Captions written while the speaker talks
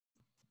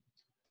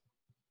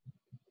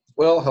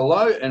Well,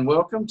 hello and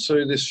welcome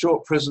to this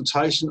short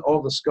presentation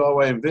of the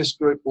Skyway Invest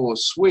Group, or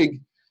SWIG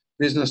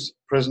business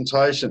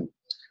presentation.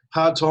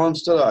 Hard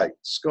times today,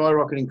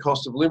 skyrocketing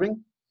cost of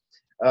living,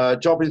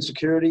 job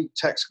insecurity,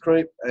 tax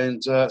creep,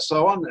 and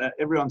so on.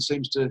 Everyone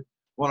seems to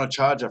want to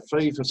charge a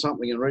fee for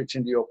something and reach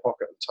into your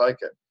pocket and take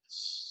it.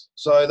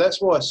 So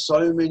that's why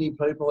so many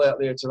people out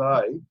there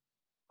today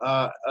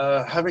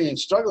are having and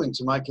struggling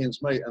to make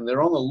ends meet, and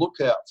they're on the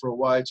lookout for a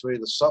way to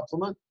either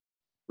supplement,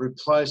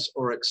 replace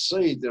or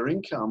exceed their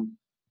income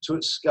to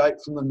escape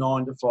from the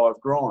 9 to 5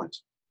 grind.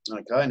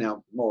 Okay,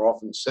 now more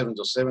often 7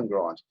 to 7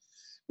 grind.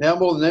 Now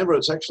more than ever,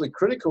 it's actually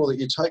critical that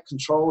you take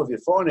control of your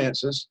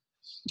finances,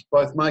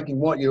 both making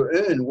what you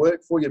earn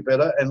work for you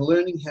better and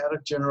learning how to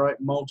generate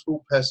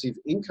multiple passive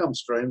income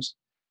streams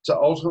to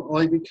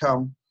ultimately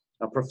become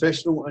a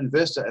professional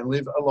investor and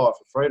live a life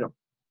of freedom.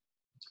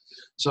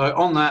 So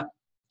on that,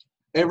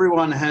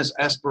 everyone has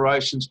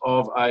aspirations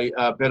of a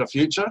better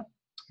future.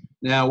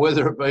 Now,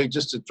 whether it be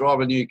just to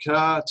drive a new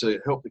car, to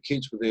help the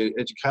kids with their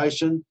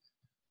education,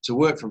 to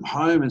work from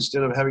home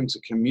instead of having to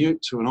commute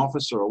to an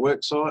office or a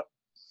work site,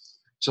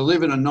 to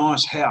live in a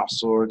nice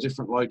house or a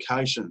different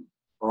location,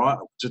 all right,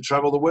 to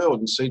travel the world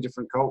and see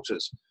different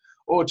cultures,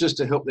 or just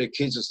to help their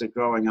kids as they're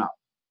growing up.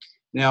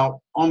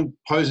 Now, I'm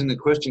posing the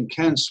question,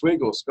 can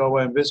SWIG or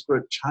Skyway Invest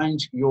Group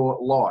change your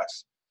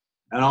life?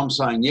 And I'm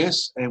saying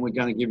yes, and we're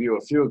going to give you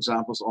a few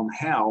examples on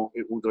how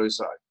it will do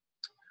so.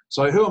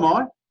 So who am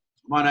I?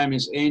 My name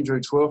is Andrew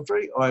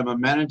Twelftree. I am a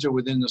manager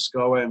within the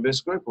Skyway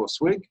Invest Group, or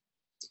SWIG.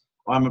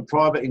 I'm a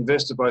private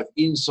investor both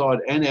inside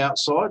and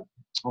outside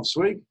of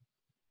SWIG.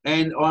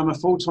 And I'm a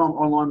full-time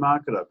online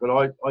marketer, but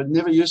I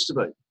never used to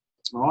be.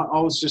 All right?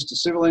 I was just a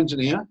civil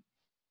engineer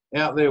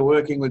out there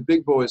working with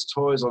big boys'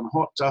 toys on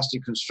hot, dusty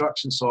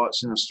construction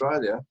sites in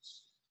Australia,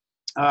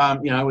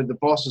 you know, with the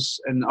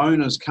bosses and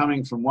owners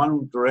coming from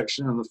one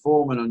direction and the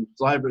foremen and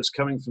labourers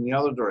coming from the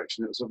other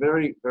direction. It was a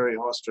very, very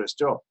high-stress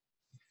job.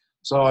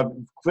 So I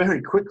very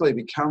quickly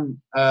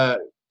become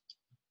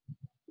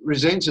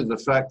resented the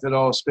fact that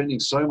I was spending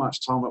so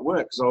much time at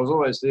work, because I was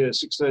always there at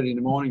 6:30 in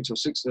the morning till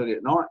 6:30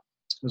 at night,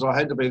 because I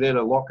had to be there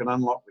to lock and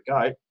unlock the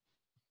gate,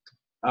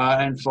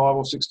 and 5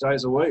 or 6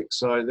 days a week.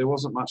 So there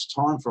wasn't much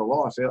time for a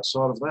life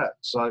outside of that.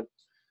 So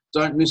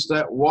don't miss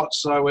that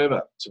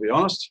whatsoever, to be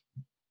honest.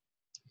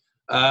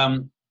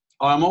 I'm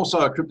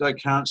also a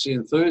cryptocurrency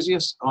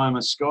enthusiast. I'm a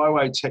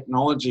Skyway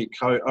technology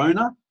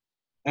co-owner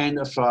and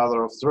a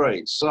father of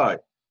 3. So.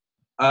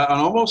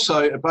 And I'm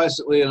also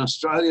basically an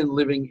Australian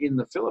living in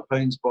the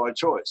Philippines by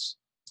choice,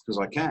 because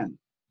I can.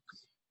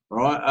 All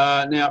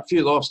right. Now, a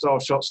few lifestyle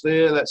shots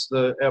there. That's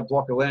our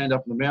block of land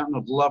up in the mountain.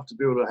 I'd love to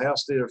build a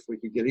house there if we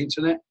could get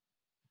internet.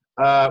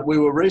 We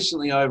were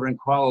recently over in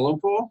Kuala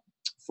Lumpur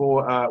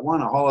for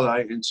one, a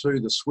holiday, and 2,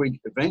 the SWIG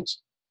event.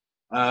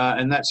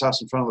 And that's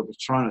us in front of the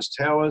Petronas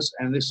Towers.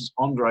 And this is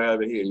Andre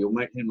over here. You'll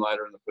meet him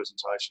later in the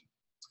presentation.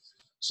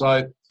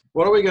 So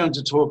what are we going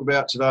to talk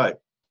about today?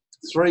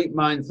 3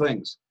 main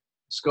things.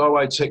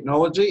 Skyway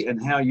Technology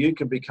and how you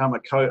can become a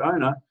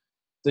co-owner,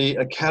 the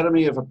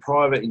Academy of a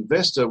Private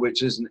Investor,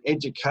 which is an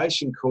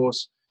education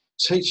course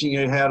teaching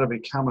you how to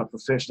become a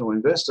professional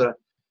investor,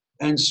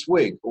 and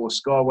SWIG, or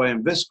Skyway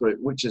Invest Group,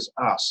 which is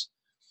us.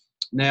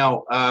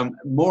 Now,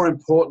 more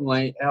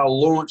importantly, our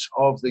launch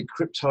of the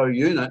Crypto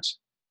Unit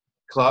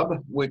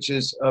Club, which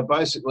is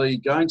basically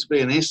going to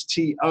be an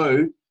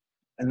STO,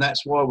 and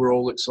that's why we're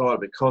all excited,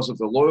 because of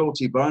the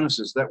loyalty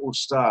bonuses that will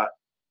start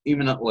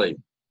imminently.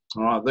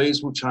 All right,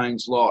 these will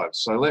change lives.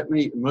 So let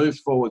me move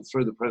forward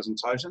through the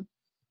presentation.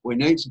 We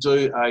need to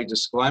do a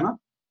disclaimer.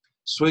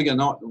 SWIG are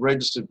not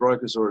registered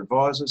brokers or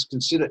advisors.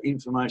 Consider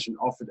information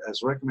offered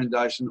as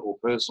recommendation or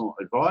personal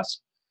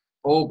advice.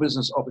 All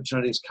business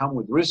opportunities come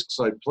with risk,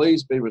 so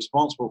please be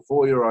responsible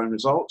for your own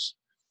results.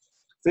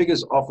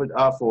 Figures offered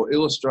are for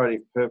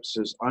illustrative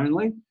purposes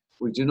only.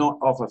 We do not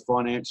offer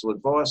financial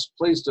advice.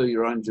 Please do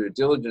your own due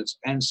diligence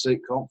and seek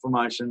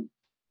confirmation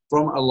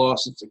from a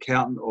licensed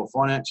accountant or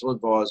financial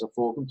advisor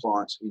for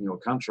compliance in your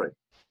country.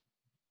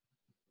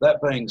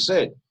 That being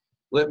said,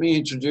 let me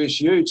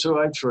introduce you to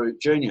a true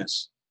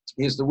genius.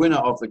 He's the winner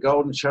of the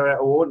Golden Chariot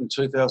Award in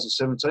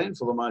 2017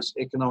 for the most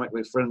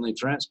economically friendly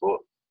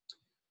transport,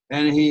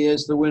 and he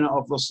is the winner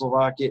of the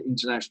Slovakia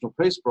International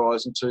Peace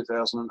Prize in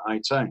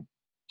 2018.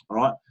 All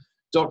right,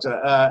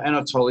 Dr.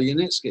 Anatoly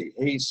Yanitsky.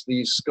 He's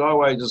the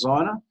Skyway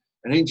designer,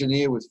 an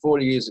engineer with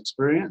 40 years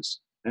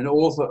experience, an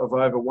author of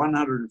over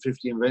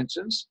 150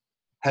 inventions,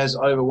 has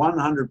over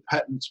 100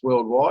 patents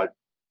worldwide.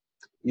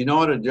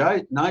 United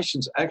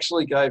Nations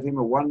actually gave him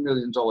a $1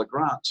 million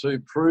grant to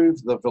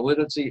prove the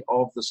validity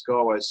of the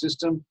Skyway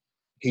system.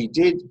 He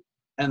did,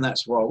 and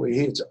that's why we're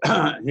here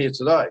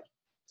today.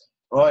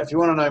 All right, if you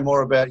want to know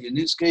more about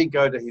Yanitsky,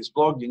 go to his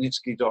blog,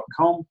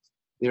 yanitsky.com.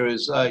 There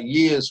is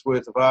years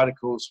worth of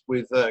articles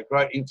with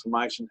great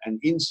information and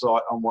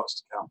insight on what's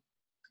to come.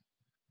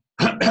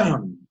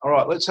 All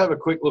right, let's have a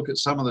quick look at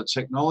some of the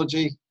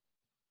technology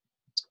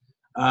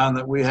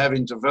that we have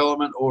in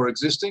development or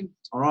existing.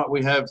 All right,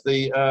 we have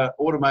the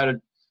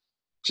automated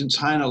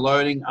container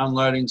loading,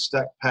 unloading,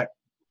 stack, pack,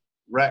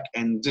 rack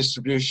and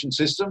distribution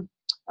system.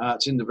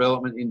 It's in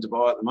development in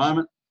Dubai at the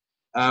moment.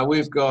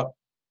 We've got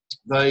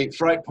the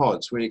freight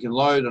pods where you can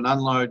load and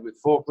unload with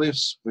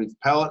forklifts, with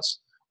pallets,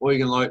 or you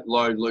can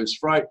load loose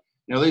freight.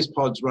 Now, these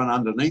pods run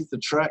underneath the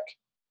track,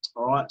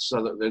 all right,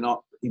 so that they're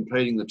not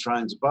impeding the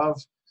trains above.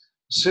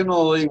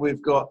 Similarly,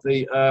 we've got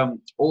the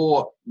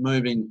ore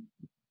moving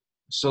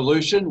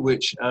solution,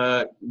 which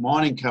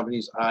mining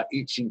companies are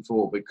itching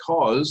for,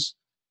 because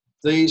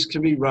these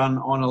can be run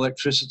on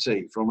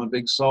electricity from a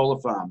big solar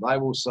farm. They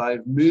will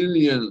save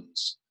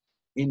millions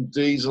in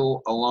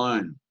diesel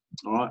alone.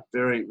 All right,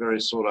 very, very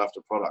sought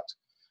after product.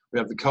 We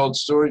have the cold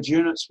storage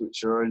units,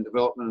 which are in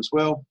development as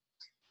well.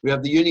 We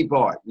have the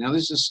Unibike. Now,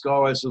 this is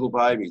Skyway's little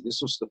baby. This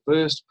was the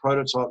first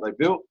prototype they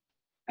built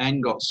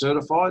and got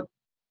certified.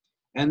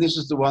 And this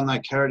is the one they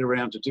carried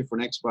around to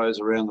different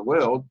expos around the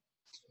world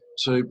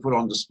to put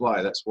on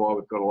display. That's why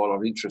we've got a lot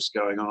of interest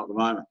going on at the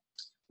moment.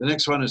 The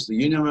next one is the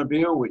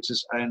Unimobile, which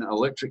is an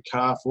electric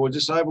car for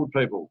disabled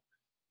people.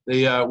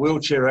 The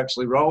wheelchair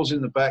actually rolls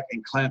in the back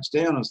and clamps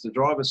down as the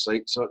driver's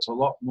seat, so it's a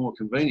lot more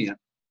convenient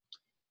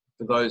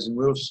for those in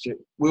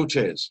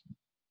wheelchairs.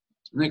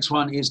 The next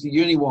one is the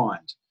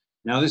Uniwind.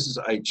 Now, this is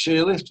a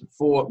chairlift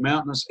for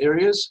mountainous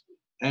areas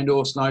and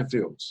or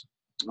snowfields.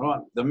 All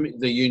right, the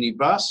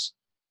Unibus.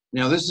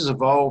 Now, this has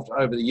evolved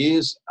over the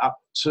years up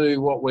to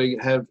what we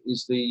have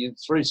is the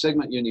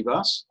 3-segment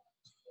Unibus,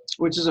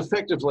 which is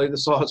effectively the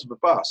size of a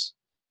bus.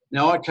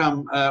 Now,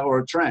 or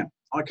a tram.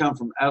 I come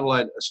from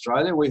Adelaide,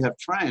 Australia. We have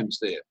trams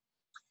there.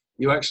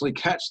 You actually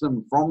catch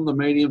them from the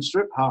medium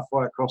strip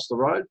halfway across the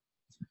road.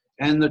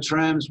 And the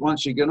trams,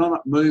 once you get on it,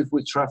 move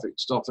with traffic,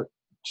 stop at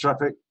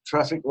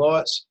traffic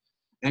lights,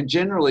 and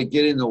generally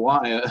get in the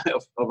way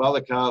of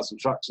other cars and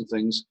trucks and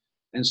things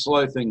and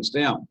slow things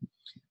down.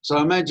 So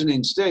imagine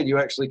instead you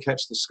actually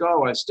catch the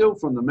Skyway still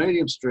from the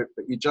medium strip,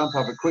 but you jump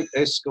up a quick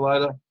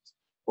escalator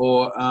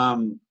or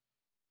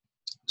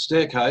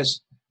staircase,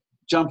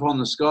 jump on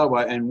the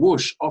Skyway, and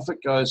whoosh, off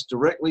it goes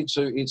directly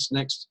to its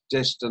next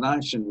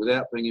destination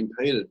without being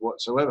impeded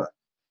whatsoever.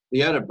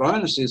 The added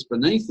bonus is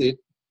beneath it,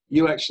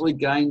 you actually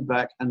gain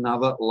back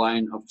another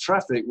lane of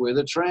traffic where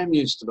the tram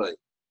used to be.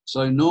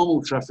 So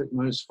normal traffic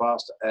moves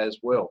faster as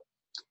well.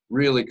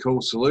 Really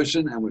cool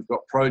solution, and we've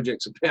got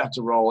projects about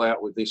to roll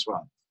out with this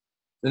one.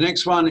 The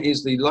next one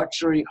is the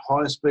luxury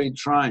high-speed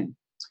train.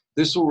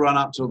 This will run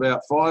up to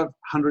about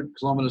 500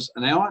 kilometres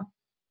an hour.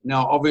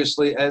 Now,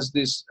 obviously, as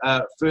this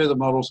further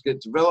models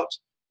get developed,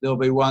 there'll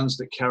be ones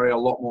that carry a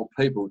lot more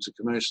people to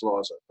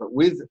commercialise it. But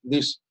with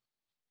this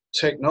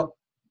technology,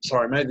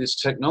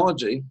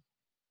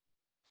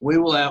 we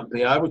will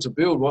be able to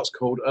build what's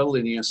called a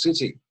linear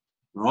city,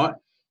 right?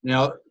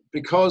 Now,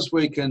 because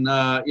we can,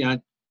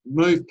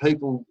 move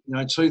people,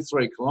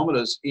 2-3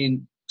 kilometres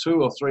in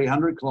 200 or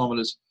 300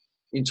 kilometres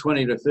in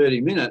 20 to 30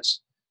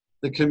 minutes,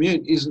 the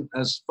commute isn't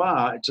as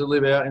far to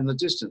live out in the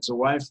distance,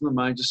 away from the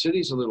major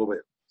cities a little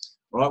bit.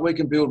 Right, we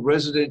can build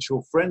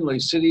residential-friendly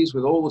cities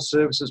with all the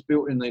services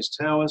built in these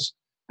towers,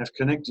 have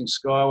connecting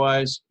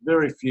skyways,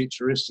 very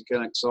futuristic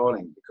and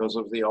exciting because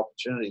of the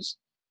opportunities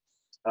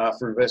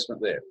for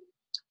investment there.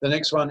 The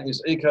next one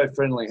is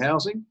eco-friendly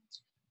housing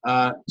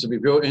to be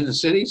built in the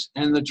cities,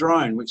 and the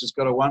drone, which has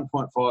got a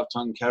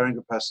 1.5-tonne carrying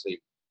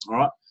capacity. All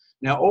right.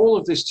 Now, all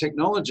of this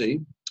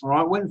technology, all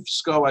right, when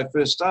Skyway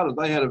first started,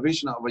 they had a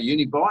vision of a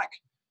Unibike,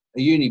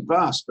 a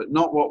Unibus, but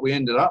not what we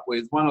ended up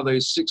with, one of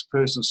these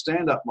 6-person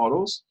stand-up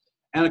models,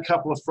 and a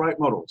couple of freight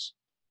models,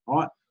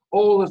 right?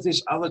 All of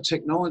this other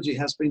technology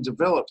has been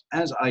developed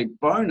as a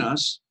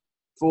bonus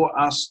for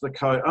us, the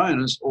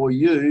co-owners, or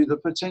you, the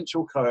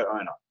potential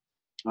co-owner,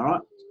 all right?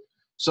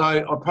 So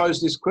I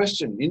pose this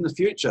question, in the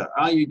future,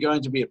 are you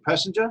going to be a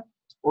passenger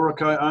or a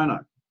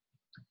co-owner?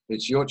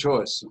 It's your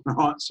choice, all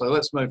right? So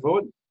let's move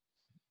forward.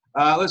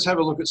 Let's have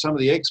a look at some of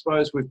the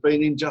expos we've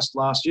been in just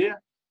last year.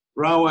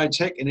 Railway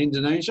Tech in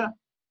Indonesia,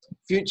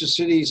 Future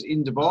Cities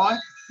in Dubai.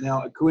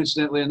 Now,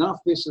 coincidentally enough,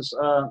 this is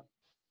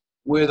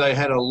where they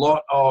had a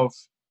lot of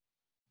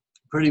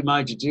pretty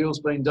major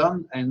deals being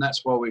done, and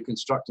that's why we're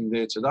constructing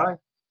there today.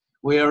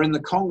 We are in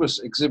the Congress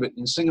exhibit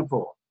in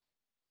Singapore,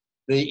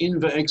 the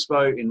Inva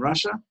Expo in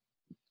Russia,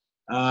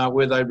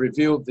 where they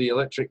revealed the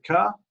electric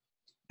car,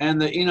 and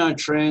the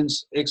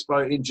InnoTrans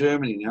Expo in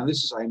Germany. Now,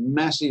 this is a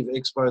massive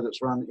expo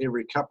that's run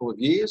every couple of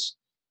years,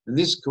 and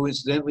this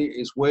coincidentally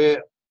is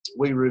where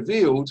we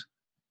revealed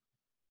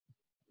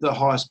the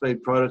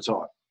high-speed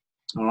prototype.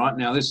 All right,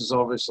 now this is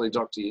obviously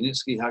Dr.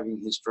 Yunitsky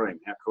hugging his dream.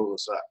 How cool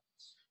is that?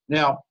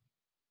 Now,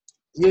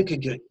 you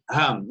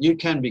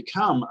can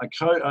become a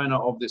co-owner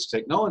of this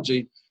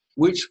technology,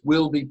 which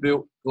will be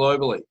built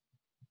globally.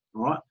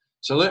 All right,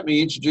 so let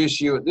me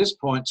introduce you at this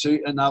point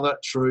to another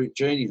true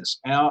genius,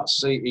 our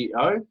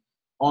CEO,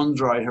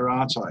 Andre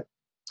Hirate.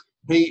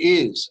 He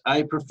is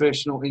a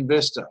professional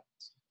investor.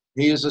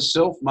 He is a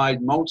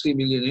self-made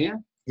multi-millionaire.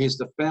 He is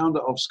the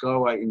founder of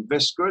Skyway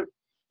Invest Group,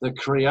 the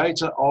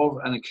creator of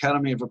an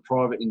Academy of a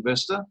Private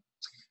Investor,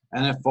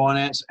 and a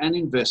finance and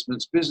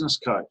investments business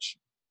coach.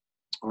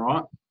 All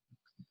right.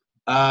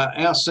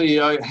 Our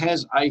CEO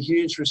has a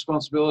huge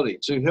responsibility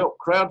to help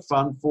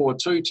crowdfund for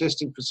 2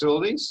 testing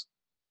facilities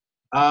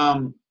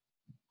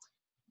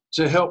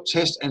to help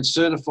test and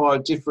certify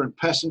different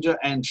passenger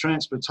and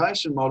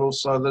transportation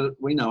models so that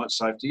we know it's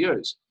safe to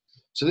use.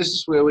 So this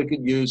is where we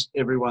could use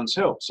everyone's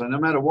help. So no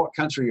matter what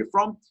country you're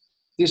from,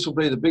 this will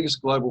be the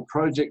biggest global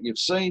project you've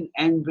seen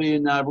and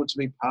being able to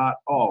be part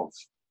of.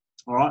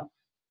 All right.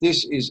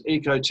 This is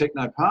Eco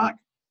Techno Park.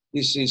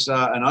 This is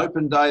an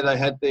open day they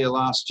had there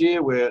last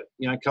year where,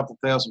 you know, a couple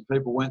thousand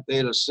people went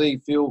there to see,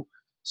 feel,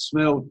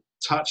 smell,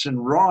 touch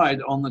and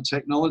ride on the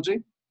technology.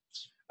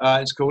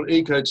 It's called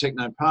Eco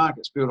Techno Park.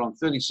 It's built on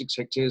 36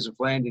 hectares of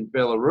land in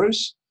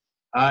Belarus,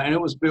 and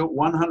it was built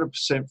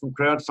 100% from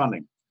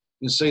crowdfunding.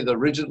 You can see the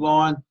rigid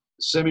line,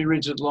 the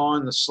semi-rigid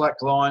line, the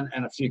slack line,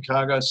 and a few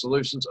cargo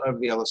solutions over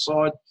the other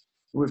side.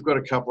 We've got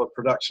a couple of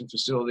production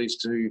facilities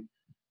to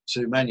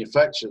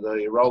manufacture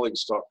the rolling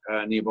stock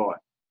nearby. All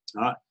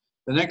right.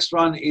 The next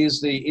one is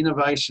the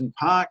Innovation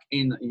Park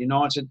in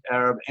United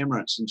Arab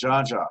Emirates in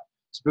Sharjah.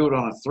 It's built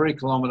on a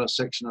 3-kilometre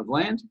section of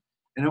land,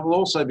 and it will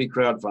also be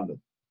crowdfunded.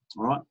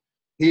 All right.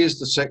 Here's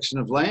the section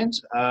of land.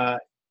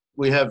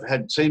 We have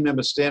had team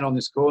members stand on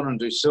this corner and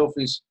do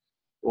selfies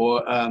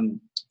or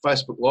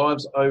Facebook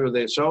Lives over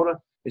their shoulder.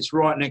 It's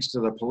right next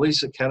to the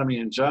police academy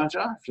in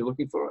Sharjah, if you're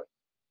looking for it.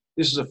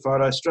 This is a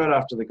photo straight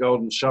after the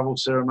Golden Shovel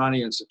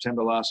ceremony in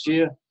September last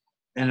year,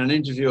 and an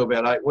interview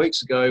about 8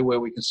 weeks ago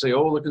where we can see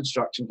all the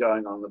construction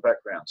going on in the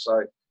background. So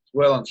it's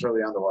well and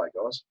truly underway,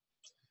 guys.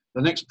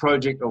 The next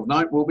project of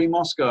note will be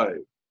Moscow.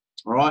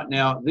 All right,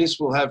 now this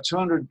will have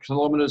 200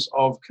 kilometres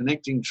of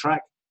connecting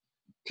track,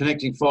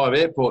 connecting 5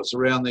 airports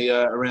around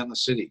the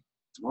city.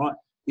 All right,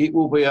 it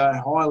will be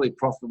a highly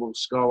profitable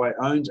Skyway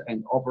owned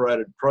and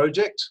operated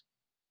project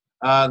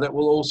that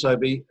will also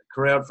be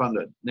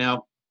crowdfunded.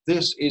 Now,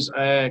 this is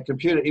a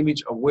computer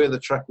image of where the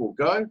track will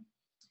go.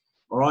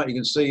 All right, you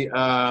can see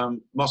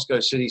Moscow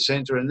city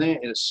centre in there,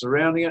 and it's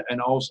surrounding it,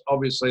 and also,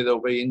 obviously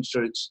there'll be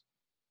inshoots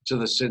to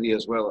the city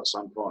as well at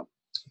some point.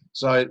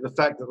 So the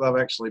fact that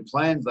they've actually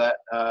planned that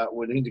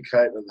would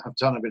indicate that they've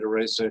done a bit of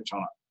research on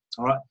it.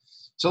 All right,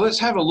 so let's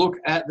have a look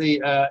at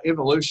the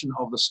evolution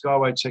of the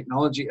Skyway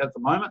technology at the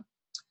moment.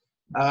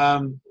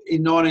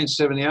 In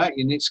 1978,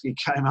 Yunitsky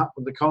came up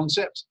with the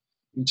concept.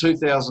 In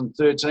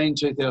 2013,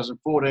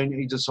 2014,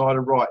 he decided,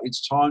 right,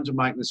 it's time to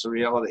make this a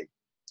reality.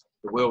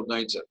 The world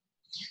needs it.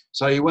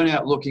 So he went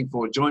out looking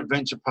for joint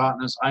venture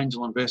partners,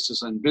 angel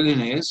investors and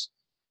billionaires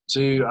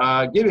to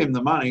give him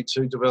the money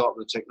to develop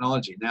the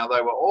technology. Now,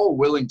 they were all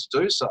willing to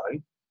do so,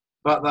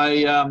 but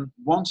they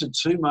wanted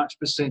too much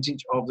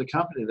percentage of the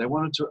company. They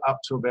wanted to up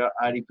to about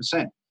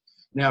 80%.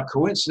 Now,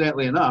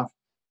 coincidentally enough,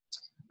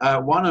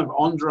 one of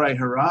Andrei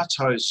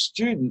Harato's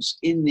students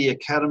in the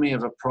Academy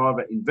of a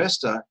Private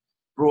Investor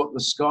brought the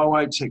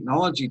Skyway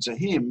technology to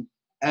him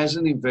as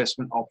an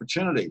investment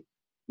opportunity.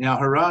 Now,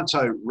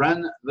 Harato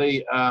ran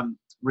the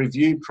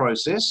review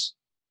process,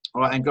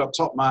 right, and got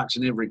top marks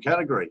in every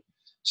category.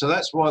 So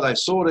that's why they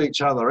sought each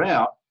other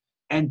out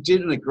and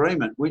did an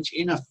agreement, which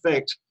in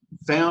effect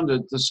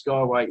founded the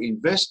Skyway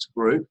Invest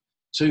Group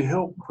to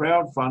help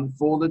crowdfund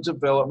for the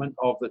development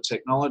of the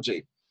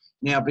technology.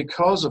 Now,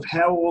 because of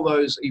how all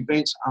those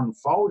events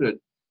unfolded,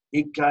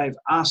 it gave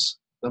us,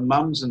 the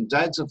mums and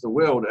dads of the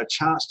world, a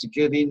chance to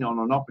get in on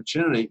an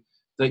opportunity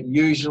that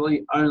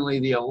usually only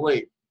the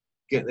elite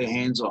get their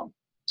hands on.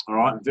 All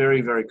right,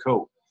 very, very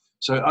cool.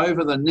 So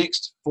over the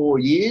next 4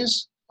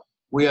 years,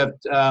 we have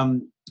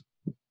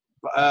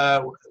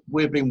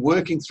we've been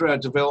working through our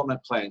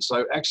development plan.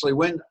 So actually,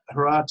 when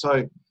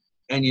Harato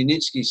and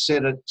Yunitsky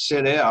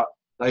set out,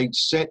 they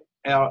set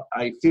out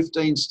a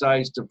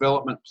 15-stage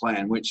development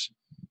plan, which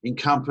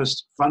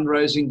encompassed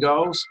fundraising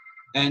goals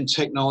and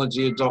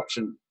technology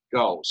adoption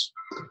goals.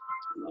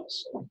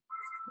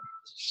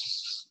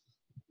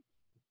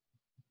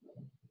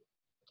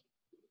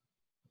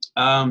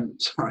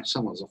 Sorry,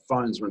 someone's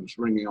phone's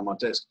ringing on my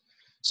desk.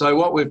 So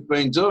what we've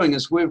been doing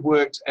is we've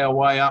worked our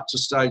way up to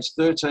stage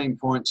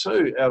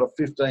 13.2 out of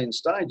 15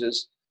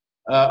 stages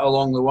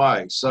along the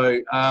way. So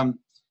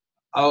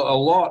a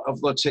lot of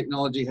the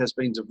technology has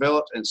been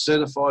developed and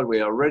certified.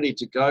 We are ready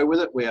to go with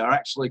it. We are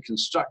actually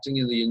constructing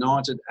in the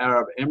United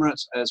Arab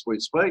Emirates as we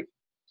speak.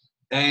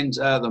 And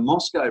the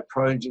Moscow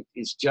project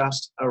is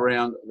just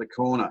around the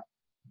corner.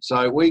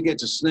 So we get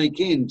to sneak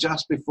in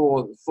just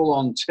before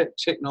full-on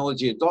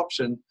technology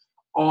adoption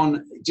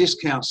on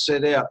discounts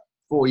set out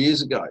 4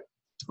 years ago.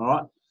 All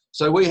right.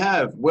 So we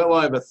have well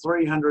over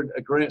 300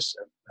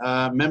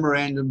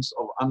 memorandums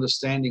of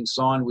understanding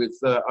signed with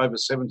over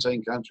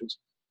 17 countries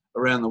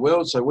around the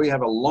world. So we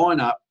have a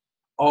lineup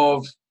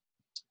of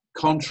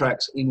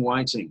contracts in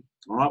waiting.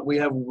 All right. We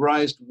have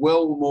raised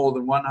well more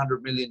than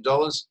 $100 million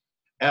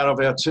out of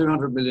our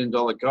 $200 million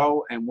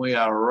goal, and we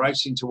are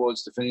racing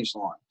towards the finish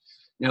line.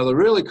 Now, the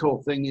really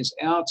cool thing is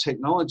our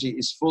technology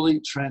is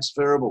fully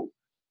transferable.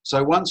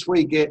 So once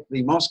we get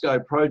the Moscow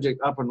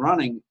project up and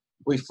running,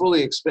 we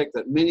fully expect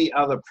that many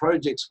other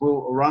projects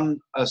will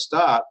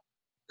start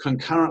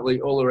concurrently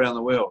all around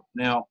the world.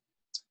 Now,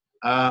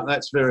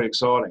 that's very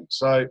exciting.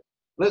 So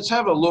let's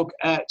have a look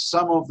at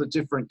some of the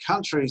different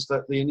countries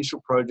that the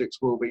initial projects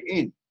will be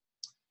in.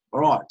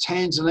 All right,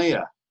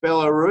 Tanzania,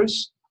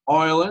 Belarus,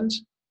 Ireland,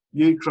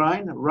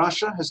 Ukraine,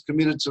 Russia has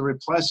committed to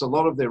replace a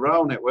lot of their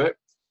rail network.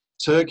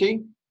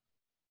 Turkey,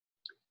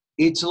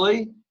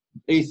 Italy,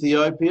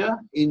 Ethiopia,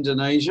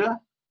 Indonesia,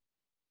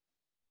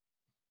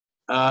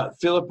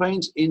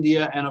 Philippines,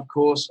 India, and of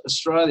course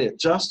Australia,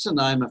 just to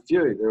name a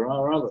few. There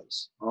are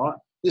others. All right.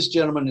 This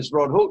gentleman is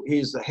Rod Hook.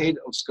 He's the head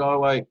of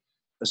Skyway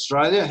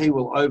Australia. He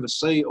will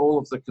oversee all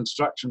of the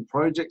construction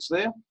projects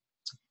there.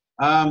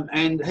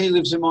 And he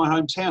lives in my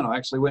hometown. I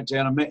actually went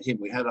down and met him.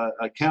 We had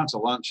a counter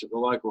lunch at the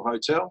local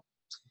hotel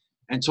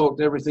and talked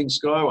everything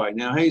Skyway.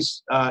 Now, he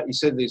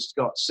said he's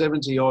got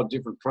 70 odd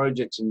different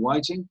projects in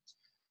waiting.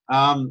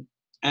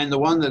 And the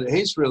one that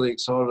he's really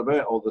excited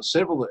about, or the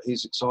several that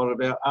he's excited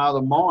about, are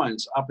the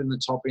mines up in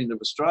the top end of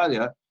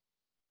Australia.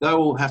 They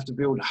will have to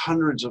build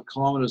hundreds of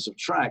kilometres of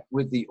track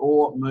with the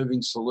ore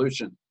moving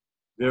solution.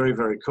 Very,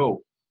 very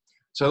cool.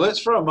 So let's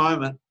for a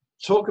moment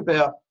talk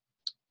about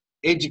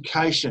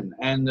education,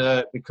 and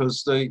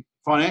because the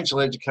financial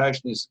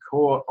education is the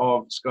core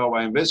of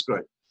Skyway Invest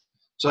Group.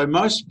 So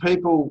most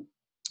people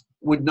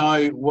would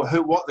know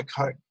what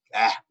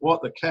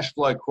the cash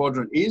flow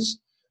quadrant is.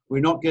 We're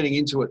not getting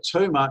into it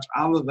too much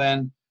other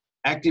than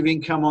active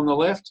income on the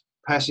left,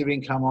 passive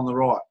income on the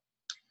right.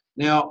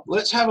 Now,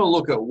 let's have a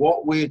look at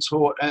what we're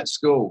taught at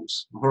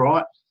schools, all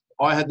right?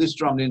 I had this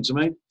drummed into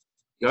me.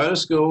 Go to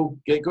school,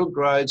 get good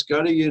grades,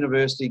 go to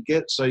university,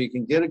 so you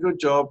can get a good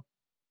job,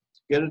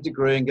 get a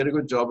degree and get a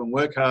good job and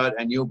work hard,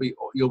 and you'll be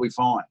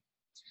fine.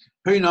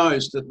 Who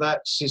knows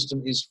that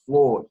system is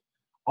flawed?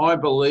 I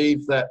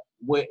believe that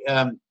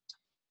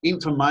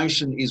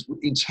information is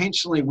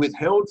intentionally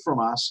withheld from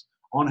us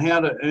on how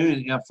to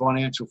earn our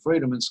financial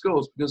freedom in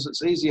schools, because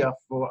it's easier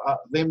for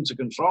them to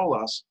control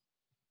us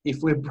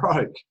if we're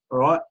broke, all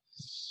right?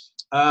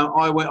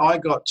 I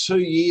got 2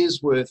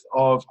 years worth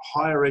of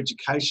higher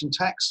education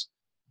tax,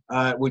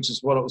 which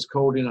is what it was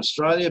called in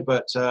Australia,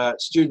 but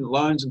student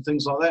loans and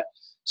things like that.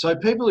 So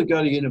people who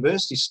go to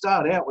university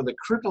start out with a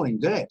crippling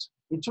debt.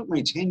 It took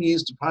me 10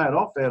 years to pay it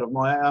off out of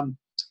my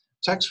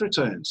tax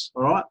returns,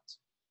 all right?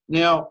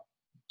 Now,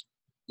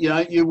 you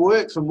know, you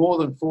work for more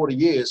than 40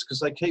 years because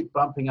they keep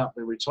bumping up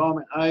the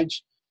retirement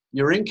age.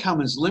 Your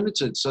income is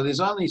limited, so there's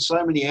only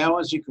so many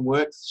hours you can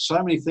work,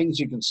 so many things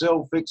you can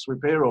sell, fix,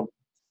 repair, or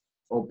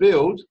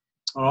build,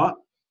 all right?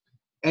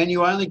 And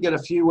you only get a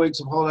few weeks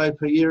of holiday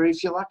per year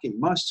if you're lucky.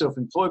 Most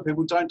self-employed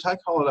people don't take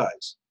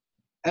holidays.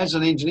 As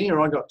an engineer,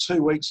 I got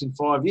 2 weeks in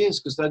 5 years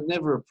because they'd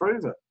never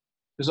approve it,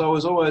 because I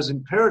was always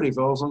imperative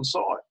I was on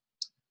site.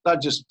 They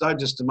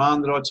just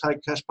demand that I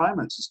take cash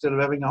payments instead of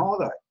having a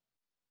holiday,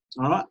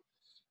 all right?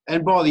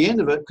 And by the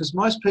end of it, because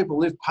most people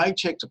live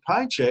paycheck to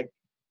paycheck,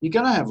 you're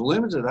going to have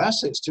limited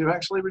assets to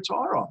actually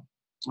retire on,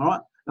 all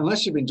right?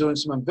 Unless you've been doing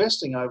some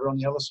investing over on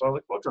the other side of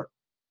the quadrant.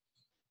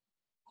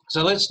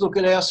 So let's look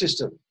at our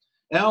system.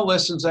 Our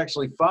lessons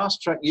actually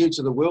fast track you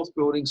to the wealth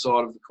building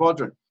side of the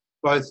quadrant,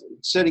 both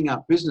setting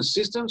up business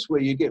systems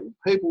where you get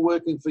people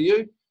working for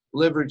you,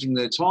 leveraging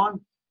their time,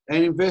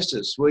 and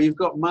investors where you've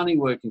got money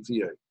working for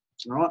you,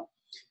 all right?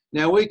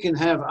 Now we can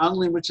have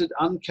unlimited,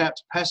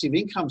 uncapped passive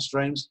income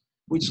streams,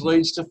 which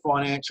leads to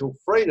financial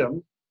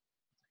freedom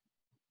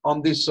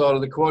on this side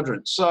of the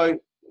quadrant. So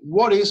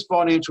what is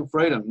financial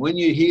freedom? When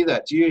you hear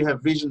that, do you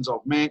have visions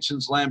of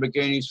mansions,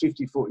 Lamborghinis,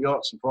 50-foot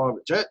yachts and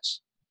private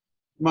jets?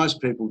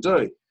 Most people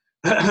do.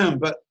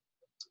 But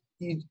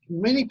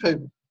many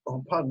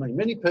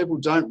people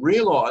don't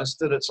realise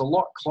that it's a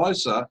lot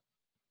closer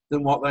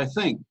than what they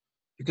think.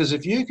 Because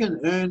if you can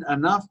earn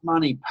enough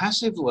money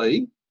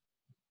passively,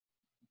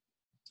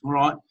 all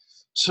right,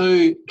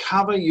 to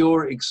cover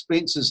your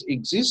expenses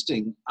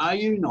existing, are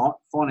you not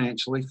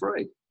financially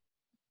free?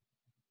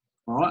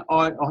 All right,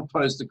 I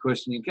pose the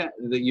question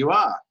that you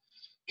are.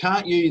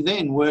 Can't you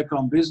then work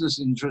on business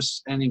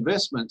interests and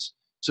investments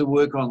to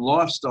work on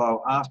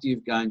lifestyle after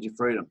you've gained your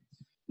freedom?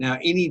 Now,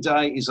 any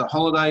day is a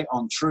holiday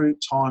on true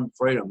time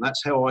freedom.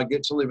 That's how I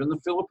get to live in the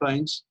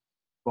Philippines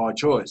by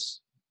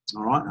choice.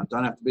 All right, I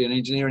don't have to be an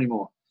engineer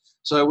anymore.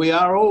 So we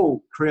are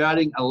all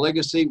creating a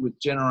legacy with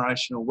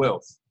generational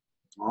wealth.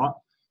 All right.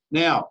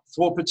 Now,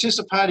 for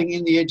participating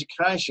in the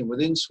education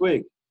within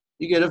SWIG,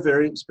 you get a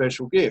very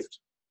special gift.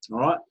 All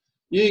right.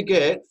 You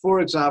get,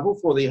 for example,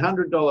 for the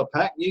 $100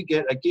 pack, you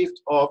get a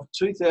gift of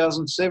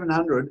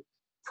 2,700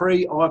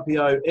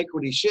 pre-IPO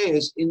equity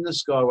shares in the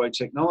Skyway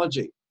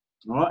technology.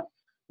 All right.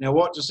 Now,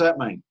 what does that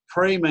mean?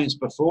 Pre means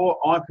before,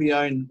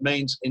 IPO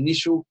means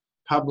initial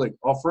public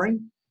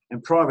offering,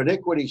 and private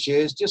equity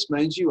shares just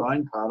means you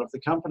own part of the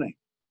company.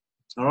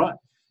 All right.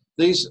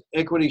 These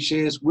equity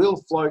shares will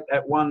float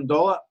at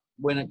 $1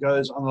 when it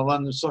goes on the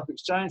London Stock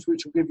Exchange,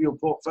 which will give you a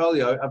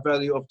portfolio, a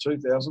value of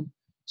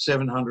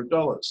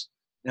 $2,700.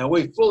 Now,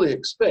 we fully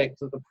expect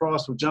that the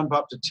price will jump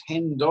up to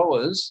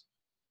 $10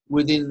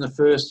 within the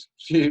first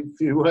few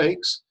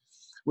weeks,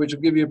 which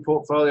will give you a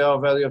portfolio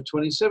value of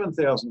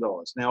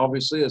 $27,000. Now,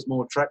 obviously, as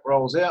more track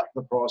rolls out,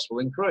 the price will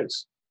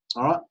increase.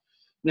 All right.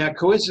 Now,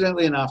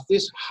 coincidentally enough,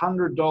 this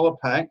 $100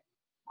 pack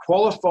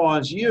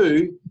qualifies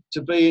you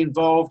to be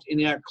involved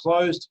in our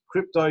closed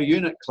crypto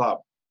unit club,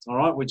 all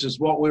right, which is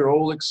what we're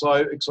all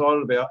excited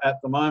about at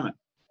the moment.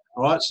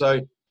 All right,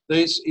 so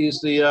This is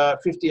the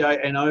 58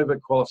 and over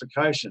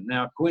qualification.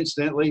 Now,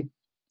 coincidentally,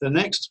 the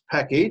next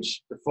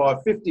package, the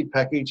 550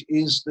 package,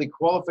 is the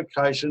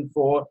qualification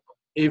for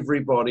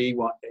everybody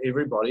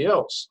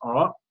else, all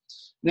right?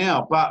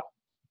 Now, but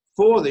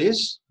for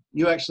this,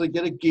 you actually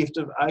get a gift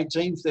of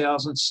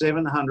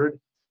 18,700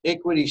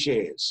 equity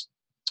shares,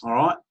 all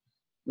right?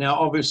 Now,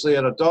 obviously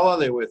at $1,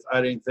 they're worth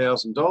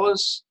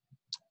 $18,000,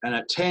 and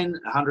at 10,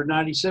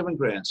 187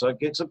 grand, so it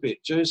gets a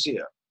bit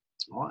juicier,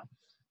 all right?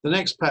 The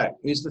next pack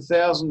is the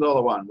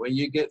 $1,000 one, where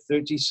you get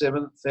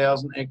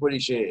 37,000 equity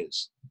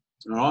shares,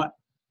 all right?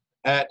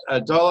 At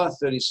 $1,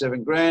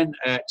 37 grand.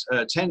 At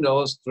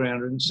 $10,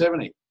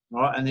 370.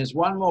 All right, and there's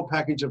one more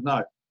package of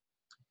note.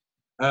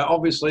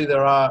 Obviously,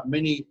 there are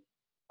many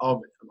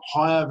of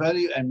higher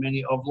value and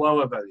many of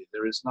lower value.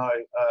 There is no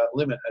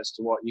limit as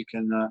to what you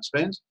can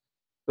spend.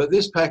 But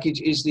this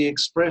package is the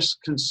Express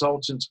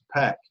Consultant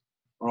Pack.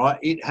 All right,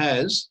 it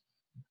has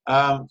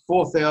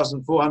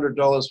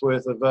 $4,400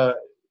 worth of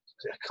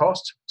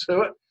cost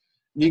to it.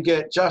 You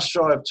get just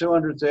shy of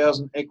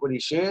 200,000 equity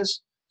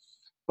shares,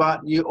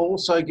 but you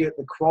also get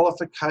the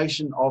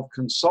qualification of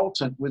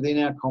consultant within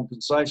our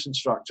compensation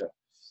structure.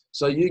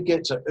 So you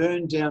get to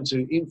earn down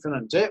to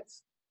infinite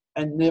depth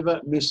and never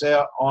miss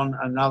out on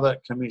another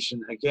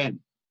commission again.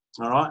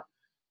 All right.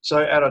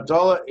 So at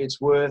 $1,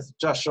 it's worth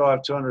just shy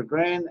of 200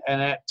 grand,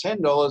 and at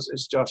 $10,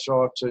 it's just shy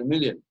of 2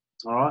 million.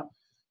 All right.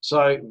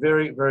 So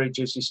very, very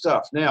juicy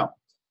stuff. Now,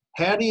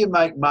 how do you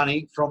make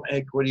money from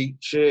equity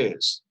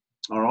shares?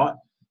 All right.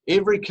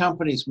 Every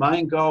company's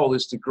main goal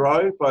is to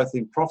grow both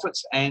in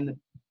profits and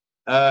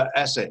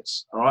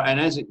assets. All right. And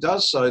as it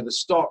does so, the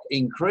stock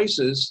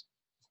increases.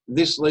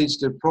 This leads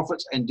to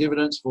profits and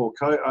dividends for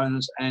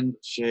co-owners and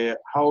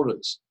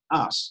shareholders,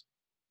 us.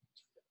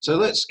 So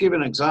let's give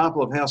an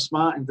example of how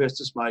smart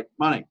investors make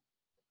money.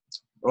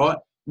 All right.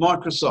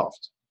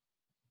 Microsoft,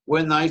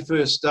 when they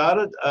first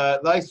started,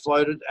 they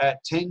floated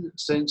at 10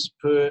 cents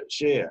per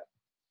share.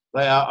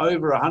 They are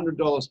over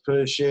 $100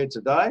 per share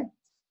today.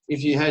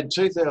 If you had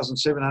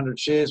 2,700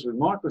 shares with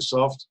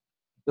Microsoft,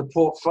 the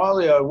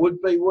portfolio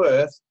would be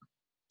worth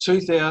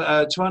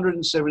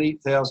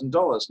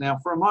 $270,000. Now,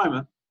 for a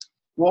moment,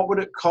 what would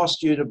it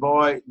cost you to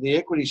buy the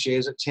equity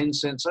shares at 10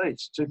 cents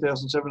each,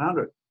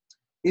 2,700?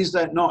 Is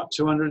that not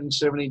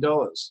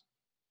 $270?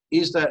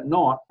 Is that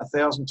not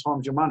 1,000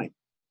 times your money?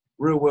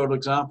 Real world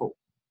example.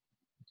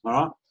 All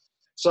right.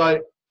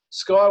 So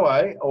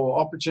Skyway, or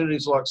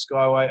opportunities like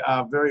Skyway,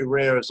 are very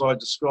rare, as I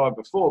described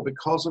before,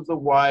 because of the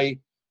way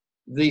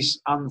this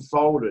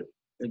unfolded.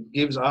 It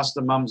gives us,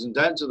 the mums and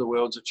dads of the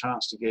world, a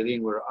chance to get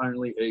in where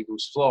only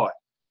eagles fly.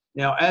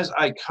 Now, as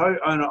a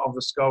co-owner of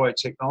the Skyway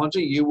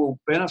technology, you will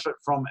benefit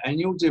from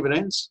annual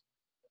dividends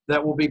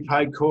that will be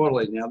paid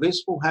quarterly. Now,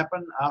 this will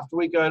happen after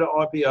we go to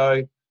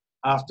IPO,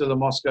 after the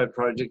Moscow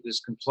project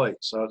is complete.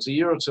 So it's a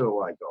year or two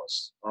away,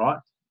 guys, all right?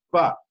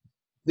 But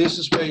this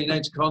is where you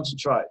need to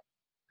concentrate.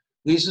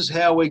 This is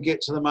how we get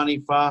to the money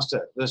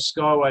faster. The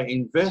Skyway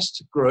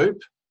Invest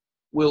Group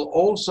will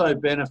also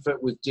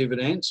benefit with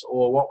dividends,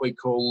 or what we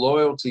call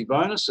loyalty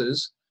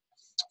bonuses,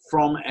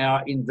 from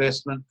our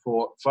investment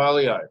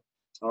portfolio.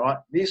 All right,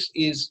 this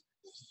is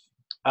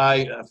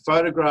a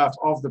photograph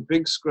of the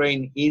big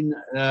screen in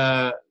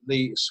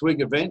the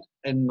SWIG event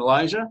in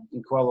Malaysia,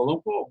 in Kuala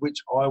Lumpur,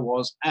 which I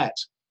was at.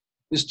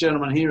 This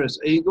gentleman here is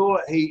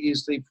Igor. He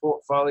is the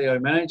portfolio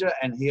manager,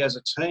 and he has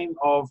a team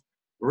of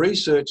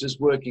researchers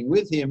working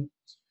with him,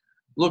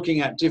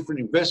 looking at different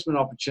investment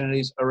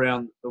opportunities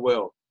around the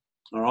world.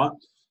 All right.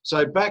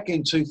 So back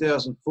in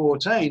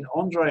 2014,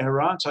 Andre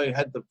Herato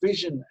had the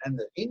vision and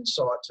the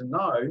insight to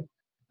know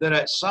that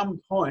at some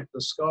point the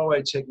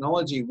Skyway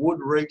technology would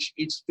reach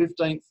its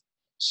 15th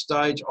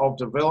stage of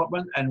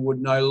development and would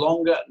no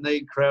longer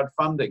need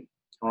crowdfunding.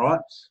 All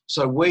right.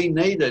 So we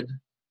needed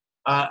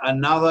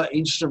another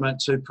instrument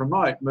to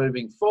promote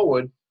moving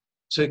forward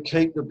to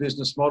keep the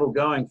business model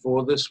going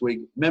for the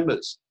SWIG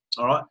members.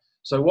 All right.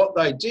 So what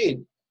they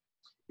did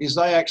is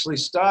they actually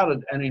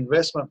started an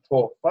investment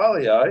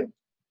portfolio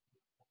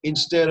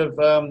instead of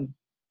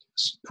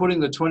putting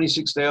the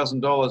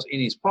 $26,000 in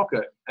his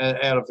pocket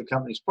out of the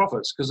company's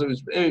profits, because it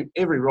was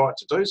every right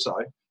to do so.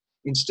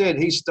 Instead,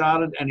 he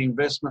started an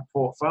investment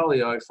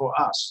portfolio for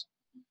us.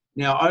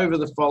 Now, over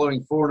the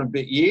following 4 and a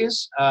bit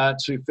years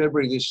to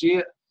February this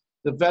year,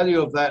 the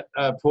value of that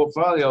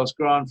portfolio has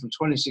grown from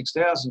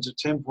 $26,000 to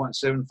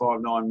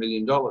 $10.759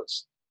 million. All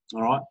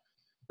right.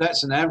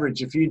 That's an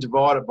average, if you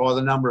divide it by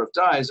the number of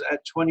days,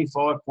 at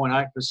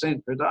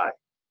 25.8% per day.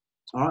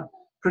 All right.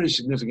 Pretty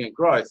significant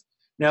growth.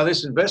 Now,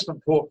 this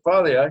investment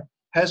portfolio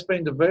has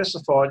been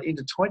diversified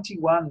into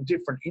 21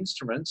 different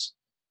instruments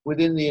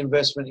within the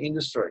investment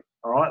industry.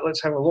 All right,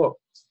 let's have a look.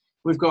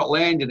 We've got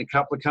land in a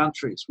couple of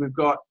countries. We've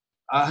got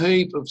a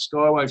heap of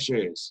Skyway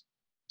shares.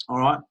 All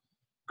right,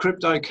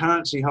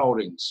 cryptocurrency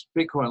holdings,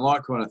 Bitcoin,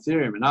 Litecoin,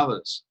 Ethereum, and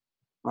others.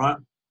 All right,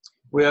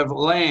 we have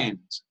land,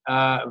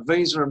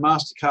 Visa and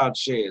MasterCard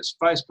shares,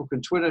 Facebook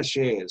and Twitter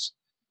shares,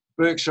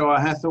 Berkshire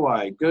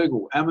Hathaway,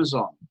 Google,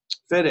 Amazon,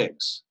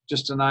 FedEx,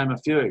 just to name a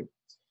few.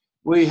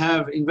 We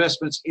have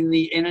investments in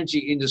the energy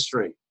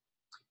industry.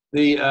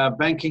 the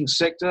banking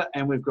sector,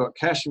 and we've got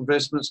cash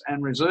investments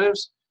and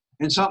reserves.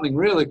 And something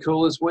really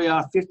cool is we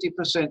are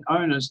 50%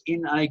 owners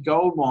in a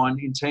gold mine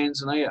in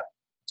Tanzania.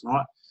 All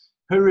right?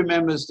 Who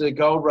remembers the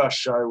Gold Rush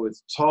show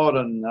with Todd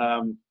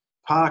and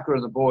Parker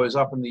and the boys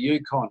up in the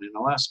Yukon in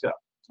Alaska?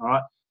 All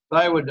right,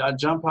 they would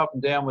jump up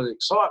and down with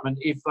excitement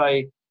if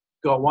they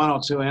got 1 or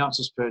 2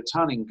 ounces per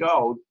tonne in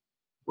gold,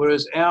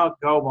 whereas our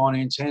gold mine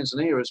in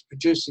Tanzania is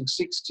producing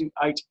 6 to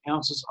 8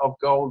 ounces of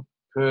gold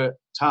per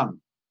tonne.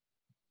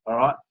 All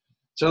right,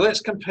 so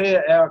let's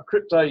compare our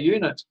crypto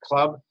unit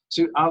club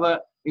to other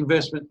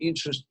investment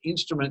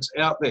instruments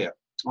out there.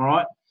 All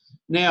right,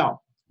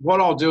 now what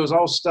I'll do is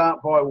I'll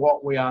start by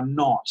what we are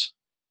not.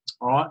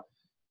 All right,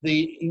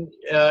 the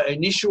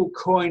initial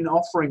coin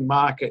offering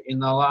market in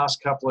the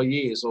last couple of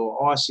years, or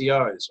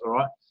ICOs, all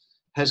right,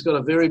 has got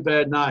a very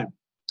bad name.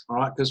 All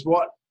right, because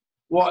what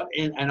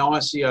an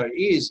ICO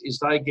is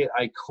they get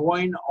a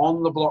coin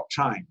on the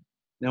blockchain.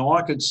 Now,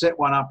 I could set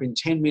one up in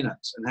 10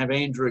 minutes and have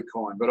Andrew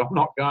coin, but I'm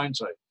not going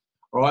to.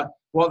 All right,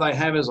 what they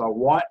have is a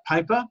white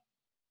paper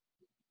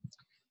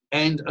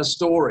and a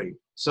story.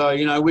 So,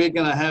 you know, we're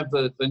going to have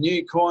the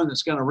new coin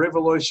that's going to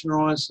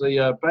revolutionise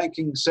the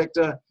banking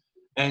sector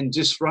and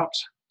disrupt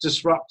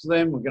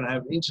them. We're going to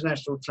have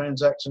international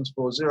transactions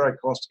for zero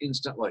cost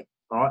instantly.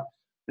 All right,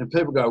 and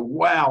people go,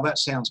 wow, that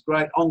sounds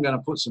great. I'm going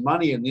to put some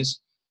money in this,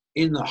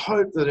 in the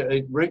hope that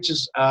it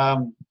reaches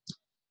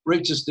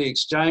the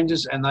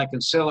exchanges and they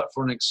can sell it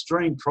for an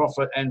extreme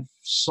profit and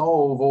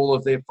solve all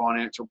of their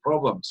financial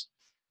problems.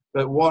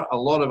 But what a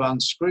lot of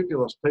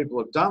unscrupulous people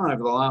have done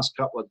over the last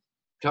couple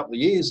of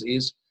years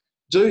is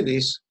do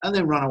this and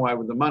then run away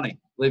with the money,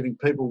 leaving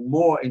people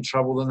more in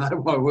trouble than they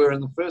were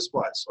in the first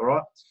place. All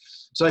right.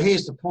 So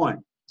here's the point.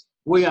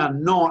 We are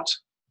not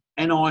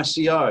an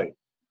ICO.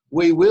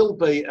 We will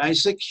be a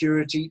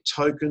security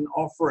token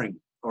offering.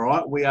 All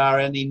right. We are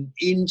an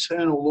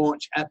internal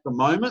launch at the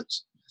moment,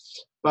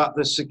 but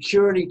the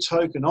security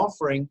token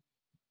offering,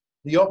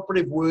 the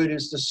operative word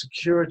is the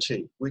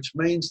security, which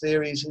means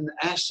there is an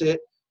asset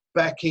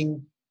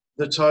backing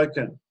the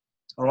token.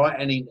 All right,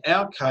 and in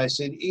our case,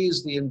 it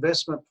is the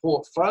investment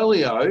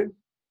portfolio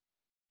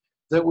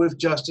that we've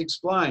just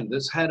explained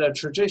that's had a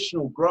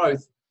traditional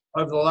growth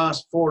over the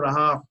last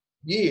 4.5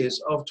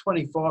 years of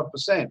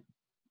 25%.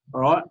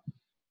 All right,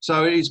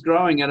 so it is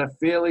growing at a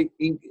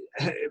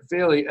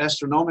fairly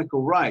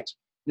astronomical rate.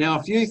 Now,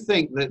 if you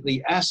think that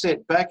the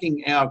asset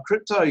backing our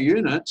crypto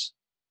unit,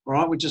 all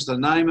right, which is the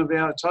name of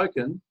our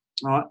token,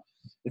 all right,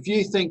 if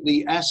you think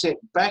the asset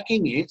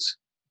backing it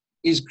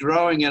is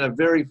growing at a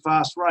very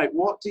fast rate,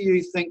 what do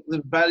you think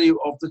the value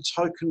of the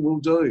token will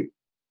do?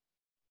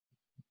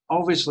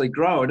 Obviously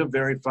grow at a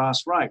very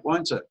fast rate,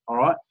 won't it? All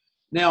right.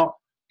 Now,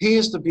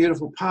 here's the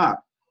beautiful part.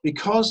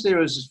 Because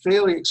there is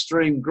fairly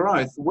extreme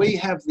growth, we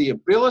have the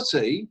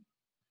ability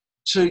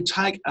to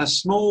take a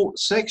small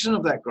section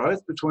of that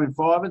growth, between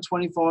 5 and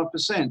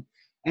 25%,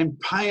 and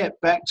pay it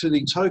back to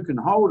the token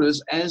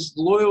holders as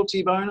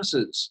loyalty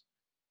bonuses,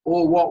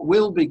 or what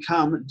will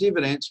become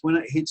dividends when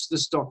it hits the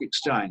stock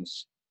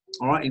exchange.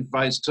 All right, in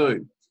phase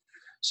 2.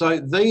 So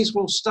these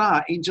will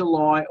start in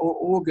July or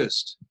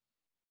August.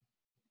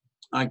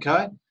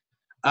 Okay,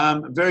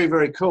 very,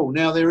 very cool.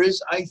 Now there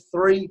is a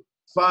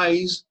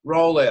 3-phase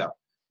rollout.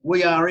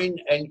 We are in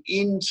an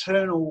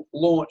internal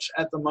launch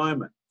at the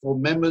moment for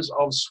members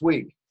of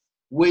SWIG.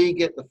 We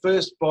get the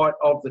first bite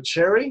of the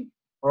cherry,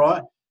 all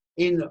right?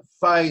 In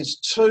phase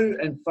 2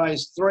 and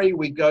phase 3,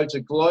 we go to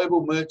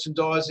global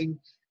merchandising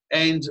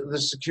and the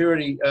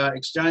Security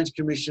Exchange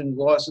Commission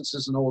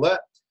licenses and all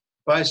that.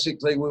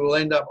 Basically, we will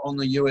end up on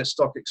the US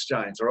stock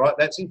exchange, all right?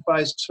 That's in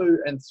phase 2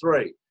 and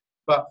 3.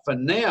 But for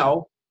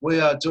now, we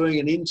are doing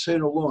an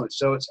internal launch.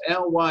 So it's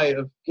our way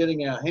of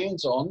getting our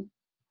hands on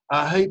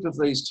a heap of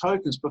these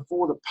tokens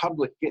before the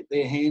public get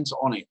their hands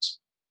on it.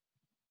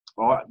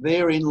 All right,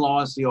 therein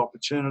lies the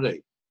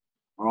opportunity.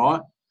 All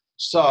right,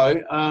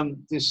 so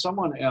there's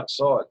someone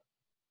outside.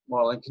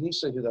 Marlene, can you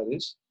see who that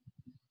is?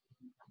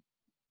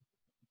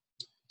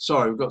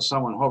 Sorry, we've got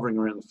someone hovering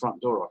around the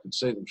front door. I can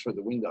see them through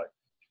the window.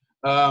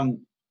 Now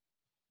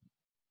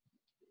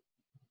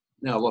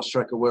I lost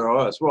track of where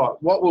I was. Right,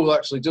 what we'll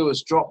actually do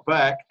is drop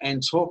back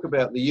and talk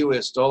about the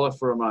US dollar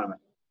for a moment.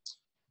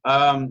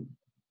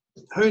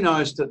 Who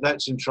knows that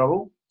that's in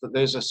trouble, that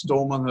there's a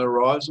storm on the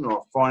horizon or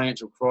a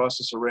financial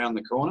crisis around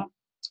the corner?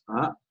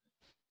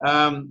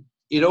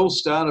 It all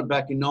started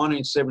back in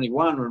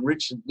 1971 when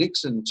Richard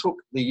Nixon took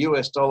the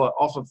US dollar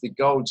off of the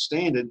gold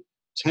standard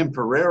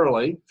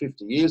temporarily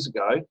 50 years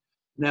ago.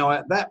 Now,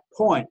 at that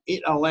point,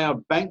 it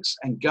allowed banks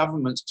and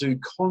governments to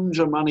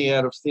conjure money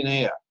out of thin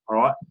air, all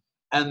right?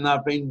 And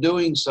they've been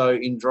doing so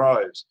in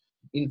droves.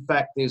 In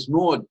fact, there's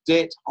more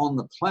debt on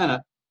the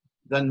planet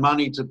than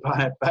money to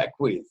pay it back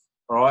with,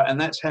 all right? And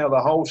that's how the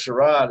whole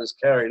charade is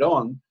carried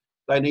on.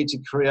 They need to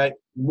create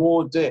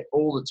more debt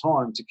all the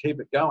time to keep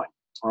it going,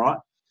 all right?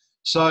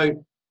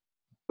 So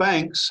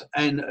banks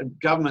and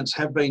governments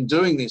have been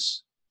doing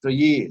this for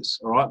years,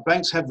 all right?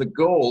 Banks have the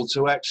gall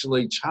to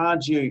actually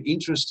charge you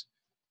interest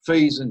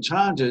fees and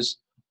charges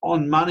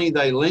on money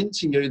they lend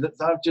to you that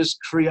they've just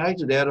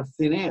created out of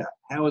thin air.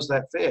 How is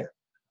that fair?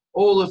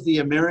 All of the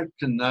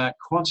American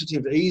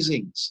quantitative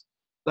easings,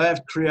 they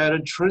have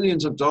created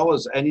trillions of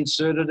dollars and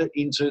inserted it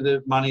into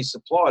the money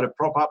supply to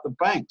prop up the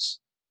banks,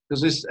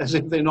 because this, as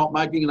if they're not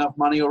making enough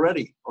money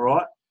already, all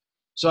right?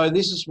 So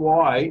this is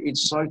why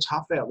it's so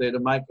tough out there to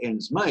make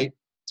ends meet,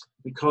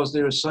 because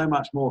there is so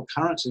much more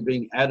currency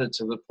being added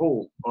to the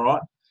pool, all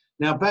right?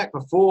 Now, back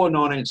before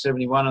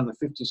 1971 and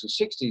the 50s and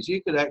 60s,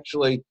 you could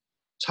actually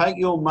take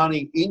your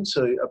money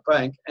into a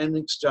bank and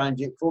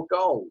exchange it for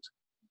gold,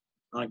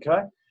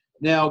 okay?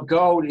 Now,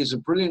 gold is a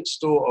brilliant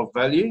store of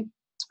value.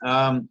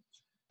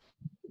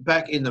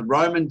 Back in the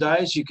Roman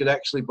days, you could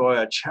actually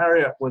buy a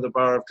chariot with a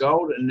bar of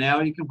gold, and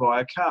now you can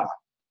buy a car,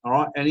 all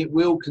right? And it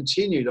will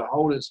continue to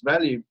hold its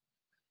value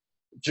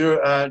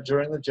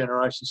during the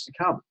generations to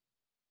come,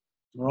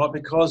 all right?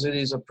 Because it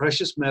is a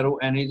precious metal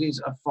and it is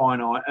a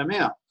finite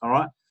amount, all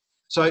right?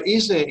 So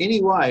is there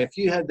any way, if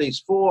you had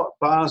these 4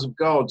 bars of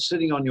gold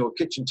sitting on your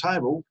kitchen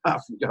table,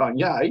 apart from going,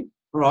 yay,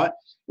 right,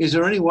 is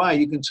there any way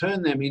you can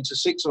turn them into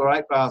 6 or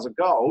 8 bars of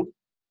gold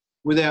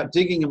without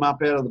digging them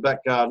up out of the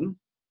back garden,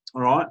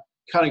 all right,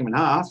 cutting them in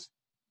half,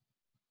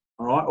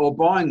 all right, or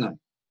buying them,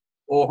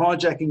 or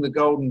hijacking the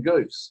golden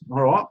goose,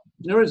 all right?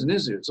 There isn't,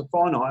 is there? It's a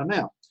finite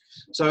amount.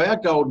 So our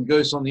golden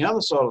goose on the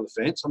other side of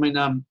the fence, I mean,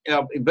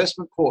 our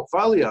investment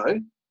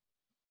portfolio,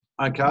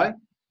 okay,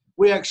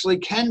 we actually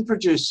can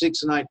produce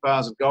 6 and 8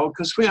 bars of gold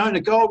because we own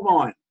a gold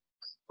mine,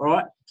 all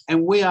right?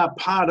 And we are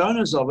part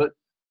owners of it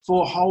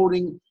for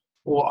holding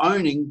or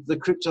owning the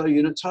crypto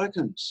unit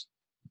tokens.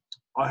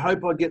 I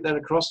hope I get that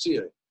across to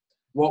you,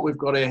 what we've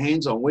got our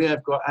hands on. We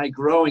have got a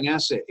growing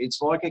asset.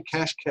 It's like a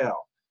cash cow.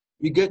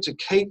 You get to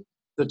keep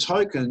the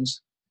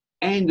tokens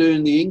and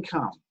earn the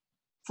income.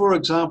 For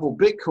example,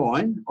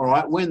 Bitcoin, all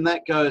right, when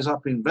that goes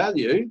up in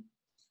value,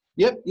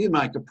 yep, you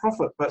make a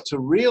profit, but to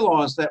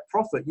realize that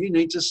profit, you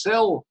need to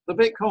sell the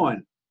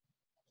Bitcoin.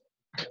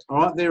 All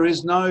right, there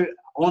is no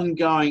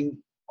ongoing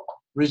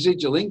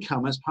residual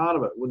income as part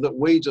of it that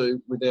we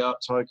do with our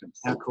token.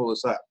 How cool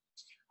is that?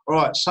 All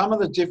right, some of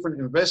the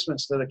different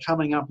investments that are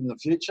coming up in the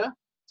future.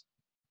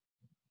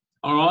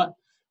 All right,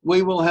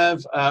 we will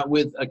have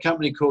with a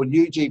company called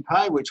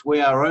UGPay, which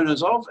we are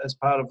owners of as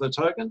part of the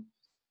token,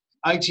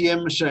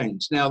 ATM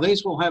machines. Now,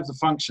 these will have the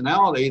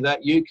functionality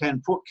that you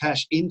can put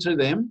cash into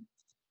them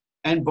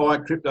and buy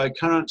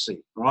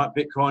cryptocurrency, right?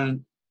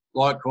 Bitcoin,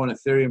 Litecoin,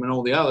 Ethereum, and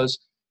all the others,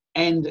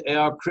 and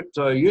our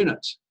crypto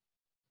units,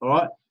 all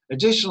right?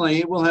 Additionally,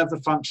 it will have the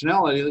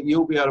functionality that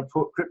you'll be able to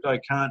put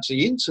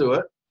cryptocurrency into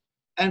it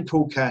and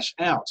pull cash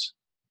out,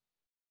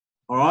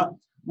 all right?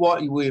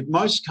 What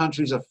most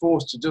countries are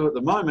forced to do at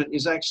the moment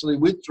is actually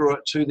withdraw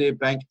it to their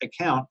bank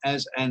account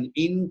as an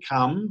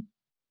incoming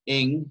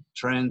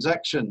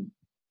transaction,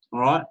 all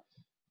right?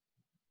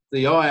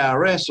 The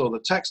IRS or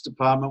the tax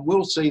department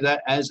will see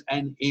that as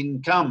an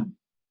income,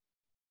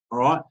 all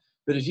right?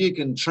 But if you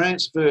can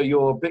transfer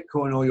your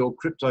Bitcoin or your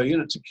crypto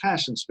unit to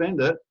cash and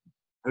spend it,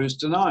 who's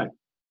to know?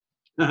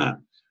 All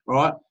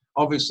right?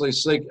 Obviously,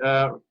 seek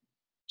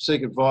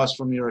advice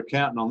from your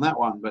accountant on that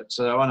one, but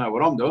I know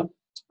what I'm doing,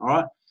 all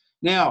right?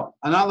 Now,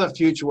 another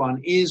future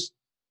one is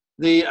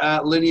the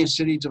linear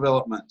city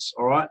developments,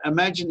 all right?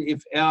 Imagine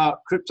if our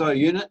crypto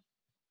unit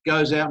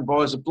goes out and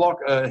buys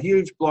a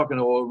huge block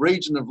or a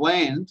region of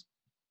land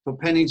for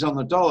pennies on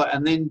the dollar,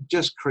 and then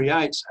just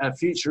creates a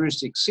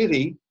futuristic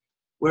city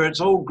where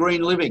it's all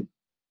green living,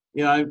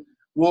 you know,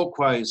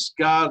 walkways,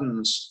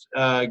 gardens,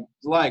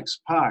 lakes,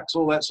 parks,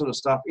 all that sort of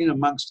stuff in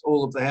amongst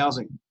all of the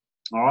housing,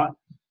 all right?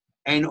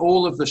 And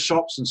all of the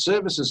shops and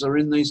services are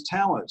in these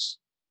towers,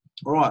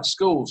 all right?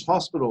 Schools,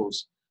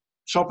 hospitals,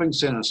 shopping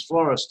centres,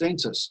 florists,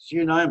 dentists,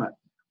 you name it,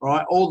 all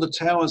right? All the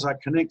towers are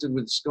connected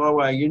with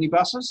Skyway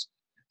unibuses,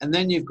 and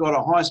then you've got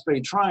a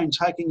high-speed train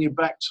taking you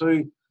back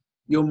to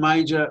your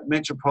major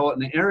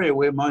metropolitan area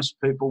where most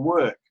people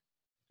work.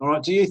 All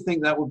right, do you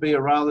think that would be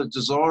a rather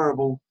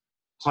desirable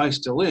place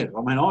to live?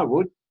 I mean, I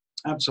would,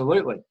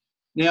 absolutely.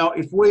 Now,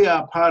 if we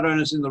are part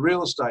owners in the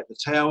real estate, the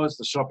towers,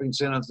 the shopping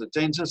centres, the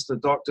dentists, the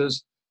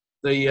doctors,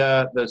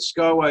 the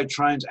Skyway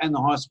trains and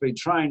the high-speed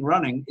train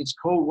running, it's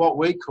called what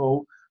we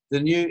call the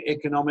new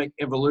economic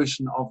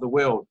evolution of the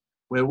world,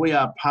 where we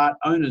are part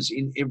owners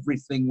in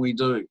everything we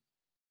do,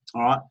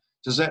 all right?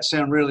 Does that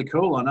sound really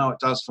cool? I know it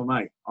does for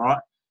me, all right?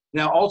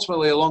 Now,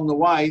 ultimately, along the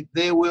way,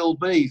 there will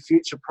be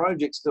future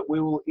projects that we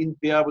will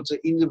be able to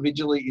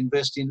individually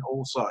invest in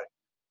also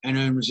and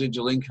earn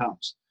residual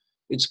incomes.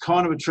 It's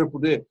kind of a triple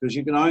dip because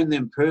you can own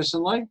them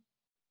personally,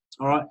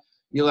 all right?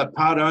 You'll have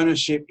part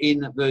ownership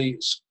in the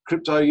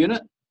crypto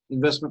unit,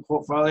 investment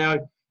portfolio,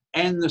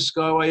 and the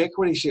Skyway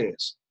equity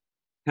shares.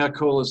 How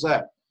cool is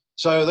that?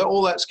 So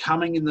all that's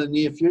coming in the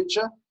near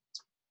future.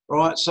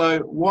 Right,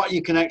 so what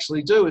you can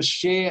actually do is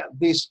share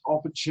this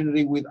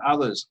opportunity with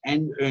others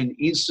and earn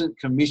instant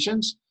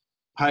commissions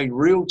paid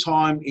real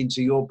time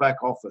into your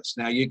back office.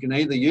 Now, you can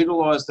either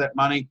utilize that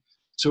money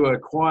to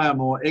acquire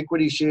more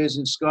equity shares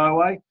in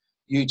Skyway,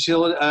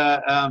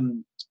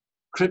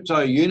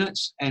 crypto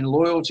units and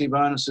loyalty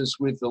bonuses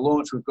with the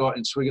launch we've got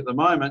in SWIG at the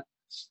moment,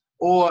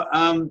 or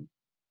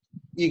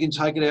you can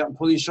take it out and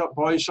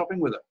buy your shopping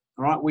with it.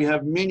 All right, we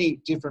have many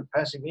different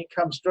passive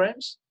income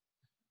streams.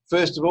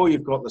 First of all,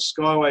 you've got the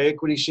Skyway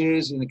equity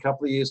shares in a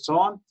couple of years'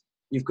 time.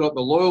 You've got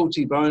the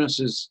loyalty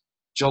bonuses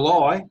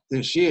July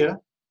this year.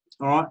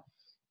 All right,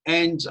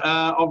 and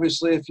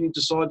obviously, if you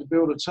decide to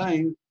build a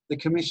team, the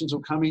commissions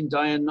will come in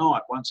day and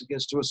night once it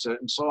gets to a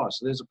certain size.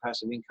 So there's a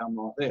passive income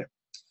right there.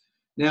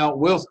 Now,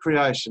 wealth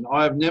creation.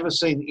 I have never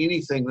seen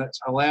anything that's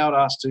allowed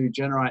us to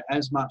generate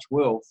as much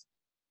wealth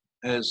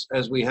as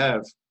we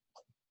have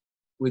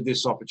with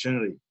this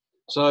opportunity.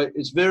 So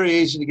it's very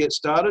easy to get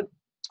started.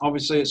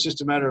 Obviously, it's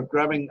just a matter of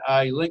grabbing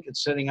a link and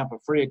setting up a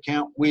free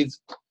account with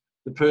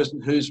the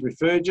person who's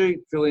referred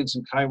you, fill in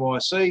some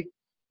KYC.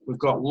 We've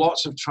got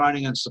lots of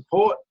training and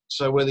support.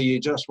 So whether you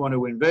just want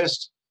to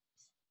invest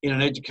in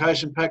an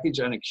education package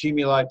and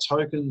accumulate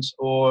tokens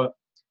or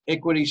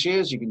equity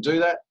shares, you can do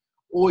that.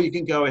 Or you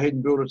can go ahead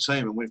and build a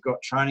team, and we've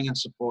got training and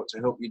support to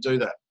help you do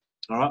that.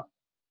 All right.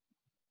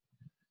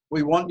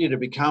 We want you to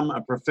become a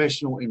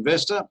professional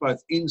investor,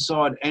 both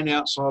inside and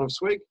outside of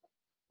SWIG.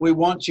 We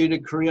want you to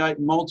create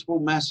multiple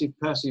massive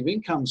passive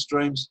income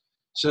streams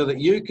so that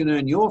you can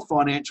earn your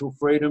financial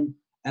freedom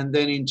and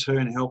then in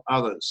turn help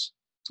others.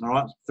 All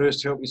right.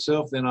 First help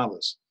yourself, then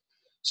others.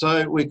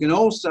 So we can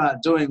all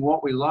start doing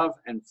what we love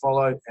and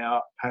follow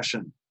our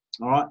passion.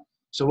 All right.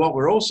 So what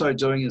we're also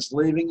doing is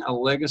leaving a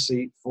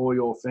legacy for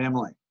your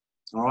family,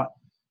 all right?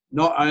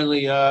 Not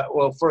only,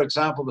 well, for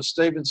example, the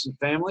Stevenson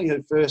family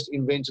who first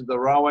invented the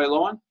railway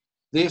line,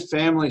 their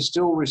family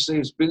still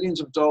receives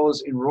billions of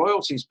dollars in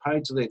royalties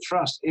paid to their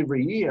trust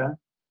every year,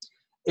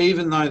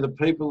 even though the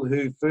people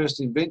who first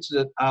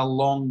invented it are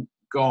long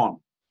gone,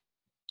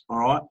 all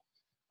right?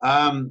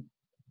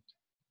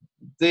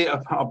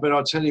 But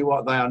I'll tell you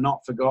what, they are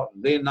not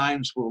forgotten. Their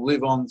names will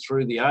live on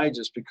through the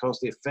ages because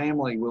their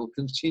family will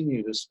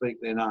continue to speak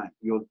their name.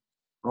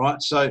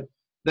 Right? So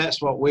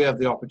that's what we have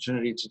the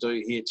opportunity to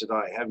do here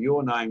today, have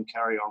your name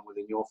carry on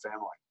within your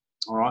family.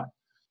 All right?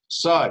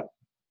 So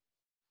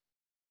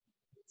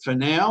for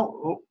now,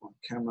 oh, my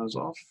camera's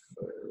off.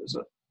 Where is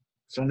it?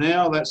 For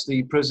now, that's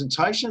the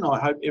presentation. I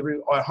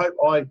hope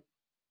I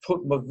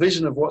put my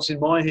vision of what's in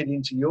my head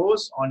into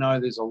yours. I know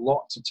there's a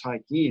lot to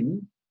take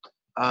in.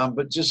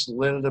 But just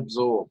let it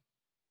absorb.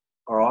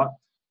 All right.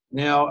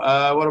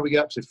 Now, what do we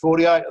get up to?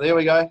 48. There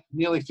we go.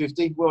 Nearly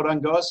 50. Well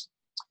done, guys.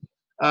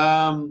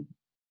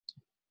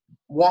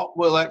 What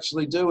we'll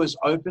actually do is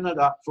open it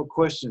up for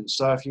questions.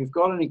 So if you've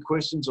got any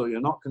questions or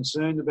you're not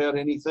concerned about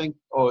anything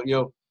or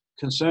you're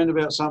concerned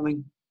about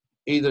something,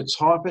 either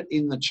type it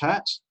in the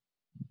chat,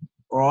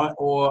 all right,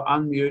 or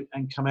unmute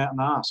and come out and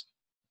ask.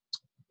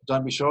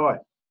 Don't be shy.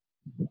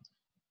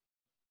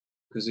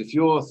 Because if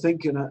you're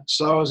thinking it,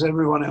 so is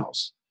everyone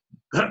else.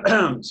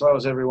 So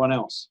is everyone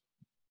else.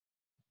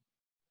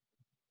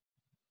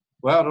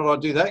 Wow, did I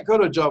do that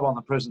good a job on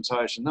the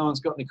presentation? No one's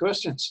got any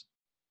questions.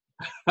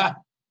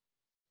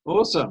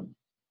 Awesome.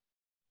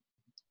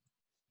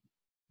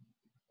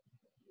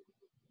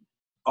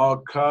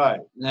 Okay,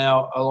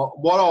 now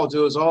what I'll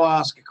do is I'll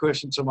ask a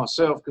question to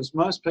myself because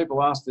most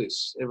people ask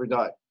this every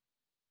day.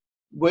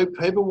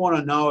 People want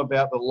to know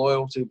about the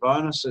loyalty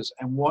bonuses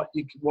and what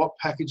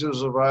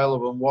packages are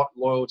available and what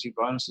loyalty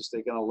bonuses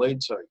they're going to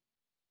lead to.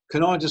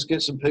 Can I just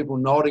get some people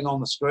nodding on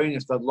the screen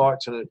if they'd like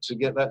to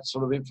get that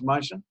sort of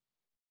information?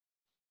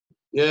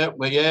 Yeah,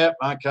 well, yeah,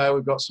 okay,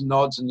 we've got some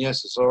nods and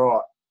yes, it's all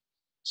right.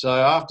 So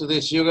after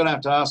this, you're going to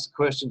have to ask the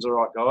questions, all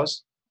right,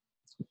 guys?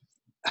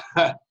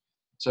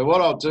 So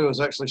what I'll do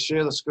is actually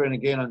share the screen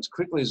again and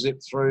quickly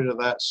zip through to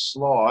that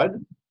slide.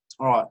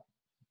 All right,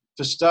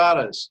 for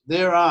starters,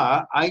 there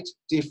are 8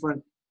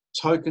 different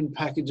token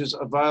packages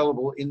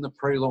available in the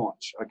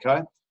pre-launch,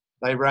 okay?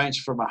 They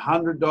range from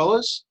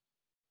 $100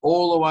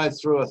 all the way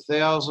through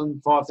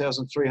 $1,000,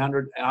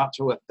 $5,300, out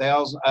to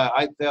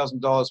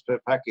 $8,000 per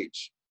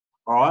package.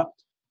 All right.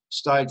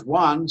 Stage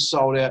 1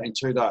 sold out in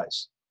 2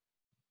 days.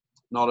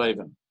 Not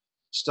even.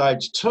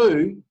 Stage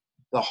 2,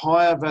 the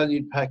higher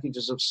valued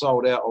packages have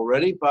sold out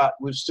already, but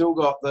we've still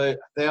got the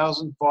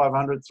 1,000,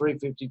 500,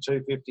 350,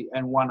 250,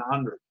 and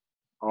 100.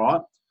 All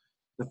right.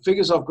 The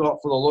figures I've got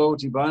for the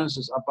loyalty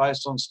bonuses are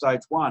based on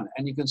stage 1,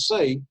 and you can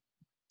see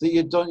that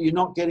you're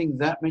not getting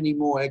that many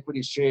more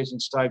equity shares in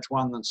stage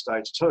 1 than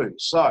stage 2.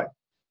 So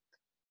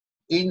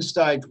in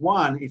stage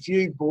 1, if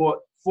you bought,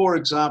 for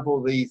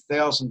example, the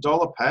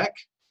 $1,000 pack,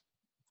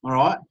 all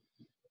right,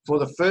 for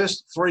the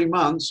first 3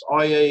 months,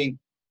 i.e.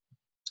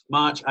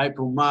 March,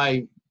 April,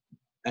 May,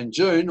 and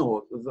June,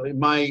 or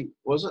May,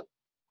 was it?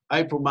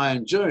 April, May,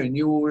 and June,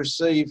 you will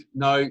receive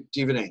no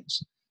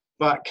dividends.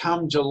 But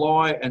come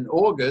July and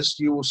August,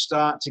 you will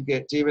start to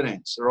get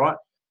dividends, all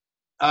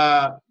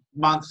right?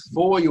 Month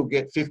 4, you'll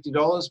get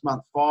 $50.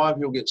 Month 5,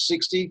 you'll get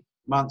 $60.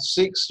 Month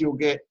 6, you'll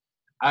get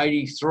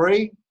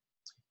 $83.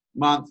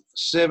 Month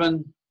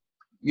 7,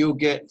 you'll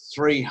get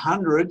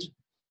 $300.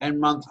 And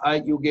month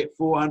 8, you'll get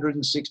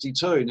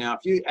 $462. Now, if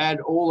you add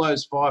all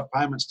those 5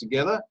 payments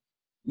together,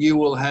 you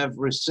will have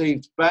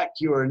received back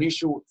your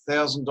initial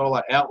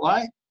 $1,000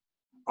 outlay.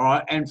 All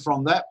right. And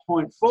from that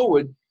point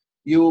forward,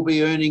 you will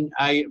be earning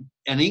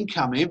an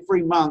income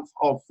every month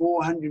of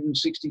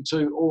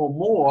 462 or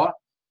more,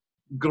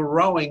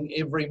 growing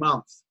every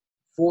month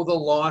for the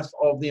life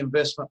of the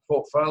investment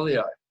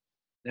portfolio.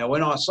 Now,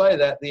 when I say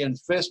that, the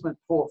investment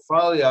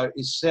portfolio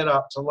is set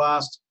up to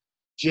last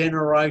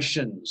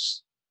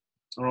generations,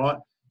 all right?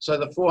 So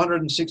the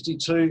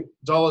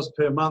 $462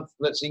 per month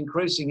that's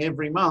increasing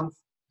every month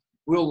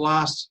will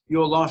last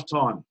your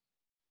lifetime,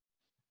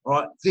 all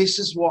right? This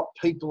is what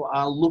people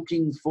are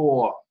looking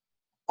for,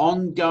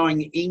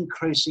 ongoing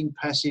increasing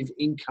passive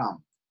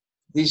income.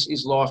 This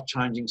is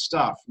life-changing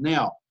stuff.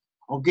 Now,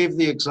 I'll give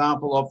the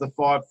example of the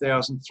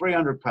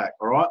 5,300 pack,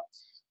 all right?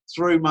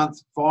 Through month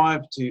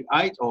 5 to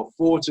 8 or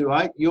 4 to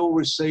 8, you'll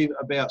receive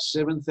about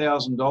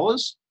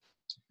 $7,000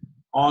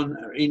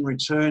 in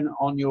return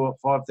on your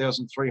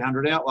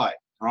 5,300 outlay,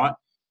 all right?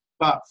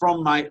 But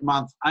from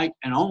month 8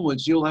 and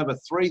onwards, you'll have a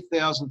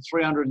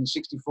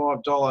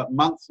 $3,365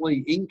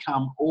 monthly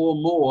income or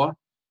more,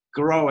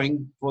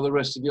 growing for the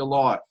rest of your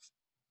life.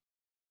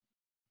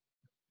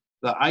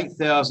 The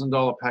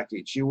 $8,000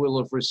 package, you will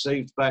have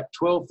received back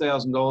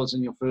 $12,000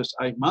 in your first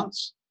 8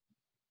 months,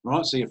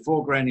 right? So you're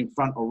 $4,000 in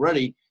front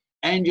already,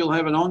 and you'll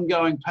have an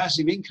ongoing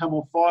passive income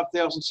of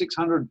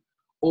 $5,600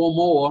 or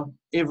more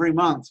every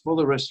month for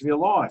the rest of your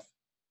life.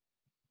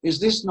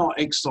 Is this not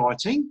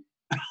exciting?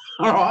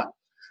 All right.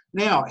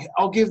 Now,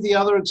 I'll give the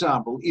other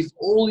example. If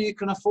all you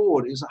can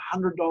afford is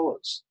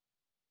 $100,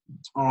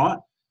 all right,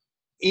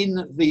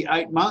 in the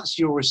 8 months,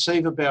 you'll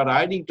receive about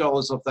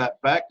 $80 of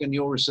that back, and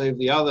you'll receive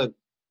the other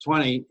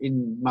 20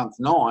 in month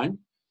 9,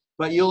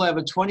 but you'll have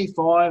a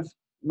 25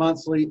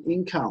 monthly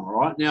income, all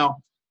right?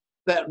 Now,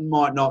 that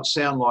might not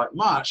sound like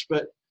much,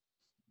 but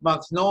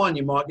month 9,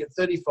 you might get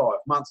 35.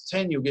 Month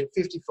 10, you'll get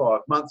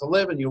 55. Month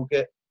 11, you'll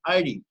get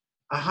 80,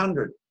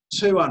 100,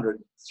 200,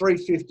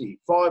 350,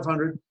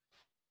 500,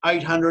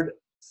 800,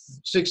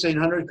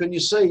 1,600. Can you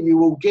see? You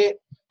will get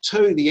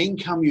to the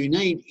income you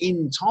need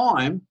in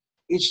time.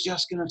 It's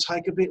just going to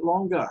take a bit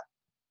longer.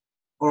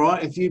 All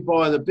right, if you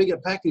buy the bigger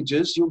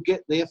packages, you'll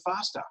get there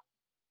faster.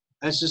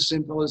 That's as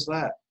simple as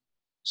that.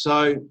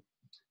 So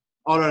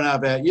I don't know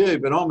about you,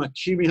 but I'm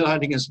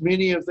accumulating as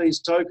many of these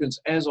tokens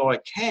as I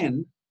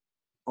can,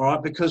 all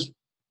right, because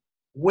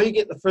we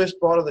get the first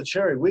bite of the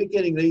cherry. We're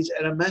getting these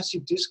at a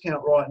massive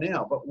discount right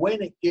now. But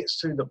when it gets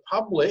to the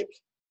public,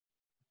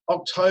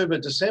 October,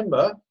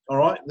 December, all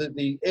right,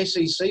 the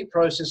SEC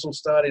process will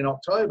start in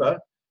October,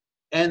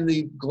 and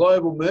the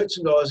global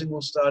merchandising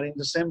will start in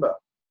December.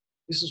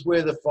 This is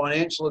where the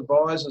financial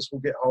advisors will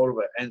get hold of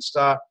it and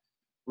start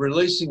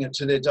releasing it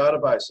to their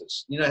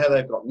databases. You know how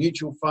they've got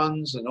mutual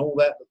funds and all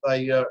that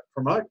they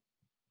promote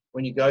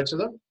when you go to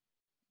them,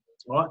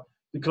 right?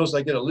 Because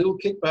they get a little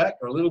kickback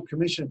or a little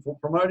commission for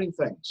promoting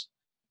things.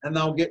 And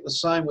they'll get the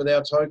same with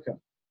our token,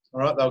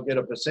 all right? They'll get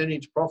a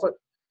percentage profit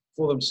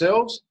for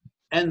themselves,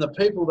 and the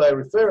people they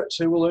refer it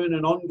to will earn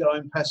an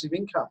ongoing passive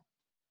income.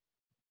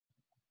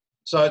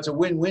 So it's a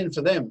win-win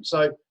for them.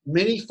 So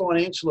many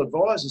financial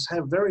advisors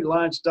have very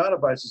large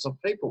databases of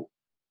people.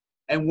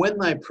 And when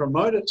they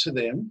promote it to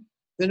them,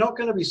 they're not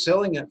going to be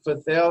selling it for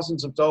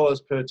thousands of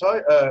dollars per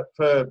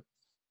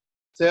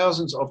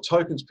thousands of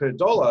tokens per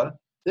dollar.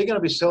 They're going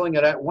to be selling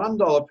it at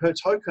 $1 per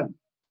token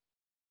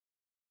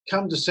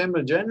come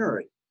December,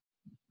 January.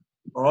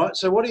 All right.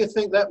 So what do you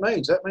think that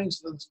means? That means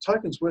that the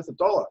token's worth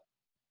 $1.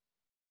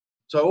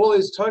 So all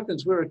these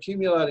tokens we're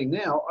accumulating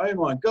now, oh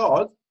my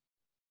God,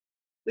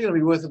 they're going to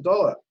be worth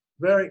 $1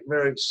 very,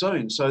 very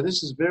soon. So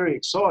this is very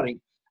exciting.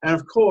 And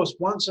of course,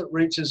 once it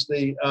reaches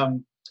the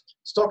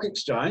stock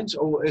exchange,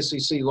 all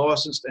SEC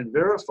licensed and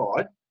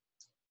verified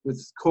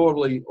with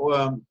quarterly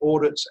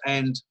audits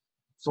and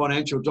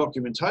financial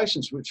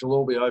documentations, which will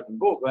all be open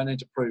book, they need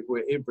to prove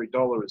where every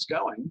dollar is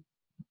going,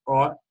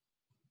 right?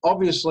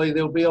 Obviously,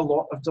 there'll be a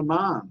lot of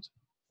demand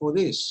for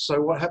this.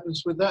 So what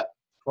happens with that?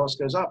 Price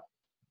goes up,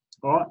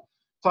 all right?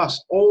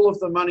 Plus, all of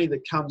the money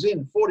that comes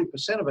in,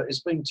 40% of it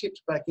is being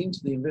tipped back into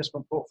the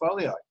investment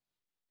portfolio.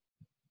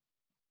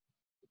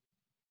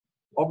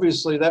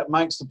 Obviously, that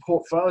makes the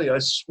portfolio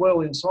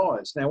swell in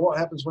size. Now, what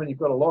happens when you've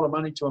got a lot of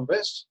money to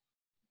invest?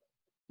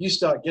 You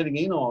start getting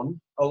in on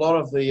a lot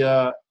of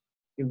the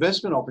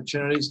investment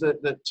opportunities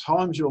that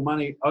times your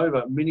money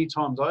over, many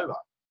times over.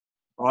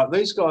 All right,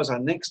 these guys are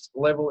next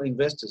level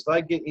investors.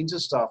 They get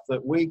into stuff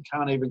that we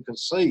can't even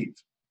conceive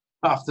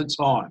half the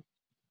time.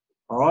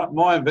 All right,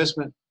 my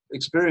investment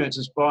experience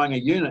is buying a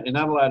unit in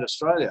Adelaide,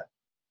 Australia,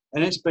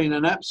 and it's been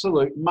an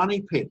absolute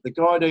money pit. The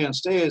guy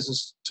downstairs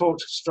has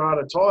talked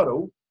strata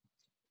title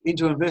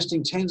into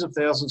investing tens of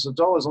thousands of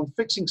dollars on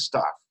fixing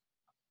stuff.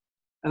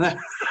 And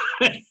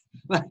they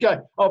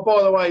go, oh,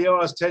 by the way, you owe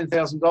us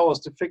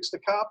 $10,000 to fix the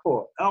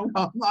carport. And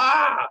I'm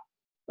going,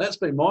 that's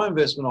been my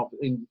investment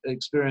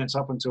experience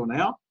up until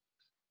now.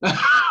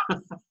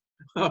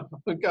 I'll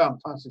go and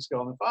punch this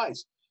guy in the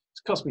face. It's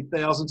cost me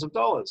thousands of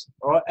dollars,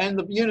 all right? And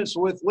the unit's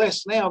worth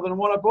less now than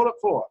what I bought it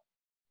for,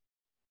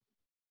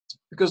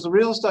 because the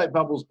real estate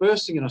bubble's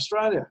bursting in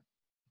Australia.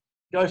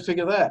 Go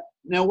figure that.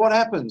 Now, what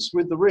happens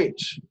with the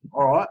rich,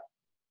 all right?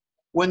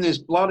 when there's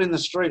blood in the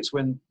streets,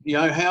 when, you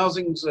know,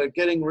 housings are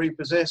getting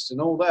repossessed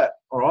and all that,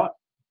 all right,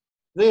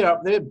 they're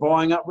up there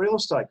buying up real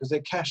estate because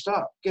they're cashed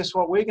up. Guess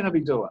what we're going to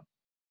be doing?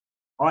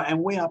 All right,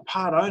 and we are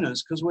part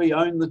owners because we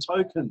own the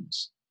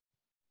tokens.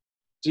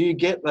 Do you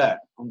get that?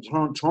 I'm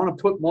trying to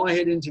put my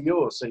head into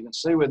yours so you can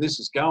see where this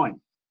is going.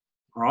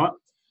 All right.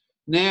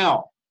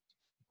 Now,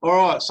 all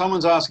right,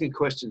 someone's asking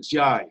questions.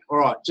 Yay. All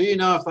right. Do you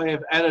know if they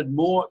have added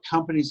more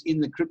companies in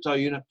the crypto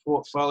unit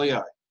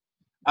portfolio?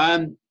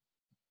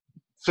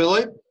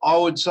 Philip, I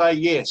would say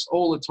yes,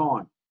 all the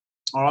time.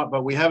 All right,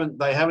 but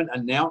they haven't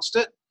announced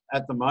it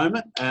at the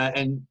moment,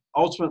 and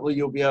ultimately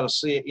you'll be able to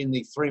see it in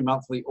the 3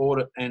 monthly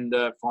audit and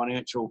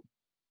financial,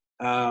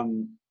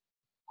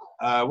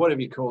 whatever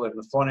you call it,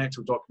 the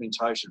financial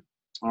documentation.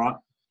 All right.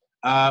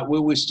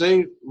 Will we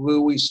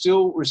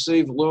still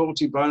receive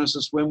loyalty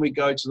bonuses when we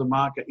go to the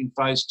market in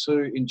phase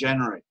 2 in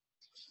January?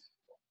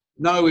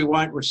 No, we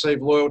won't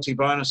receive loyalty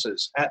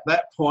bonuses. At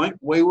that point,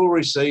 we will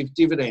receive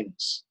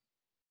dividends.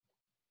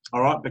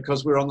 All right,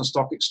 because we're on the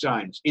stock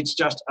exchange. It's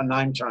just a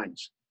name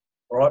change.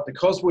 All right,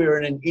 because we're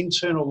in an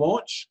internal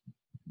launch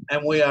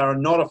and we are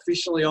not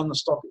officially on the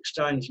stock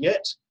exchange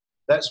yet,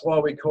 that's why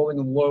we're calling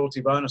them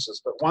loyalty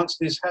bonuses. But once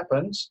this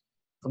happens,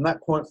 from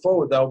that point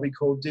forward, they'll be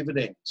called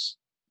dividends.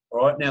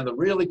 All right, now the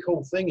really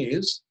cool thing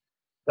is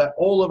that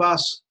all of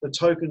us, the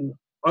token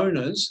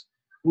owners,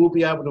 will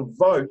be able to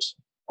vote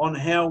on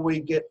how we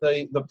get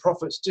the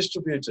profits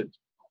distributed.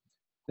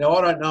 Now,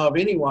 I don't know of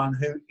anyone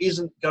who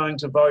isn't going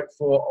to vote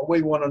for,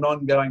 we want an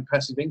ongoing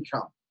passive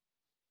income.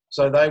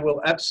 So they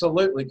will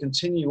absolutely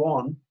continue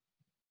on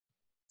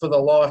for the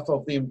life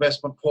of the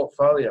investment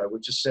portfolio,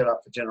 which is set up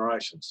for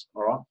generations.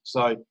 All right.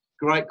 So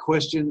great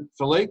question,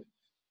 Philippe.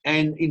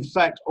 And in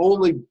fact, all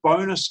the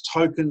bonus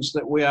tokens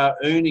that we are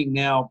earning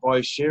now by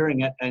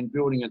sharing it and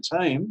building a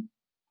team,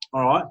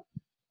 all right,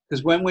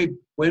 because when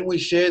we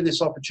share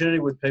this opportunity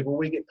with people,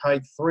 we get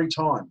paid 3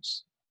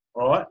 times,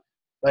 all right?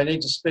 They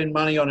need to spend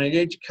money on an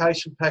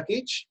education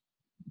package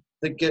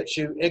that gets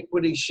you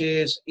equity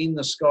shares in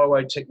the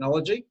Skyway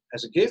technology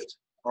as a gift,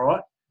 all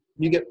right?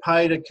 You get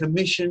paid a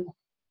commission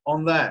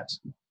on that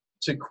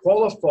to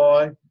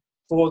qualify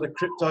for the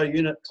Crypto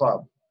Unit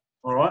Club,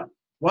 all right?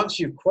 Once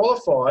you've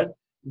qualified,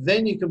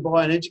 then you can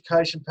buy an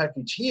education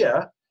package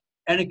here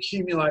and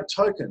accumulate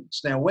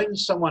tokens. Now, when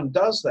someone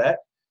does that,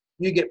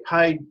 you get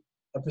paid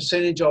a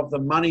percentage of the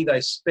money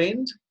they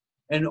spend,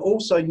 and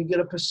also you get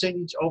a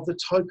percentage of the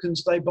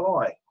tokens they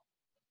buy.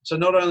 So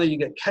not only you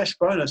get cash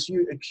bonus,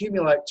 you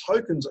accumulate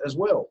tokens as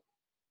well.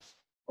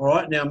 All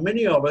right, now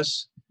many of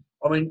us,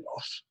 I mean,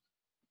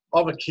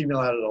 I've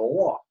accumulated a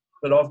lot,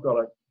 but I've got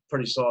a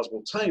pretty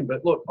sizable team.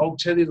 But look, I'll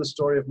tell you the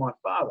story of my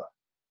father,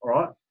 all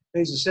right?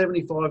 He's a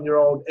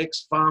 75-year-old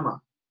ex-farmer.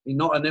 He's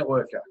not a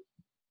networker,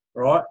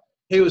 all right?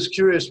 He was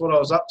curious what I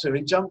was up to.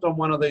 He jumped on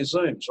one of these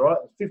Zooms, right?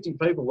 50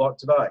 people like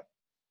today.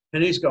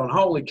 And he's going,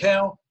 holy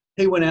cow.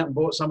 He went out and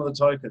bought some of the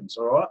tokens,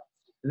 all right?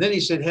 And then he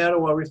said, how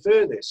do I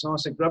refer this? And I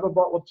said, grab a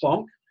bottle of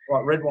plonk,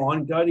 like red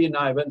wine, go to your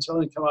neighbour and tell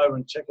him to come over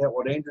and check out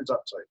what Andrew's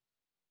up to.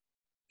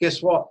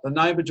 Guess what? The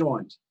neighbour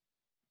joined.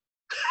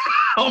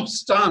 I'm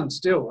stunned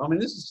still. I mean,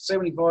 this is a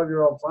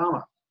 75-year-old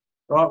farmer,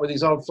 right, with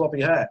his old floppy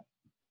hat.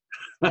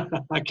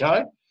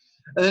 Okay?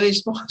 And then he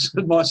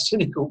sponsored my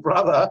cynical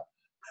brother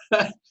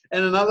and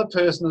another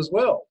person as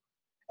well.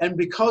 And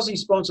because he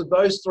sponsored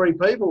those 3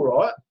 people,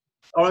 right,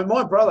 I mean,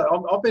 my brother,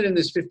 I've been in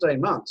this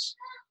 15 months.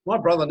 My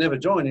brother never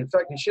joined. In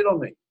fact, he shit on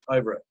me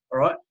over it, all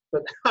right?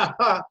 But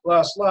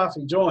last laugh,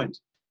 he joined,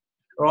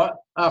 all right,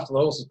 after the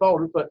horses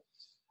bolted. But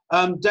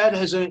Dad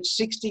has earned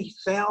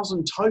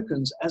 60,000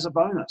 tokens as a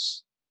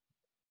bonus.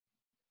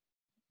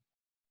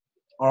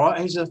 All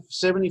right, he's a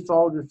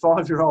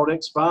 75-year-old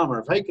ex-farmer.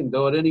 If he can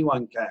do it,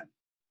 anyone can.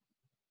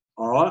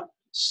 All right,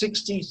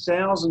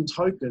 60,000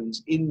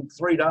 tokens in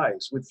 3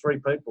 days with 3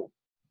 people.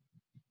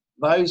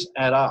 Those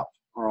add up,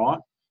 all right?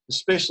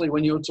 Especially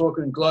when you're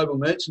talking global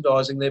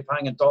merchandising, they're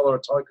paying $1 a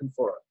token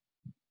for it.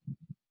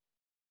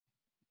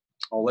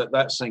 I'll let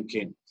that sink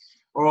in.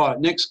 All right,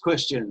 next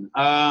question.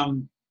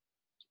 Okay,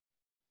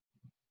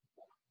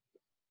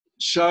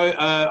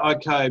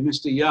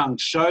 Mr. Young,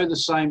 show the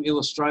same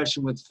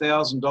illustration with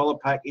 $1,000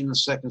 pack in the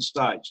second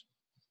stage.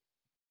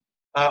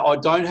 I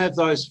don't have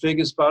those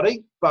figures,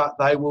 buddy, but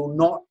they will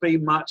not be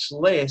much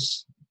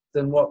less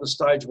than what the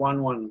stage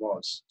 1 one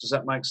was. Does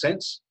that make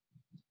sense?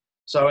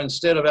 So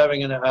instead of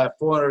having a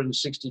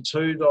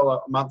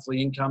 $462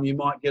 monthly income, you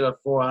might get a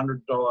 $400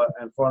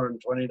 and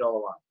 $420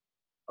 one,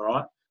 all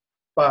right?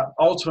 But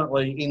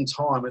ultimately, in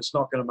time, it's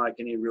not going to make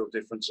any real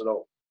difference at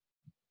all.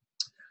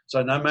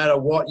 So no matter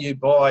what you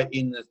buy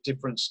in the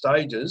different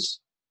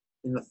stages,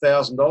 in the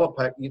 $1,000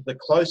 pack, the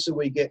closer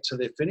we get to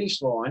the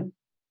finish line,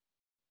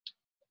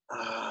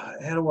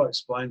 how do I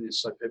explain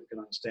this so people can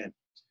understand?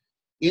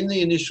 In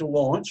the initial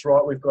launch,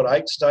 right, we've got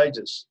 8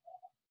 stages,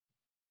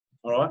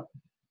 all right?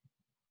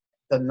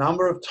 The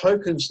number of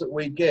tokens that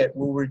we get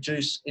will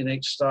reduce in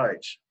each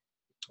stage,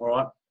 all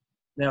right?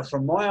 Now,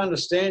 from my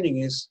understanding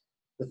is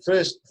the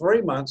first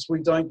 3 months,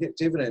 we don't get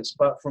dividends,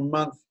 but from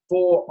month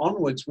 4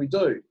 onwards, we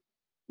do.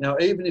 Now,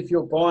 even if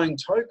you're buying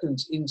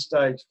tokens in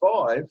stage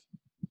 5,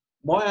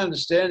 my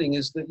understanding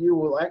is that you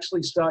will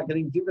actually start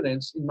getting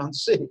dividends in month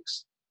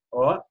 6,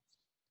 all right?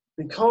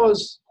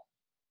 Because,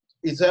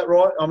 is that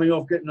right? I mean,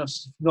 I've gotten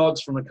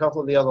nods from a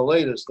couple of the other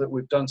leaders that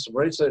we've done some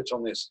research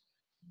on this.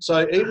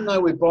 So even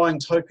though we're buying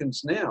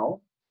tokens now,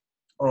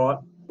 all right,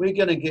 we're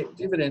going to get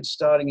dividends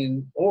starting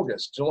in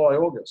August, July,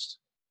 August.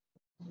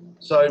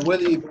 So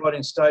whether you buy it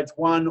in stage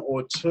 1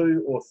 or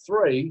 2 or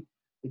 3,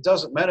 it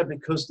doesn't matter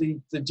because the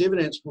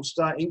dividends will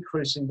start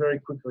increasing very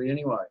quickly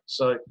anyway.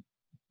 So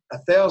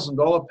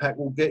 $1,000 pack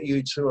will get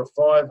you to a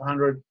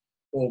 500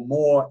 or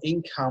more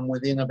income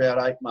within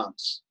about 8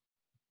 months.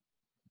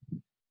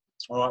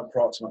 All right,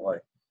 approximately.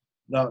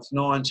 No, it's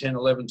 9, 10,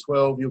 11,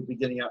 12. You'll be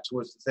getting up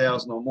towards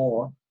 1,000 or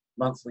more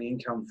monthly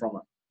income from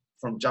it,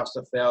 from just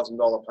a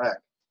 $1,000 pack.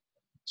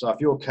 So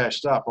if you're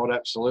cashed up, I'd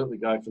absolutely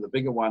go for the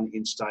bigger one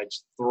in stage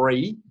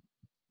 3.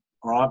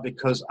 All right,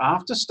 because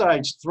after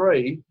stage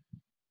 3,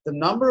 the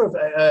number of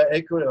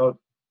equity or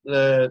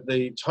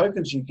the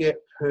tokens you get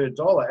per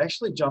dollar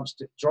actually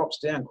drops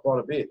down quite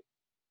a bit,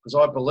 because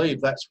I believe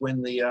that's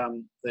when the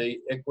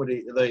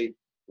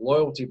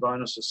loyalty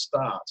bonuses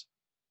start.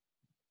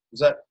 Is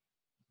that?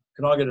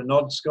 Can I get a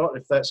nod, Scott,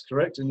 if that's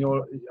correct in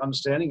your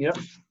understanding? Yep.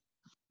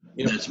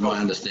 That's my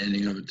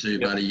understanding of it too,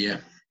 buddy. Yeah.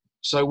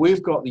 So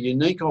we've got the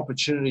unique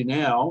opportunity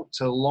now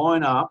to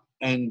line up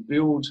and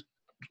build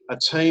a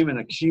team and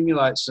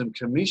accumulate some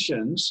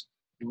commissions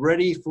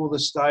ready for the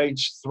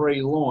stage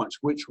 3 launch,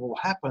 which will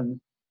happen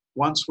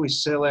once we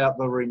sell out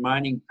the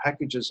remaining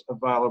packages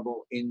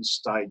available in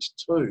stage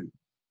 2.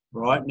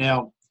 Right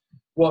now,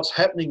 what's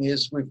happening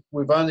is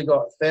we've only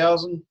got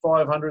 1,000,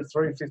 500,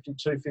 350,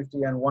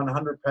 250, and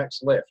 100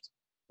 packs left.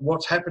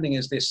 What's happening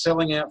is they're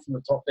selling out from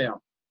the top down.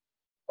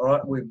 All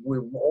right,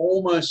 we've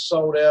almost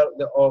sold out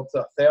of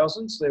the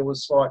thousands. There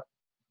was like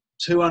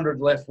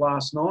 200 left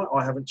last night.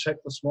 I haven't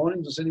checked this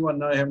morning. Does anyone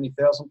know how many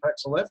 1,000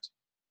 packs are left?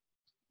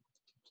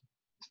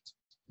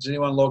 Is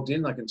anyone logged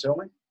in? They can tell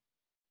me.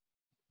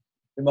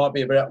 It might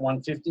be about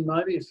 150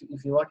 maybe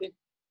if you're lucky.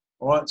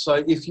 All right, so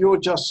if you're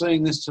just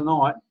seeing this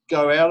tonight,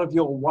 go out of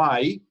your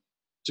way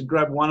to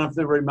grab one of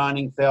the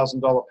remaining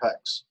 $1,000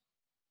 packs.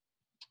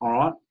 All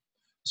right,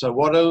 so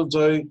what it'll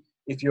do,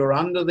 if you're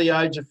under the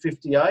age of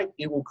 58,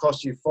 it will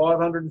cost you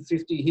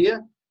 $550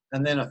 here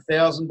and then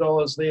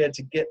 $1,000 there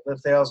to get the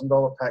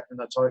 $1,000 pack in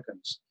the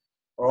tokens.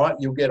 All right,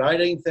 you'll get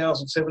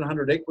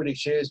 18,700 equity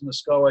shares in the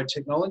Skyway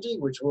technology,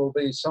 which will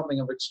be something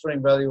of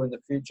extreme value in the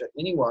future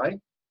anyway.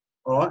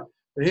 All right,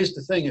 but here's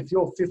the thing, if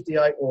you're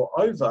 58 or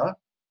over,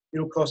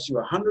 it'll cost you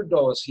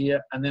 $100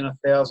 here and then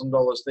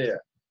 $1,000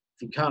 there.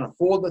 If you can't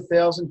afford the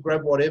 1,000,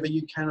 grab whatever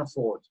you can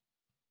afford.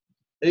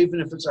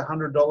 Even if it's a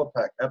 $100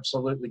 pack,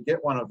 absolutely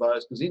get one of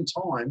those, because in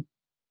time,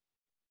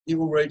 you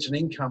will reach an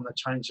income that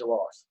changes your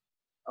life,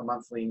 a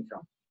monthly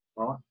income.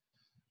 All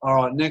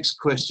right, next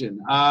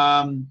question.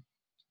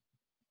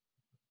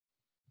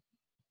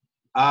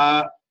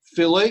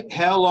 Philippe,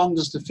 how long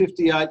does the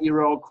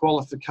 58-year-old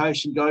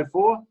qualification go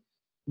for?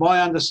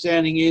 My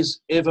understanding is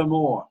ever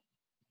more.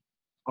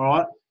 All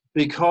right,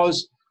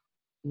 because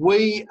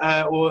Andre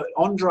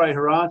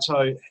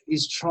Harato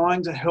is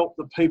trying to help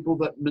the people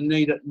that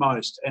need it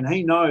most, and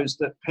he knows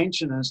that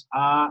pensioners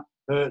are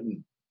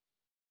hurting.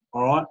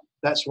 All right,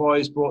 that's why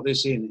he's brought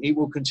this in. He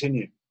will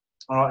continue.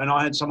 All right, and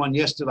I had someone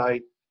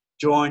yesterday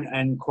join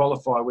and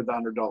qualify with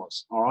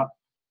 $100. All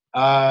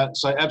right,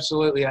 so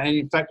absolutely, and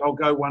in fact, I'll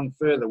go one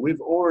further.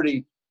 We've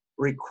already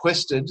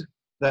requested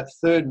that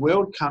third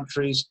world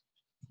countries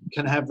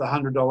can have the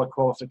 $100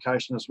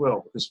 qualification as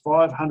well, because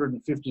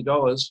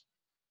 $550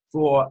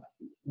 for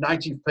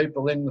native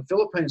people in the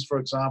Philippines, for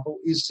example,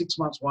 is 6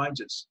 months'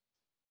 wages,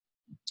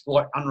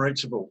 like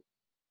unreachable.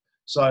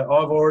 So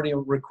I've already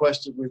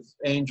requested with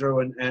Andrew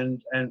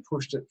and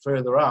pushed it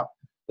further up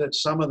that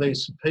some of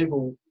these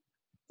people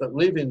that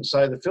live in,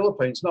 say, the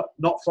Philippines,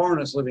 not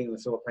foreigners living in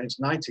the Philippines,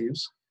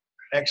 natives,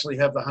 actually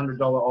have the $100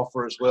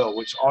 offer as well,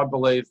 which I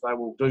believe they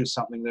will do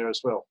something there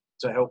as well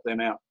to help them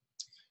out.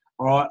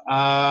 All right.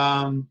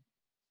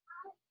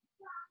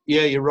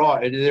 Yeah, you're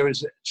right. There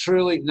is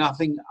truly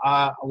nothing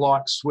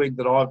like SWIG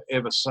that I've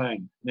ever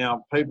seen.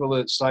 Now, people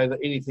that say that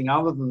anything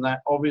other than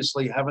that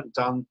obviously haven't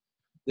done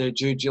their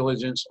due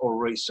diligence or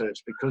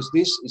research, because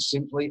this is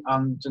simply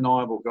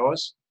undeniable,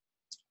 guys.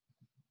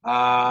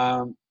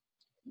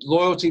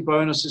 Loyalty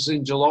bonuses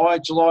in July,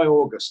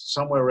 August,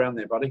 somewhere around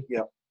there, buddy.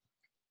 Yep.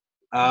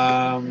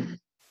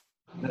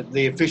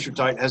 The official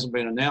date hasn't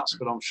been announced,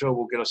 but I'm sure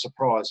we'll get a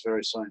surprise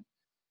very soon.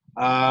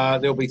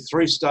 There'll be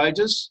 3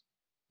 stages.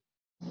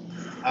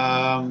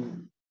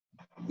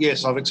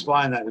 Yes, I've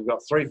explained that. We've got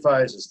 3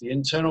 phases: the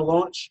internal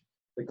launch,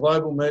 the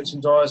global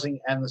merchandising,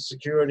 and the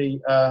Security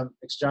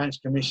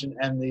Exchange Commission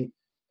and the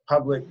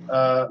public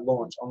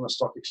launch on the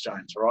stock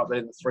exchange. All right,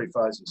 they're the 3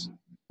 phases.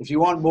 If you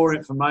want more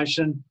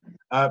information,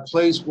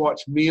 please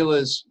watch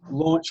Mila's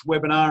launch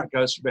webinar. It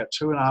goes for about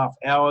 2.5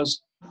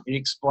 hours. It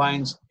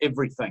explains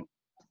everything.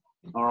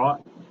 All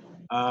right.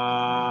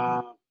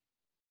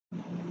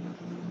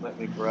 Let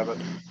me grab it.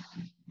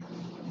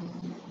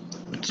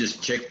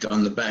 just checked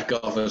on the back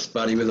office,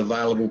 buddy, with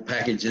available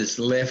packages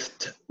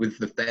left with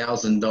the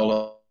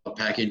 $1,000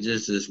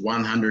 packages is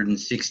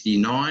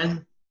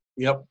 169.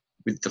 Yep.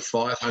 With the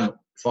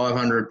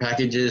 500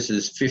 packages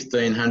is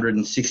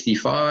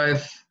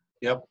 1,565.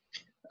 Yep.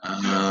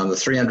 The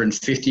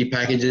 350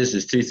 packages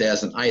is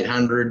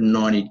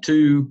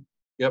 2,892.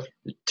 Yep.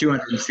 The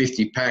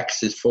 250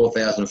 packs is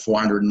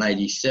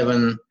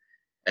 4,487.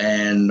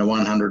 And the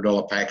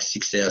 $100 pack,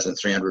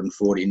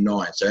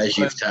 6,349. So as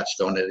you've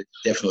touched on it,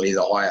 it's definitely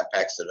the higher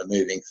packs that are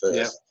moving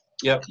first.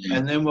 Yep.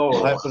 And then what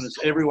will happen is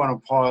everyone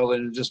will pile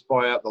in and just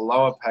buy out the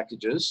lower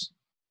packages,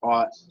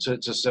 right,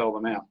 to sell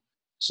them out.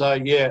 So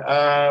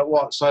yeah,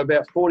 so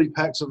about 40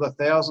 packs of the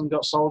 1,000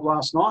 got sold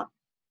last night.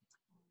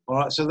 All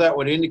right, so that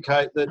would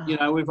indicate that, you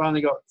know, we've only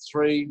got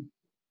 3,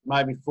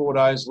 maybe 4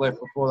 days left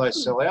before they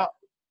sell out.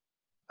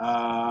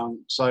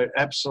 So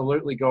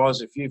absolutely,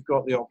 guys, if you've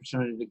got the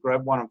opportunity to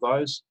grab one of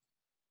those,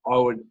 I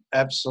would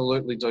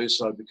absolutely do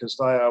so, because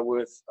they are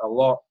worth a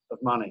lot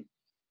of money.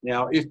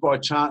 Now, if by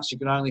chance you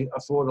can only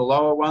afford a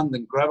lower one,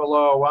 then grab a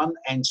lower one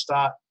and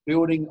start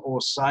building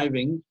or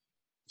saving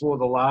for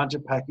the larger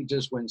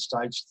packages when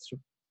stage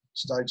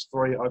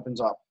 3 opens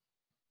up.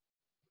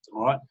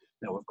 All right,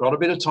 now we've got a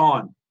bit of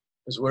time,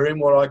 because we're in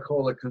what I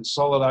call a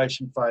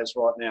consolidation phase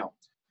right now.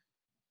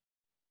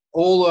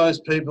 All those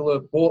people who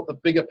have bought the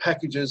bigger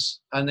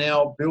packages are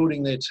now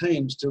building their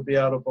teams to be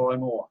able to buy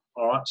more.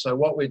 All right, so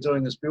what we're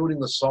doing is building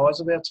the size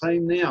of our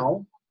team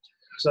now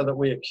so that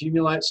we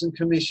accumulate some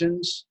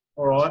commissions,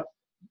 all right,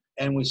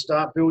 and we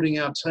start building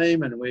our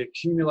team, and we're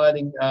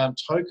accumulating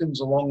tokens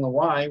along the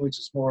way, which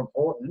is more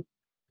important.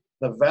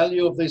 The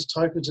value of these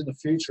tokens in the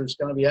future is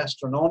going to be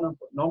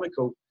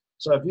astronomical.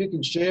 So if you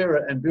can share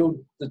it and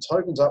build the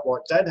tokens up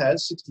like Dad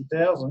has,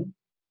 60,000,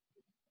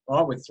 all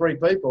right, with 3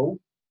 people,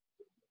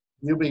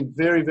 you'll be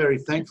very, very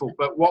thankful.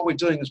 But what we're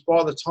doing is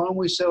by the time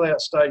we sell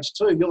out stage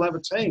 2, you'll have a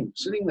team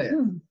sitting there.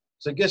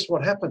 So guess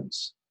what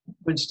happens?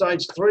 When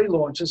stage 3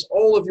 launches,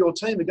 all of your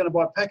team are going to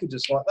buy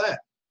packages like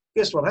that.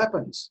 Guess what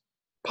happens?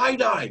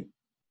 Payday.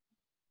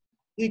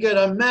 You get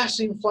a mass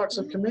influx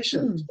of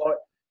commissions. Like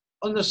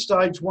on the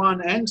stage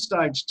 1 and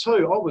stage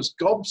 2, I was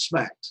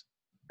gobsmacked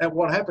at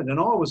what happened, and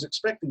I was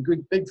expecting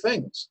good, big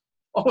things.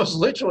 I was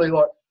literally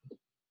like,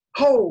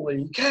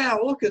 holy cow,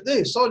 look at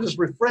this. I was just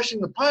refreshing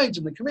the page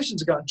and the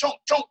commissions are going chonk,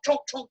 chonk, chonk,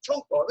 chonk,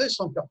 chonk like this.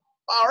 I'm going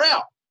far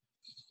out.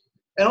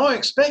 And I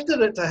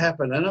expected it to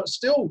happen, and it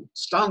still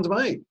stunned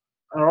me.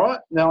 All right.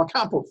 Now, I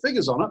can't put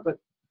figures on it, but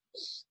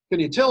can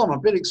you tell I'm a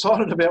bit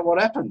excited about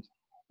what happened?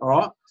 All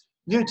right.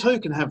 You too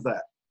can have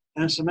that.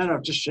 And it's a matter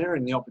of just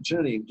sharing the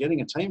opportunity and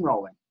getting a team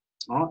rolling.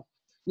 All right.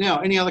 Now,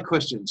 any other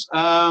questions?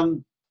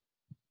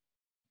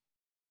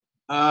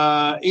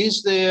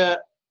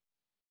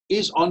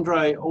 Is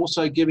Andre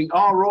also giving?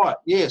 Oh, right,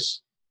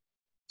 yes.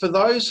 For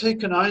those who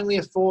can only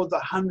afford the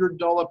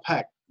 $100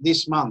 pack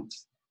this month,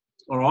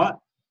 all right,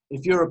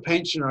 if you're a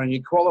pensioner and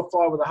you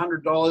qualify with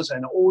 $100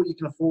 and all you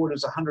can afford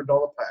is a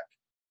 $100 pack,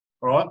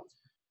 all right,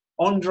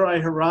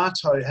 Andre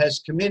Harato has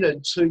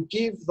committed to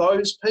give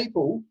those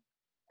people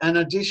an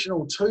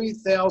additional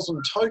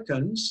 2,000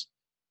 tokens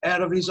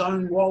out of his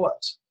own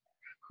wallet,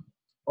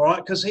 all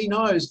right, because he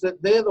knows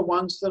that they're the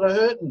ones that are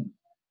hurting.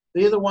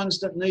 They're the ones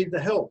that need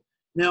the help.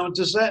 Now,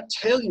 does that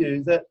tell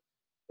you that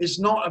it's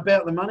not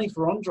about the money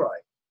for Andre?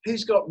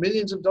 He's got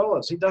millions of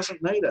dollars. He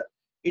doesn't need it.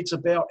 It's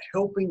about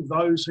helping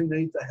those who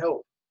need the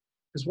help.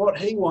 Because what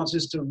he wants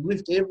is to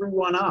lift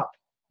everyone up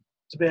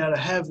to be able to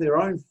have their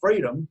own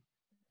freedom,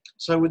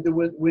 so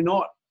we're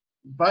not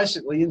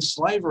basically in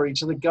slavery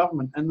to the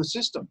government and the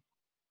system.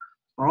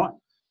 All right?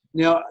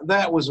 Now,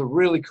 that was a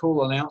really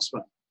cool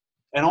announcement.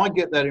 And I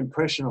get that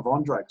impression of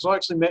Andre, because I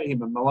actually met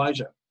him in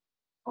Malaysia.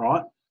 All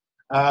right?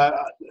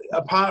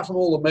 Apart from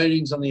all the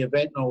meetings and the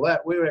event and all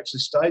that, we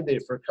actually stayed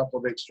there for a couple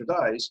of extra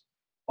days.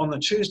 On the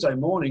Tuesday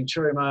morning,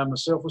 Cherry May and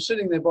myself were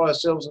sitting there by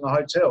ourselves in the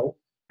hotel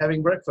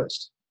having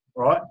breakfast,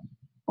 right?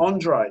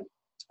 Andre,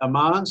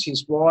 Amans,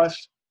 his wife,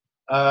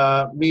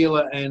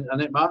 Mila and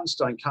Annette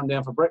Martinstone come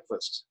down for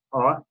breakfast,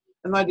 all right?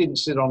 And they didn't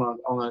sit on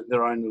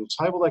their own little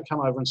table. They come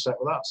over and sat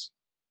with us.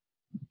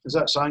 Is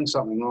that saying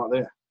something right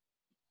there?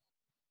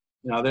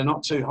 You know, they're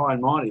not too high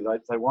and mighty.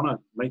 They want to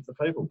meet the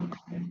people.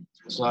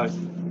 So,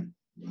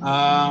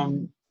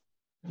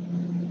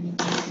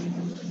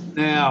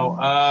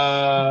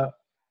 now,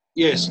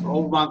 yes,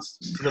 all month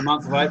for the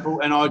month of April,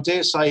 and I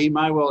dare say he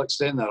may well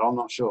extend that. I'm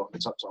not sure.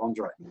 It's up to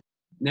Andre.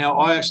 Now,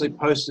 I actually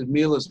posted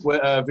Mila's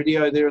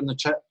video there in the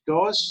chat,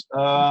 guys.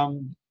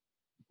 I'm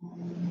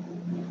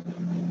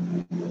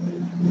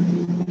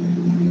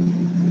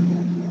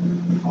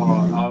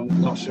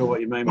not sure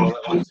what you mean by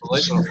that one,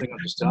 Philippe, but I think I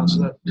just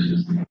answered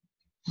it.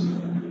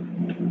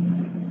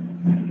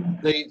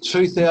 The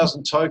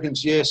 2,000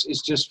 tokens, yes,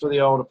 is just for the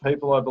older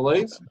people, I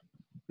believe.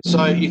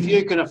 So if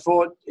you can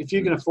afford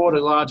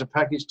a larger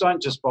package,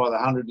 don't just buy the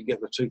 100 to get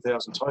the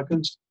 2,000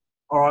 tokens.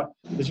 All right.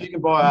 If you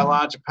can buy a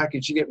larger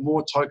package, you get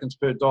more tokens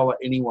per dollar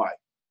anyway.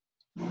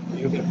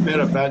 You'll get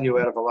better value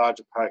out of a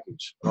larger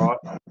package. All right.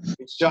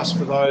 It's just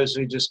for those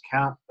who just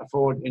can't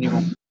afford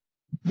anymore.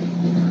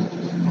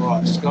 All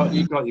Right, Scott,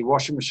 you've got your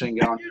washing machine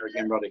going here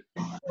again, buddy.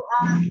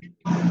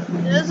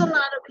 There's a lot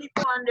of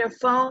people on their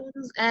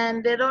phones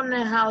and they don't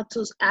know how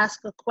to ask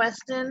a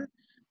question.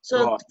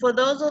 So Right. for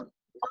those of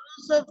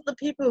the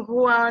people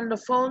who are on the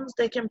phones,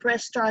 they can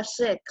press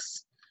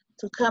 *6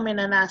 to come in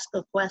and ask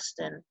a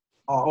question.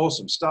 Oh,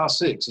 awesome.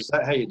 *6. Is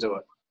that how you do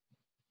it?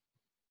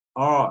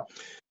 All right.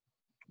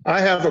 I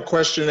have a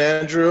question,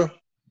 Andrew.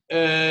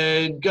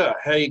 And go.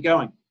 How you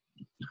going?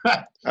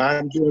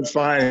 I'm doing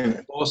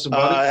fine. Awesome,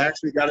 buddy. I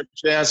actually got a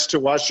chance to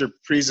watch your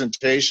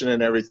presentation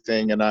and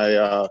everything, and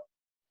I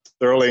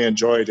thoroughly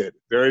enjoyed it.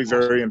 Very,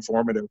 very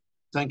informative.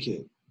 Thank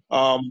you.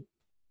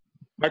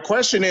 My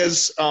question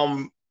is,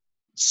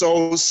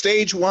 so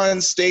stage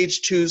 1,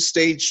 stage 2,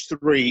 stage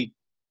 3,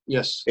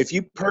 Yes. if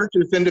you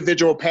purchase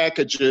individual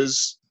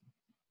packages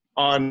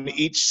on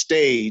each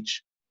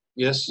stage,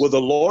 Yes. will the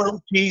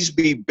loyalties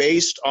be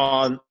based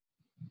on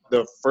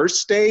the first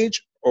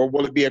stage, or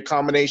will it be a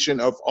combination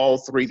of all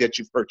 3 that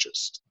you've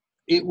purchased?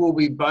 It will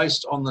be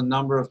based on the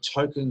number of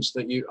tokens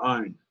that you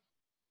own.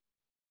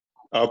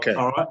 Okay.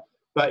 All right.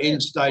 But in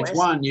stage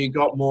 1, you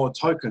got more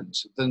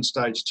tokens than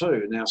stage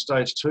 2. Now,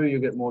 stage 2, you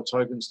get more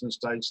tokens than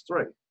stage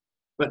 3,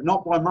 but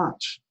not by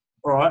much.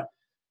 All right.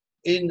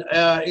 In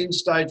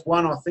stage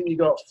 1, I think you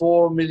got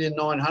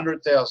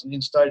 4,900,000.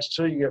 In stage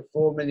 2, you get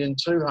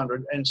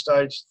 4,200,000. And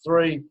stage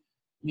 3,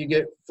 you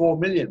get 4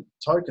 million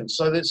tokens.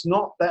 So there's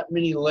not that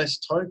many less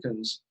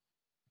tokens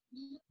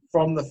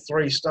from the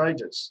 3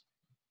 stages.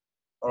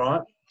 All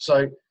right.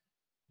 So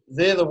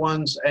they're the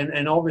ones,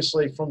 and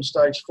obviously from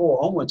stage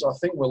 4 onwards, I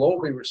think we'll all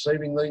be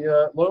receiving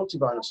the loyalty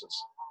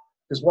bonuses.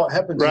 Because what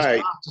happens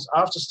is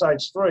after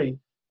stage 3,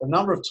 the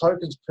number of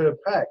tokens per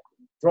pack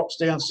drops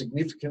down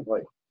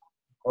significantly.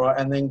 All right,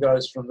 and then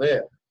goes from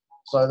there.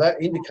 So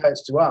that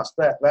indicates to us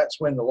that that's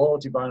when the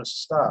loyalty bonuses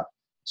start.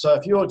 So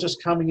if you're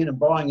just coming in and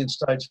buying in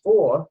stage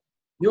 4,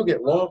 you'll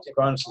get loyalty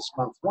bonuses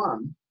month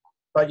 1,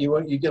 but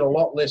you get a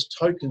lot less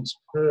tokens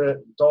per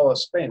dollar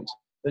spent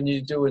than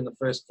you do in the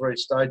first 3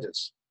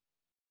 stages.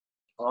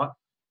 All right.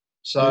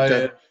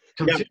 So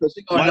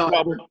confusing, my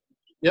problem.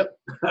 Yep.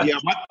 Yeah,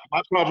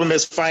 my problem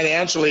is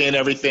financially and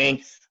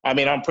everything. I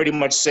mean, I'm pretty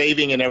much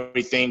saving and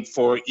everything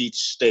for each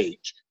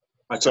stage.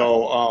 Okay.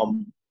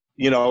 So,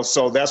 you know,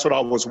 so that's what I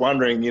was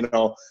wondering, you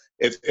know,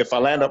 if I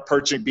land up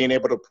being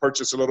able to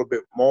purchase a little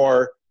bit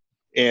more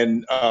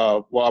in,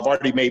 well, I've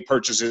already made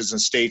purchases in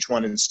stage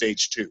 1 and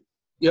stage 2.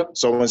 Yep.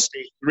 So when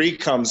stage 3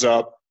 comes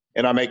up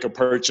and I make a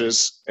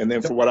purchase, and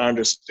then for what I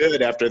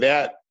understood after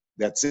that,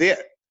 that's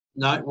it.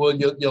 No, well,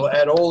 you'll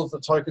add all of the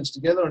tokens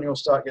together and you'll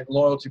start getting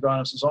loyalty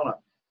bonuses on it.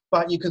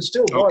 But you can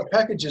still buy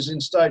packages in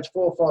stage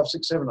 4, 5,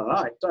 6, 7,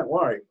 and 8. Don't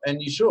worry.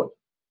 And you should,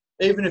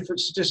 even if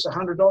it's just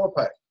 $100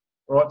 pack,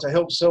 right, to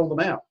help sell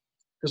them out.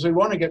 Because we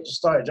want to get to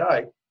stage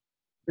 8,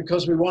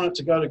 because we want it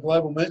to go to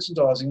global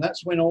merchandising.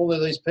 That's when all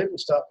of these people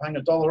start paying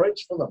 $1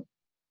 each for them.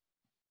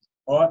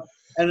 All right.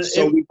 And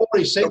so every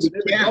 40 cents of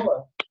every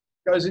dollar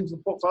goes into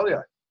the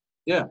portfolio.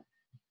 Yeah.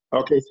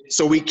 Okay.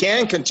 So we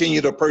can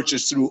continue to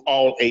purchase through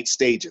all 8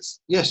 stages.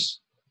 Yes.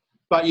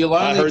 But you'll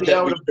only be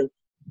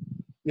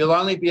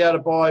able to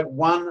buy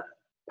 1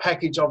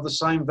 package of the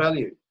same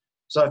value.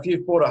 So if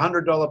you've bought a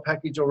 $100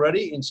 package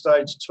already in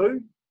stage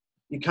 2,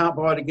 you can't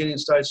buy it again in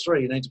stage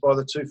 3. You need to buy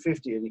the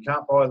 $250, and you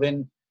can't buy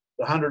then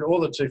the 100 or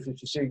the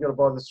 $250. So you've got to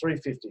buy the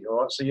 $350.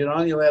 All right. So you're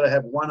only allowed to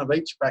have 1 of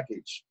each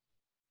package.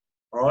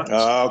 All right.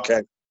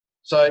 Okay.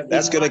 So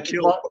that's gonna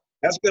kill.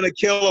 That's gonna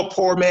kill a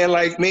poor man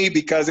like me,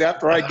 because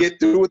after I get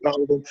through with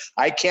all of them,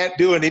 I can't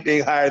do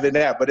anything higher than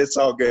that. But it's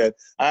all good.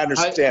 I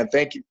understand.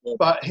 Thank you.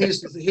 But here's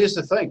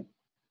the thing.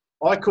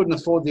 I couldn't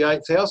afford the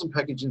 8,000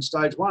 package in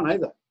stage 1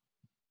 either.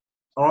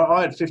 All right.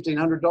 I had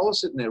 $1,500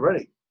 sitting there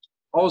ready.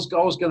 I was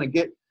going to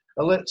get.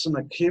 I let some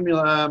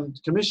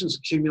commissions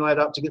accumulate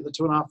up to get the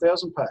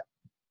 2,500 pack.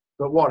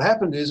 But what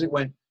happened is it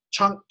went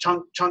chunk,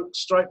 chunk, chunk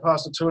straight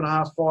past the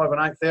 2,500, 5,000,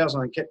 and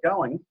 8,000 and kept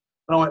going. And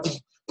I went,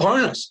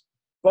 bonus,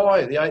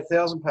 buy the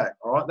 8,000 pack.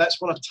 All right,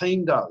 that's what a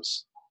team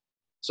does.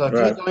 So if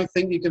you don't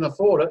think you can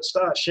afford it,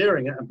 start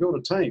sharing it and build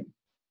a team.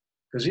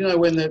 Because you know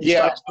when the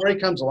stage 3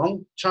 comes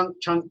along, chunk,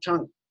 chunk,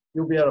 chunk,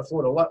 you'll be able to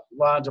afford a lot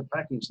larger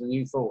package than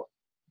you thought.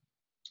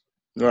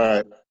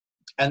 Right.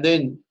 And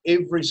then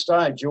every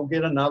stage you'll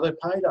get another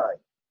payday,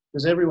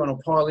 because everyone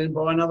will pile in,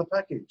 buy another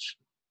package.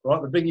 Right?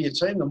 The bigger your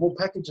team, the more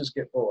packages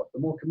get bought, the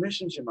more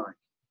commissions you make.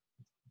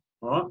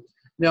 All right?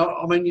 Now,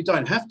 I mean, you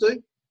don't have to.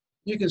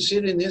 You can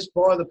sit in this,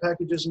 buy the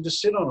packages and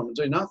just sit on them and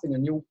do nothing,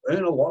 and you'll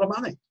earn a lot of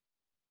money.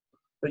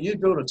 But you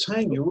build a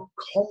team, you will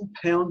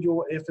compound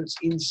your efforts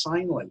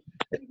insanely.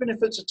 Even if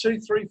it's a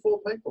 2, 3, 4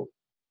 people.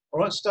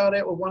 All right? Start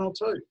out with 1 or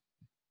 2.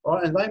 All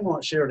right? And they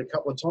might share it a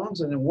couple of times,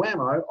 and then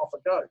whammo, off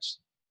it goes.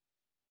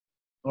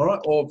 All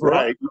right, or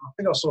Veronica, I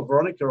think I saw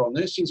Veronica on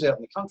this. She's out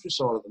in the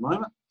countryside at the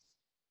moment.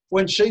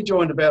 When she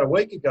joined about a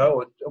week ago,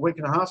 or a week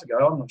and a half ago,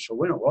 I'm not sure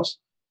when it was,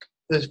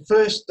 the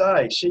first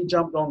day she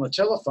jumped on the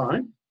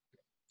telephone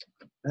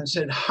and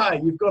said, hey,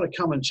 you've got to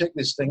come and check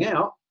this thing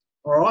out.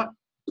 All right.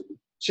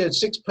 She had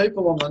 6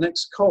 people on the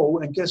next call,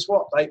 and guess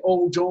what? They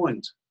all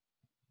joined.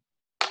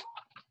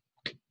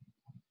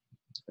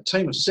 a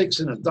team of 6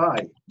 in a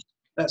day.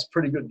 That's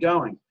pretty good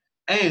going.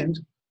 And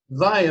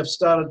they have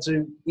started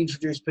to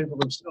introduce people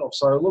themselves.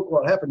 So look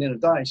what happened in a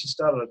day. She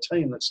started a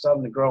team that's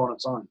starting to grow on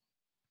its own.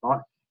 Right?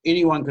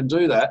 Anyone can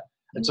do that.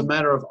 It's a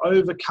matter of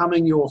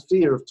overcoming your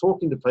fear of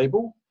talking to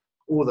people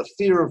or the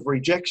fear of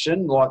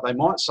rejection, like they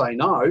might say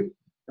no.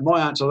 And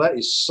my answer to that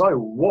is, so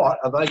what?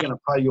 Are they going to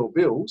pay your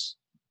bills?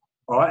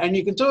 All right? And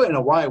you can do it in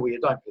a way where you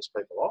don't piss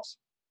people off.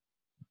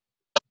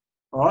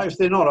 All right? If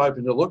they're not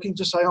open to looking,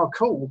 just say, oh,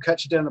 cool, we'll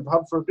catch you down the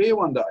pub for a beer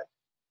one day.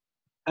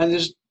 And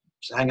just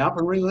hang up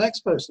and ring the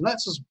next person.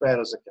 That's as bad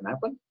as it can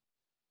happen.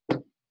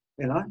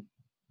 You know?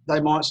 They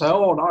might say,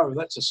 oh, no,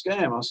 that's a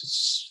scam. I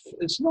said,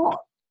 it's not.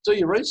 Do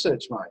your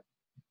research, mate.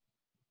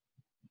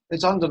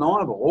 It's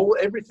undeniable.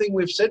 Everything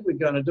we've said we're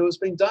going to do has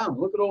been done.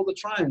 Look at all the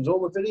trains, all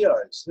the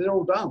videos. They're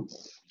all done.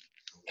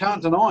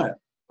 Can't deny it,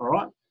 all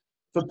right?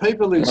 For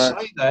people who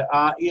say that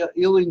are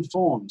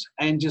ill-informed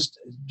and just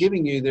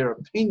giving you their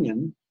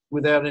opinion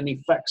without any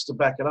facts to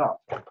back it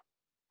up,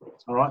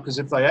 all right? Because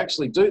if they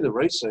actually do the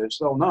research,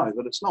 they'll know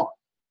that it's not.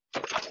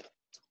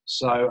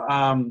 So,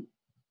 and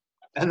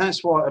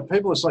that's why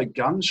people are so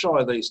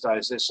gun-shy these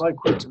days. They're so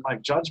quick to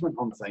make judgment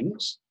on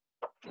things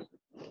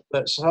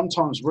that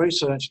sometimes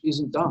research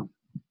isn't done.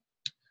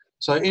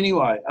 So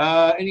anyway,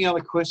 any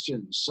other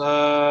questions?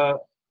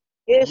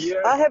 Yes, yeah,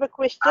 I have a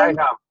question. I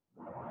have.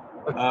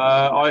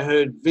 I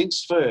heard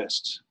Vince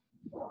first.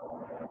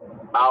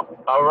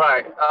 All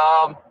right.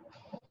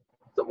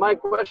 So my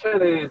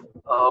question is,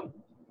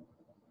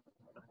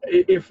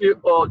 if you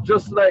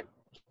just like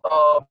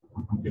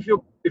if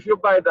you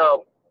buy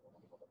the,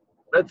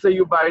 let's say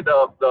you buy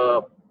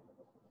the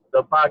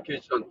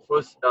package on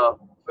first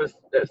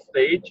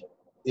stage.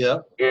 Yeah.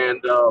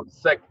 And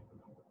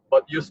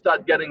but you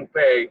start getting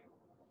paid.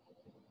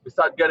 You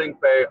start getting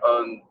paid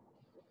on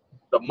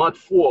the month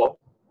 4,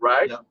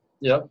 right? Yeah.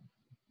 Yeah.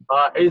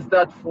 Is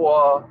that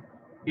for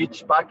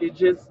each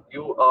packages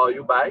you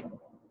buy?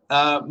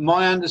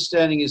 My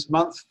understanding is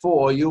month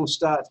 4, you'll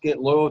start to get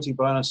loyalty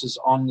bonuses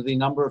on the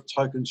number of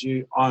tokens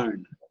you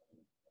own.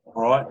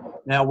 All right.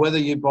 Now, whether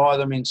you buy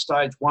them in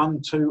stage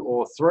 1, 2,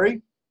 or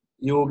 3,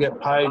 you will get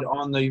paid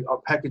on the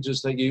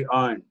packages that you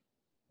own.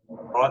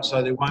 Right,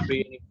 so there won't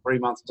be any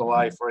 3-month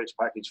delay for each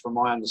package, from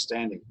my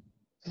understanding.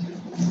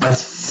 I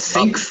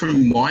think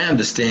from my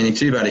understanding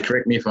too, buddy,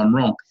 correct me if I'm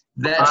wrong,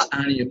 that's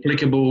only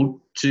applicable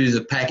to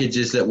the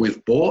packages that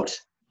we've bought,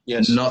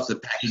 yes, not the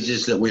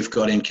packages that we've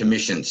got in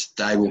commissions.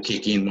 They will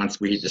kick in once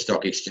we hit the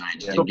stock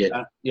exchange and get.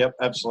 Yep,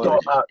 absolutely.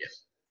 So,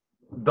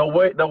 the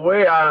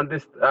way I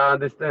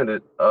understand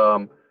it,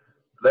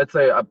 let's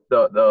say I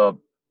bought the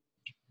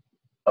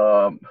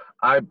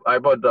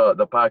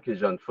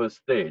package on first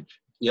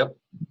stage. Yep.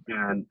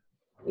 And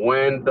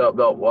when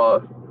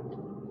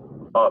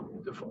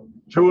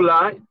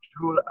July,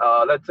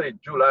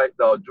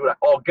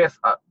 August,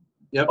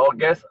 yep,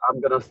 August, I'm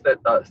gonna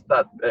start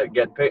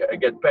get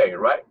paid,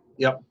 right?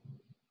 Yep.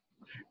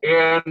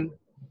 And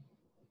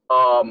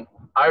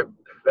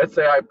let's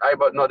say I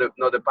bought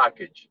another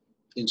package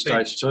in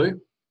stage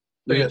 2.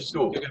 You get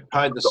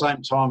paid the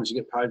same time as you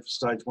get paid for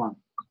stage 1.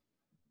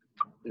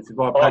 If you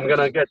buy I'm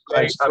gonna get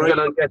paid. I'm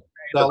gonna get paid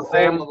the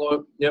same.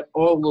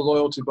 All the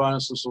loyalty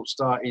bonuses will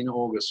start in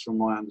August, from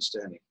my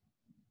understanding.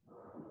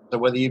 So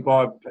whether you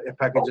buy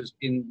packages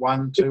in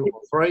 1, 2,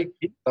 or 3,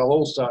 they'll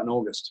all start in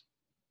August.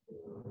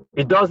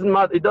 It doesn't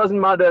matter. It doesn't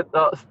matter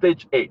at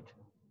stage 8.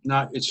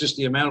 No, it's just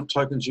the amount of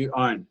tokens you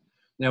own.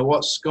 Now,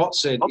 what Scott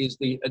said is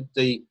the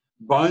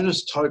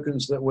bonus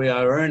tokens that we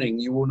are earning,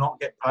 you will not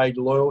get paid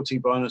loyalty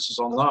bonuses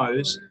on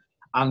those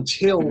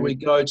until we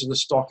go to the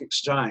stock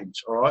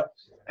exchange. All right.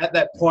 At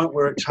that point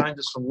where it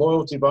changes from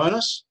loyalty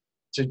bonus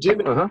to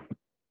dividend.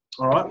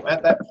 All right.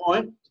 At that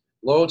point,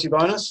 loyalty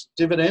bonus,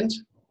 dividend.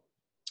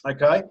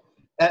 Okay.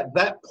 At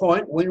that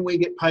point, when we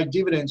get paid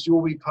dividends, you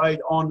will be paid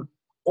on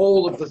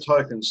all of the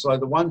tokens. So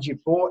the ones you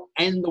bought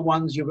and the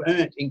ones you've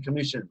earned in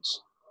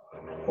commissions.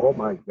 Oh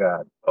my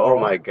God. Oh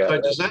my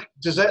God. So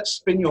does that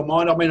spin your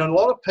mind? I mean, a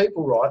lot of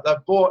people, right,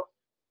 they've bought,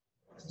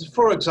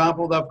 for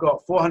example, they've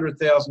got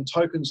 400,000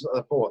 tokens that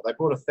they've bought. They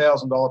bought a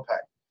 $1,000 pack.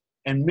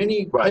 And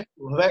many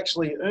people have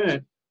actually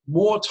earned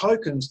more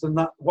tokens than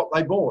what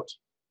they bought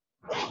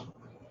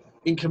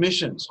in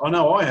commissions. I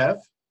know I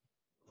have.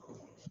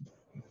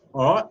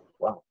 All right.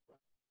 Wow.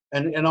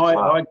 And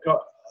I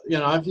got, you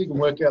know, if you can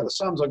work out the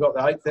sums, I got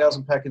the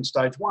 8,000 pack in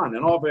stage 1,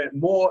 and I've earned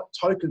more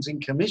tokens in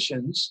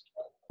commissions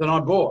than I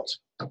bought.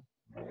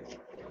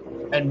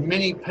 And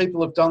many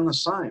people have done the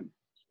same.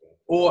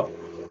 Or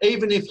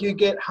even if you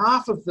get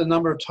half of the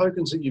number of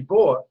tokens that you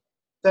bought,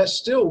 that's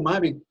still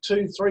maybe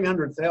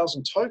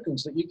 200,000-300,000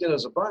 tokens that you get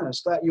as a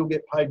bonus that you'll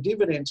get paid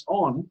dividends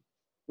on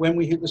when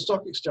we hit the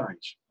stock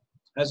exchange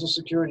as a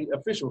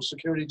official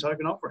security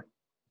token offering.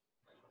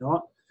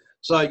 Right?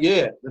 So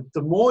yeah,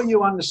 the more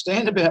you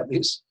understand about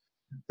this,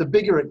 the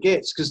bigger it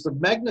gets, because the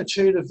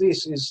magnitude of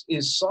this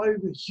is so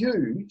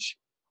huge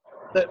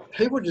that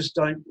people just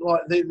don't,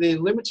 like, they're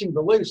limiting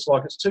beliefs,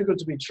 like it's too good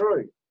to be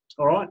true.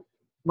 All right?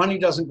 Money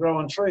doesn't grow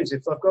on trees.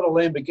 If they've got a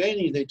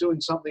Lamborghini, they're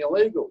doing something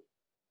illegal.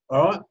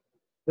 All right?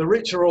 The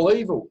rich are all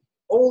evil.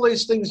 all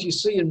these things you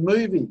see in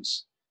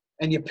movies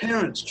and your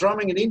parents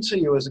drumming it into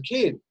you as a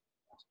kid,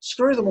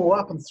 screw them all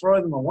up and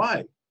throw them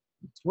away.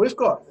 We've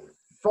got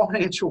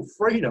financial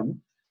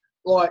freedom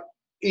like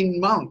in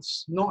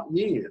months, not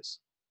years.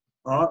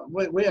 All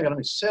right, we are going to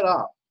be set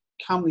up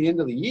come the end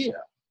of the year.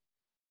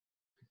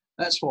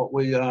 That's what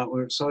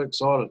we're so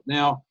excited.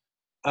 Now,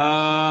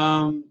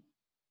 yeah,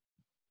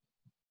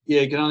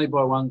 you can only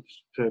buy one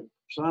per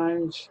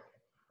page.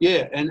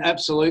 Yeah, and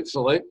absolutely,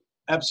 Philippe,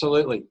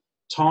 absolutely.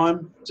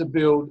 Time to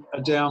build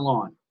a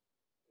downline.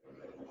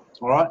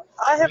 All right?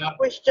 I have a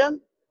question.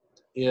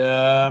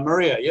 Yeah,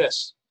 Maria,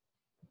 yes.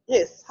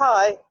 Yes,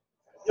 hi.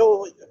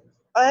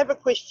 I have a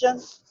question.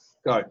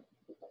 Go.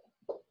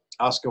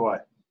 Ask away.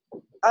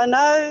 I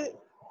know,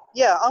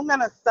 yeah, I'm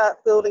going to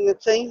start building a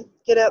team,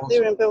 get out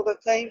there and build a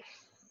team.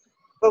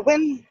 But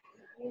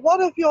what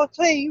if your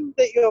team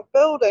that you're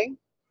building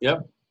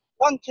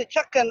want to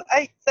chuck in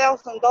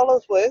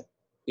 $8,000 worth?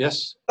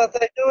 Yes. But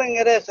they're doing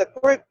it as a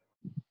group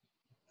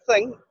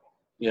thing.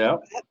 Yeah.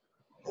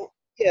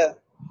 Yeah.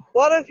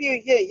 What if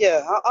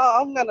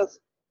I'm going to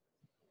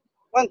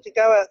want to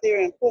go out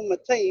there and form a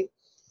team.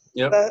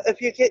 Yeah. But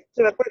if you get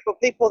to a group of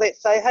people that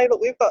say, hey,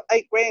 look, we've got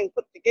 $8,000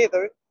 put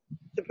together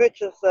to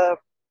purchase that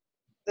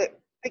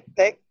big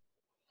pack.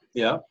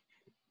 Yeah.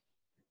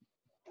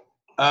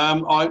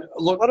 I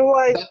look. What do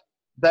I?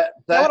 That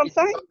know what I'm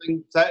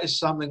saying? That is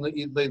something that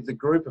the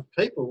group of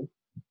people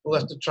will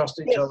have to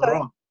trust each other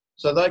on.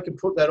 So they can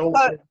put that all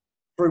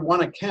through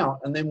one account,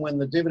 and then when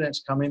the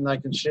dividends come in, they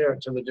can share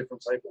it to the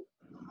different people.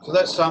 So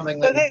that's something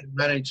that you can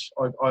manage,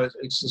 I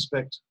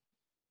suspect,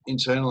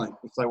 internally,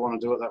 if they want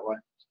to do it that way.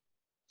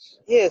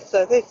 Yeah,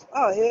 so that's,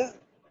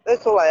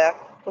 that's all I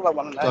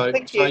want to know.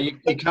 Thank you. So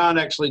you can't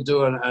actually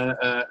do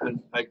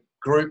a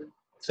group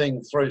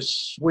thing through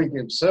SWIG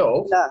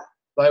itself. No.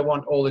 They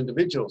want all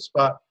individuals.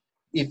 But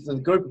if the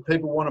group of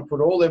people want to put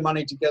all their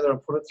money together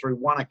and put it through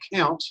one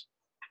account,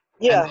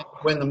 and then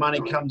when the money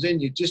comes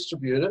in, you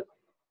distribute it.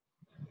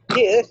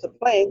 Yeah, that's the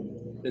plan.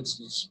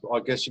 I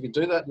guess you could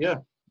do that, yeah.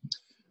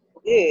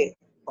 Yeah.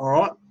 All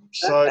right.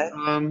 So,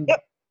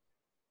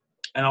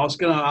 and I was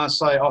going to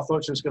say, I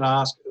thought she was going to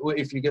ask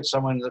if you get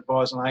someone that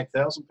buys an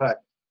 8,000 pack,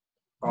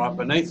 all right,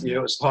 beneath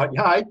you, it's like,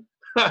 hey,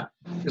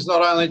 because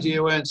not only do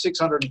you earn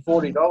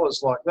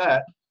 $640 like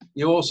that,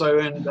 you also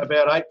earn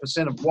about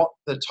 8% of what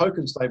the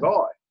tokens they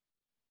buy.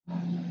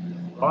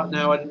 Right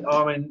now,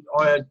 I mean,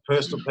 I had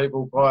personal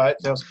people buy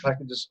 8,000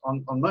 packages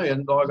on me,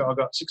 and I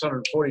got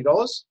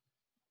 $640,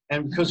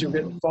 and because you're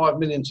getting 5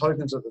 million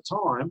tokens at the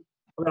time,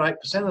 I got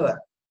 8% of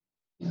that.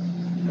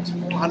 That's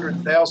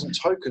 400,000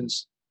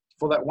 tokens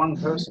for that one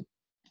person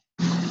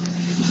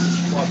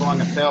by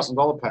buying a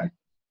 $1,000 pack.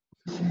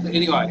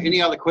 Anyway,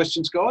 any other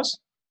questions, guys?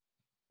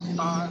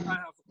 I have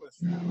a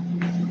question.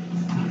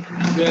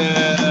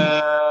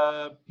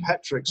 Yeah,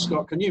 Patrick,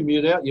 Scott, can you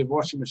mute out? Your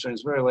washing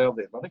machine's very loud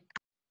there, buddy.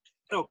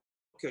 Oh,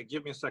 okay.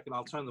 Give me a second.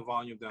 I'll turn the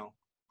volume down.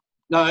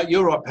 No,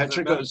 you're right,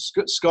 Patrick.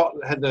 Scott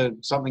had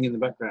something in the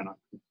background.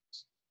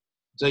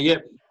 So,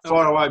 yeah,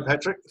 fire away,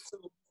 Patrick.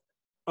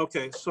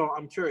 Okay, so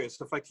I'm curious.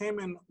 If I came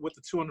in with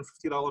the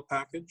 $250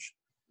 package,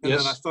 and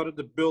then I started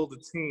to build a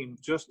team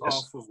just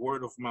off of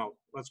word of mouth,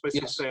 let's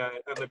basically say I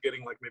end up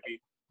getting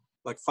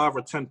like 5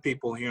 or 10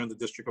 people here in the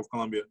District of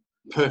Columbia.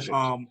 Perfect.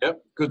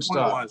 Good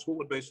start. What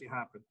would basically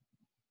happen?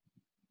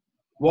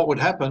 What would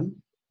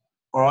happen?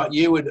 All right,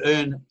 you would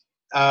earn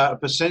a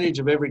percentage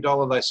of every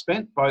dollar they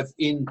spent, both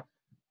in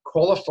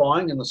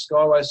qualifying in the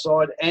Skyway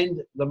side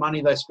and the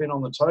money they spent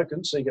on the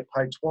token. So you get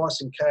paid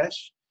twice in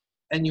cash,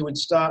 and you would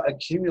start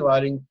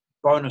accumulating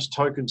bonus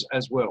tokens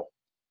as well.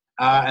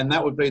 And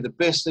that would be the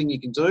best thing you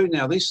can do.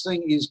 Now, this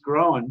thing is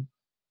growing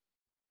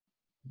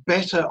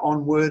better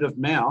on word of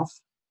mouth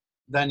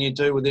than you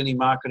do with any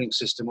marketing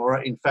system, or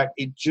in fact,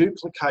 it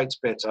duplicates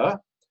better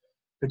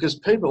because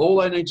people, all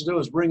they need to do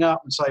is ring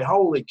up and say,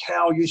 holy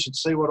cow, you should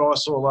see what I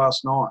saw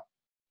last night.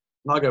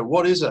 And I go,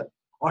 what is it?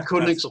 I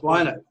couldn't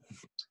explain it.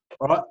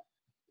 All right?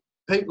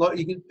 People,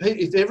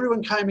 if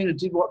everyone came in and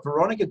did what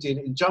Veronica did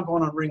and jump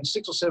on and ring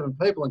 6 or 7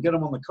 people and get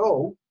them on the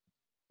call,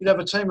 you'd have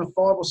a team of 5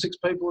 or 6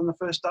 people in the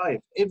first day.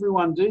 If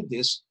everyone did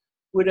this,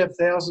 we'd have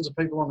thousands of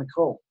people on the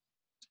call.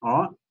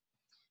 All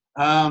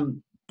right?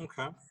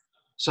 Okay.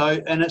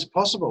 So, and it's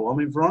possible. I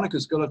mean,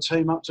 Veronica's got a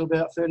team up to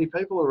about 30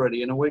 people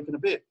already in a week and a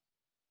bit.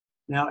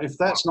 Now, if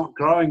that's not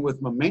growing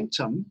with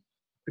momentum,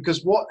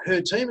 because what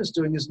her team is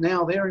doing is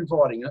now they're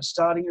inviting, and it's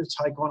starting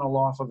to take on a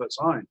life of its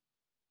own.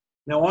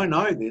 Now, I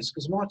know this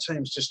because my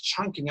team's just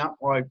chunking up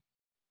by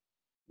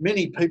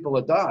many people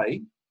a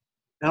day,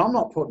 and I'm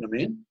not putting them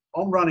in.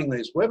 I'm running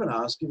these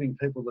webinars, giving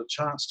people the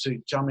chance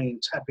to jump in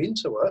and tap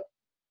into it,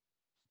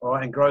 all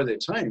right, and grow their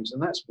teams.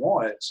 And that's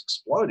why it's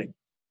exploding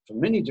for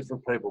many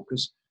different people,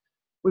 because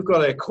we've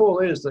got our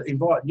core leaders that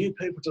invite new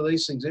people to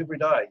these things every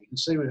day. You can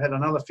see we've had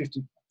another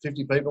 50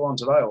 people on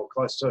today, or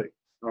close to,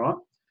 all right?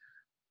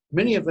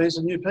 Many of these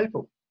are new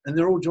people, and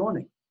they're all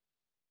joining.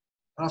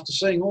 After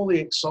seeing all the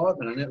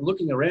excitement and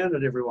looking around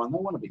at everyone, they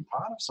want to be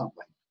part of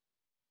something.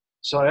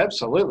 So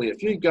absolutely,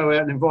 if you go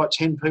out and invite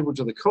 10 people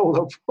to the call,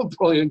 they'll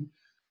probably,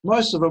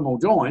 most of them will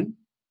join,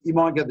 you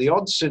might get the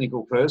odd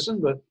cynical person,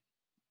 but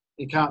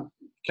you can't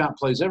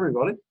please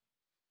everybody.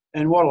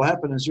 And what will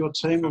happen is your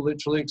team will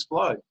literally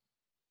explode.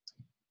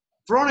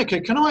 Veronica,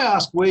 can I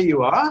ask where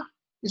you are?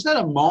 Is that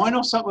a mine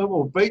or something,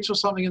 or beach or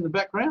something in the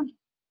background?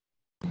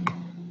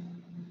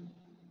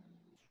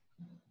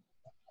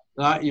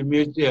 No, you're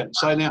mute. Yeah,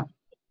 say now.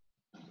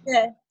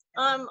 Yeah,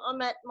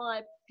 I'm at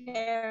my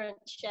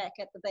parents' shack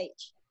at the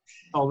beach.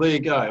 Oh, there you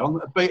go. On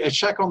the a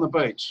shack on the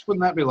beach.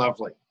 Wouldn't that be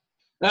lovely?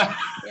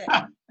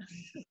 Yeah.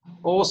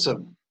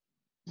 Awesome.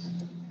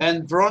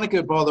 And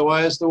Veronica, by the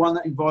way, is the one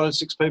that invited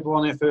 6 people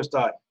on their first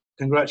day.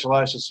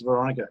 Congratulations to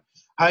Veronica.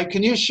 Hey,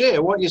 can you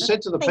share what you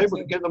said to the people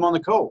to get them on the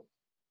call?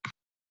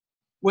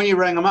 When you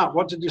rang them up,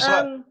 what did you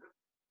say?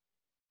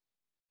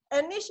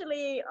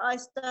 Initially, I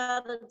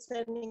started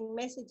sending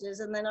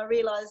messages, and then I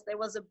realised there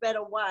was a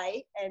better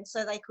way, and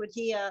so they could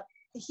hear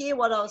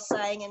what I was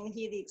saying and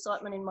hear the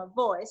excitement in my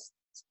voice.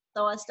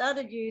 So I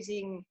started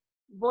using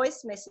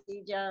voice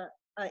messenger.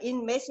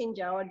 In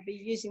Messenger, I'd be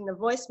using the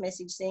voice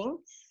message thing,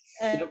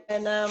 and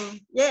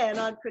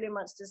I'd pretty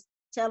much just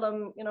tell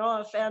them, you know,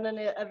 I found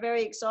a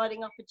very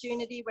exciting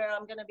opportunity where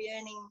I'm going to be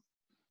earning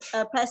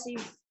a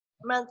passive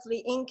monthly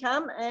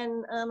income,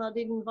 and I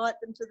did invite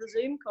them to the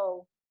Zoom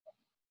call.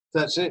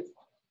 That's it.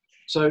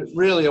 So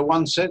really a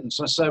one sentence.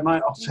 I say,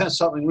 mate, I found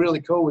something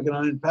really cool we're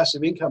going to earn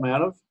passive income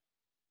out of.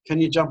 Can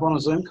you jump on a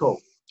Zoom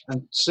call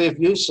and see if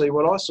you see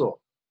what I saw?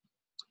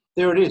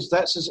 There it is.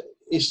 That's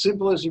as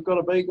simple as you've got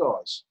to be,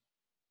 guys.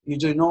 You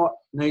do not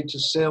need to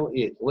sell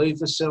it. Leave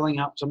the selling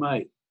up to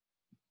me.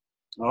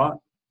 All right?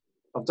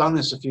 I've done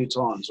this a few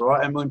times, all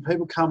right? And when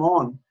people come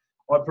on,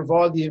 I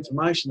provide the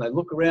information. They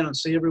look around and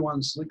see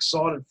everyone's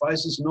excited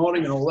faces,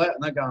 nodding and all that,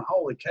 and they're going,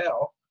 holy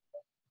cow,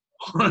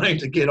 I need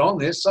to get on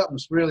this.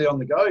 Something's really on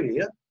the go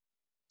here.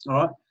 All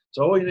right?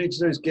 So all you need to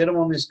do is get them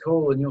on this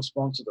call and you'll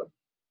sponsor them.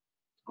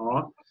 All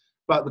right?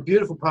 But the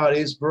beautiful part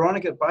is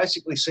Veronica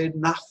basically said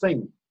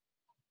nothing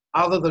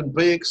other than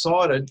be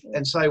excited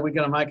and say we're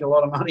going to make a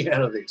lot of money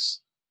out of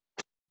this.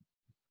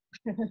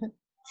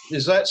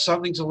 Is that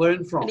something to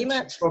learn from? Pretty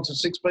much. She sponsored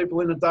 6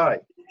 people in a day.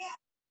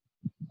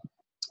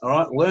 All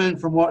right, learn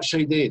from what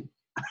she did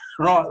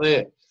right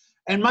there.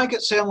 And make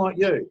it sound like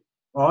you.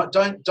 All right,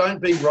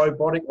 don't be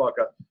robotic like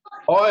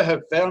I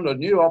have found a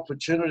new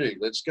opportunity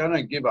that's going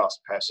to give us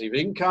passive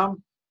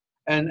income.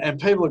 And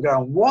people are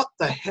going, what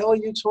the hell are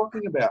you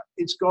talking about?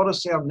 It's got to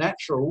sound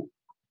natural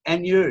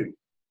and you.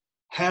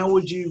 How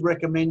would you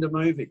recommend a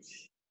movie?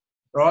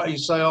 Right? You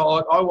say,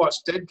 oh, I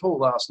watched Deadpool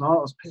last night. It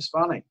was piss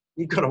funny.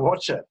 You've got to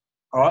watch it.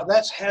 All right?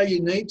 That's how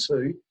you need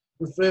to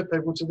refer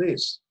people to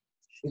this.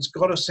 It's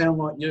got to sound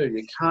like you.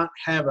 You can't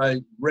have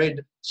a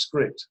read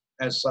script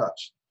as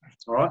such.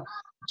 All right?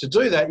 To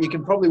do that, you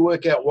can probably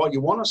work out what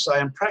you want to say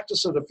and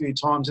practice it a few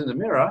times in the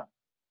mirror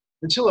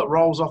until it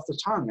rolls off the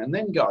tongue and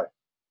then go.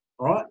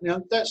 All right?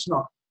 Now, that's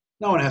not,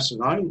 no one has to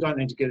know. You don't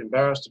need to get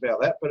embarrassed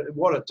about that. But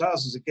what it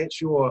does is it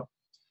gets your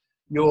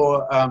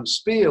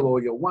spiel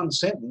or your one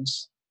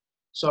sentence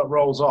so it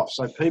rolls off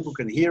so people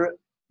can hear it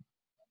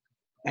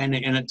and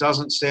it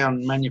doesn't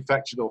sound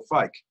manufactured or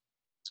fake.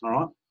 All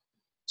right?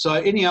 So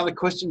any other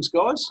questions,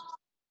 guys?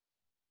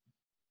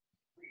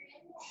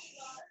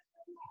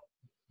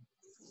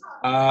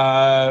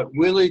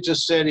 Willie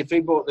just said if he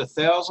bought the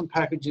 1,000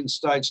 package in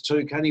stage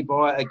 2, can he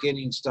buy it again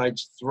in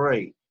stage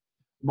 3?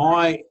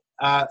 My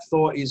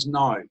thought is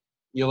no.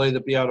 You'll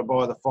either be able to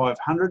buy the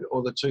 500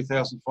 or the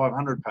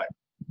 2,500 pack.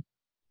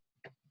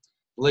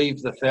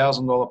 Leave the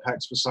 $1,000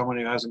 packs for someone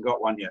who hasn't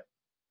got one yet.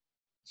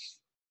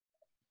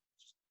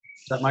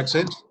 Does that make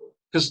sense?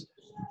 Because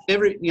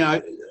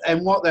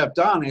and what they've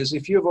done is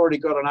if you've already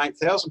got an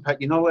 8,000 pack,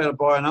 you're not allowed to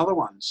buy another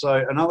one.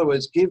 So in other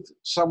words, give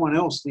someone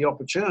else the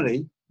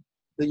opportunity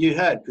that you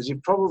had because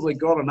you've probably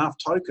got enough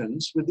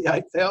tokens with the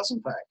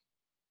 8,000 pack.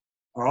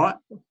 All right.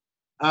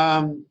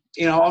 I'm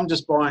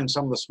just buying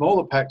some of the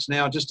smaller packs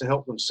now just to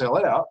help them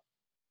sell out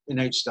in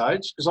each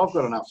stage because I've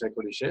got enough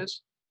equity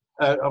shares.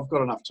 I've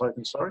got enough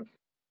tokens, sorry.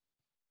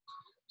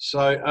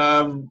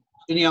 So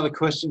any other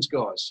questions,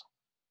 guys?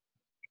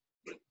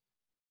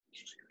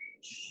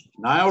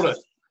 Nailed it.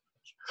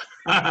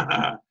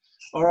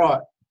 All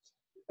right.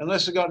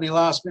 Unless we've got any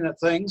last minute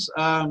things,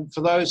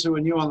 for those who are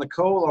new on the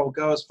call, I'll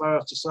go as far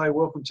as to say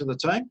welcome to the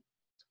team.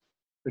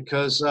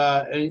 Because,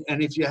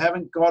 and if you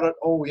haven't got it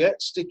all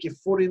yet, stick your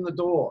foot in the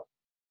door.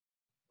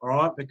 All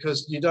right?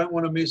 Because you don't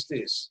want to miss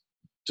this.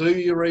 Do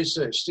your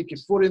research. Stick your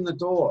foot in the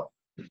door.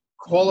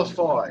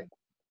 Qualify.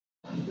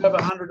 Have a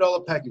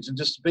 $100 package and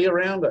just be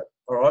around it.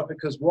 All right?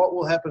 Because what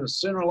will happen is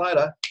sooner or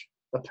later,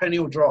 the penny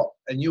will drop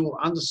and you will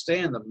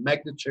understand the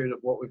magnitude of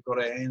what we've got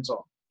our hands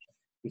on.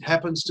 It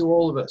happens to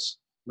all of us,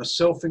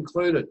 myself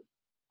included.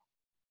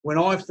 When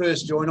I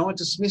first joined, I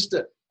dismissed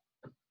it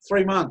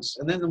 3 months.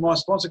 And then my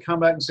sponsor came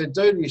back and said,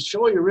 dude, are you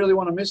sure you really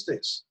want to miss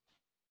this?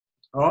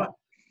 All right?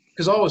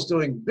 Because I was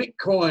doing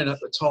Bitcoin at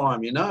the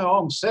time,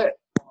 I'm set.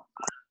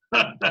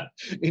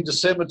 In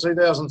December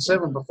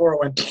 2007 before it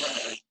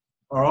went,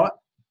 all right?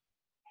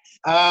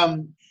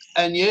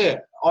 And yeah,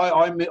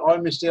 I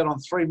missed out on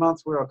 3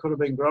 months where I could have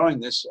been growing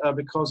this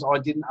because I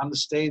didn't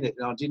understand it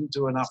and I didn't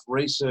do enough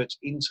research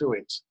into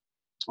it.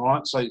 All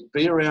right, so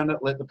be around it,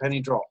 let the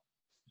penny drop.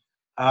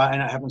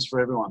 And it happens for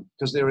everyone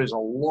because there is a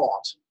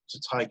lot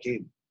to take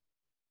in.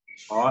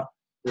 All right,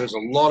 there's a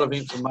lot of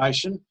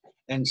information,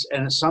 and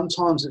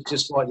sometimes it's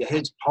just like your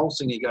head's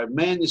pulsing. You go,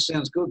 man, this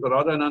sounds good, but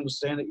I don't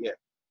understand it yet.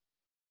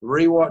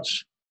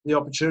 Rewatch the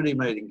opportunity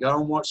meeting. Go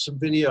and watch some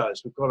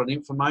videos. We've got an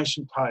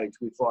information page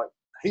with like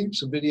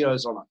heaps of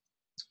videos on it.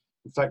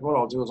 In fact, what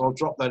I'll do is I'll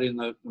drop that in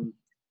the.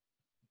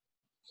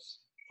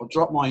 I'll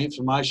drop my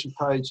information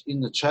page in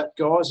the chat,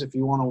 guys. If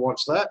you want to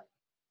watch that,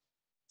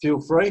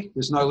 feel free.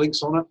 There's no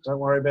links on it. Don't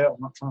worry about it.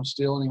 I'm not trying to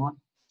steal anyone.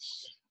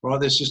 Right,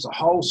 there's just a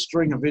whole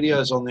string of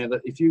videos on there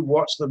that if you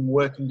watch them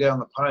working down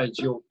the page,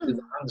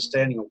 the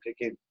understanding will kick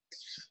in.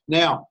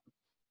 Now,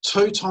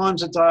 2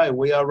 times a day,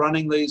 we are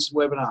running these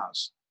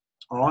webinars,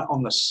 all right,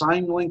 on the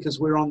same link as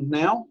we're on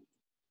now,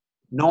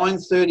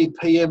 9:30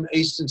 p.m.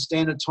 Eastern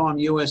Standard Time,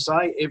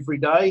 USA, every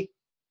day,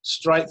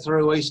 straight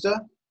through Easter,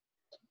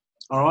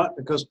 all right,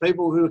 because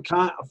people who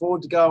can't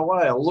afford to go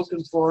away are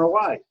looking for a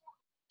way.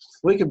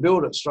 We can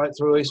build it straight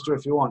through Easter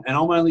if you want, and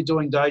I'm only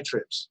doing day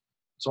trips.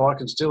 So I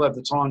can still have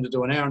the time to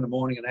do an hour in the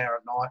morning, an hour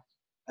at night,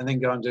 and then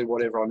go and do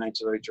whatever I need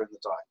to do during the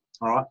day,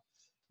 all right?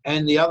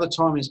 And the other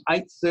time is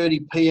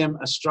 8:30 p.m.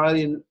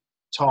 Australian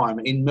time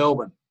in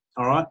Melbourne,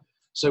 all right?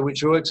 So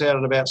which works out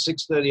at about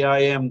 6:30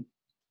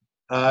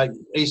 a.m.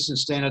 Eastern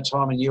Standard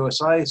Time in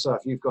USA. So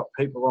if you've got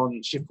people on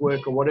shift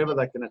work or whatever,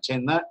 they can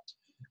attend that.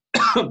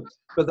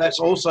 But that's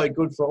also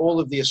good for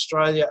all of the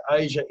Australia,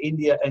 Asia,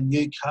 India, and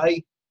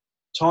UK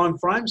time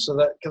frames. So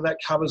that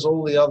covers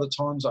all the other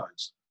time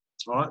zones,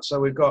 all right? So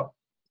we've got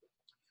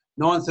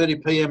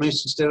 9:30 p.m.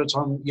 Eastern Standard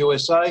Time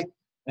USA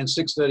and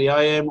 6:30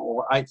 a.m.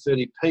 or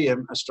 8:30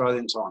 p.m.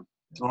 Australian time.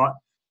 All right.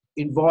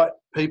 Invite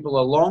people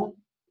along,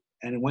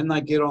 and when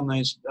they get on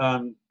these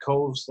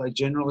calls, they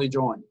generally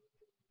join.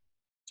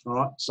 All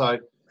right. So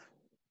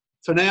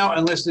for now,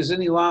 unless there's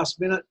any last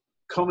minute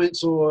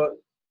comments or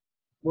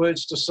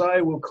words to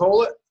say, we'll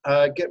call it.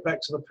 Get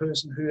back to the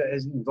person who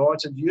has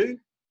invited you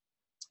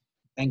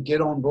and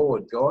get on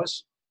board,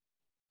 guys.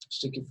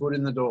 Stick your foot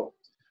in the door.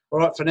 All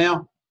right. For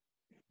now,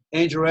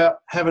 Andrew out.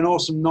 Have an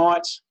awesome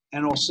night,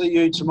 and I'll see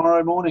you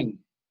tomorrow morning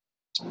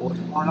or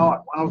tomorrow night,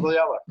 one or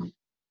the other.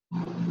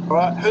 All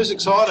right, who's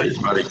excited? Cheers,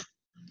 buddy.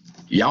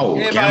 Yo,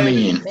 yeah, count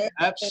me in.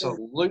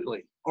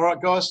 Absolutely. All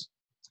right, guys.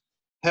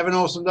 Have an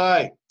awesome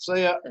day.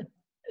 See ya.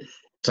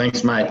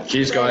 Thanks, mate.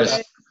 Cheers,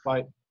 guys.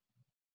 Bye.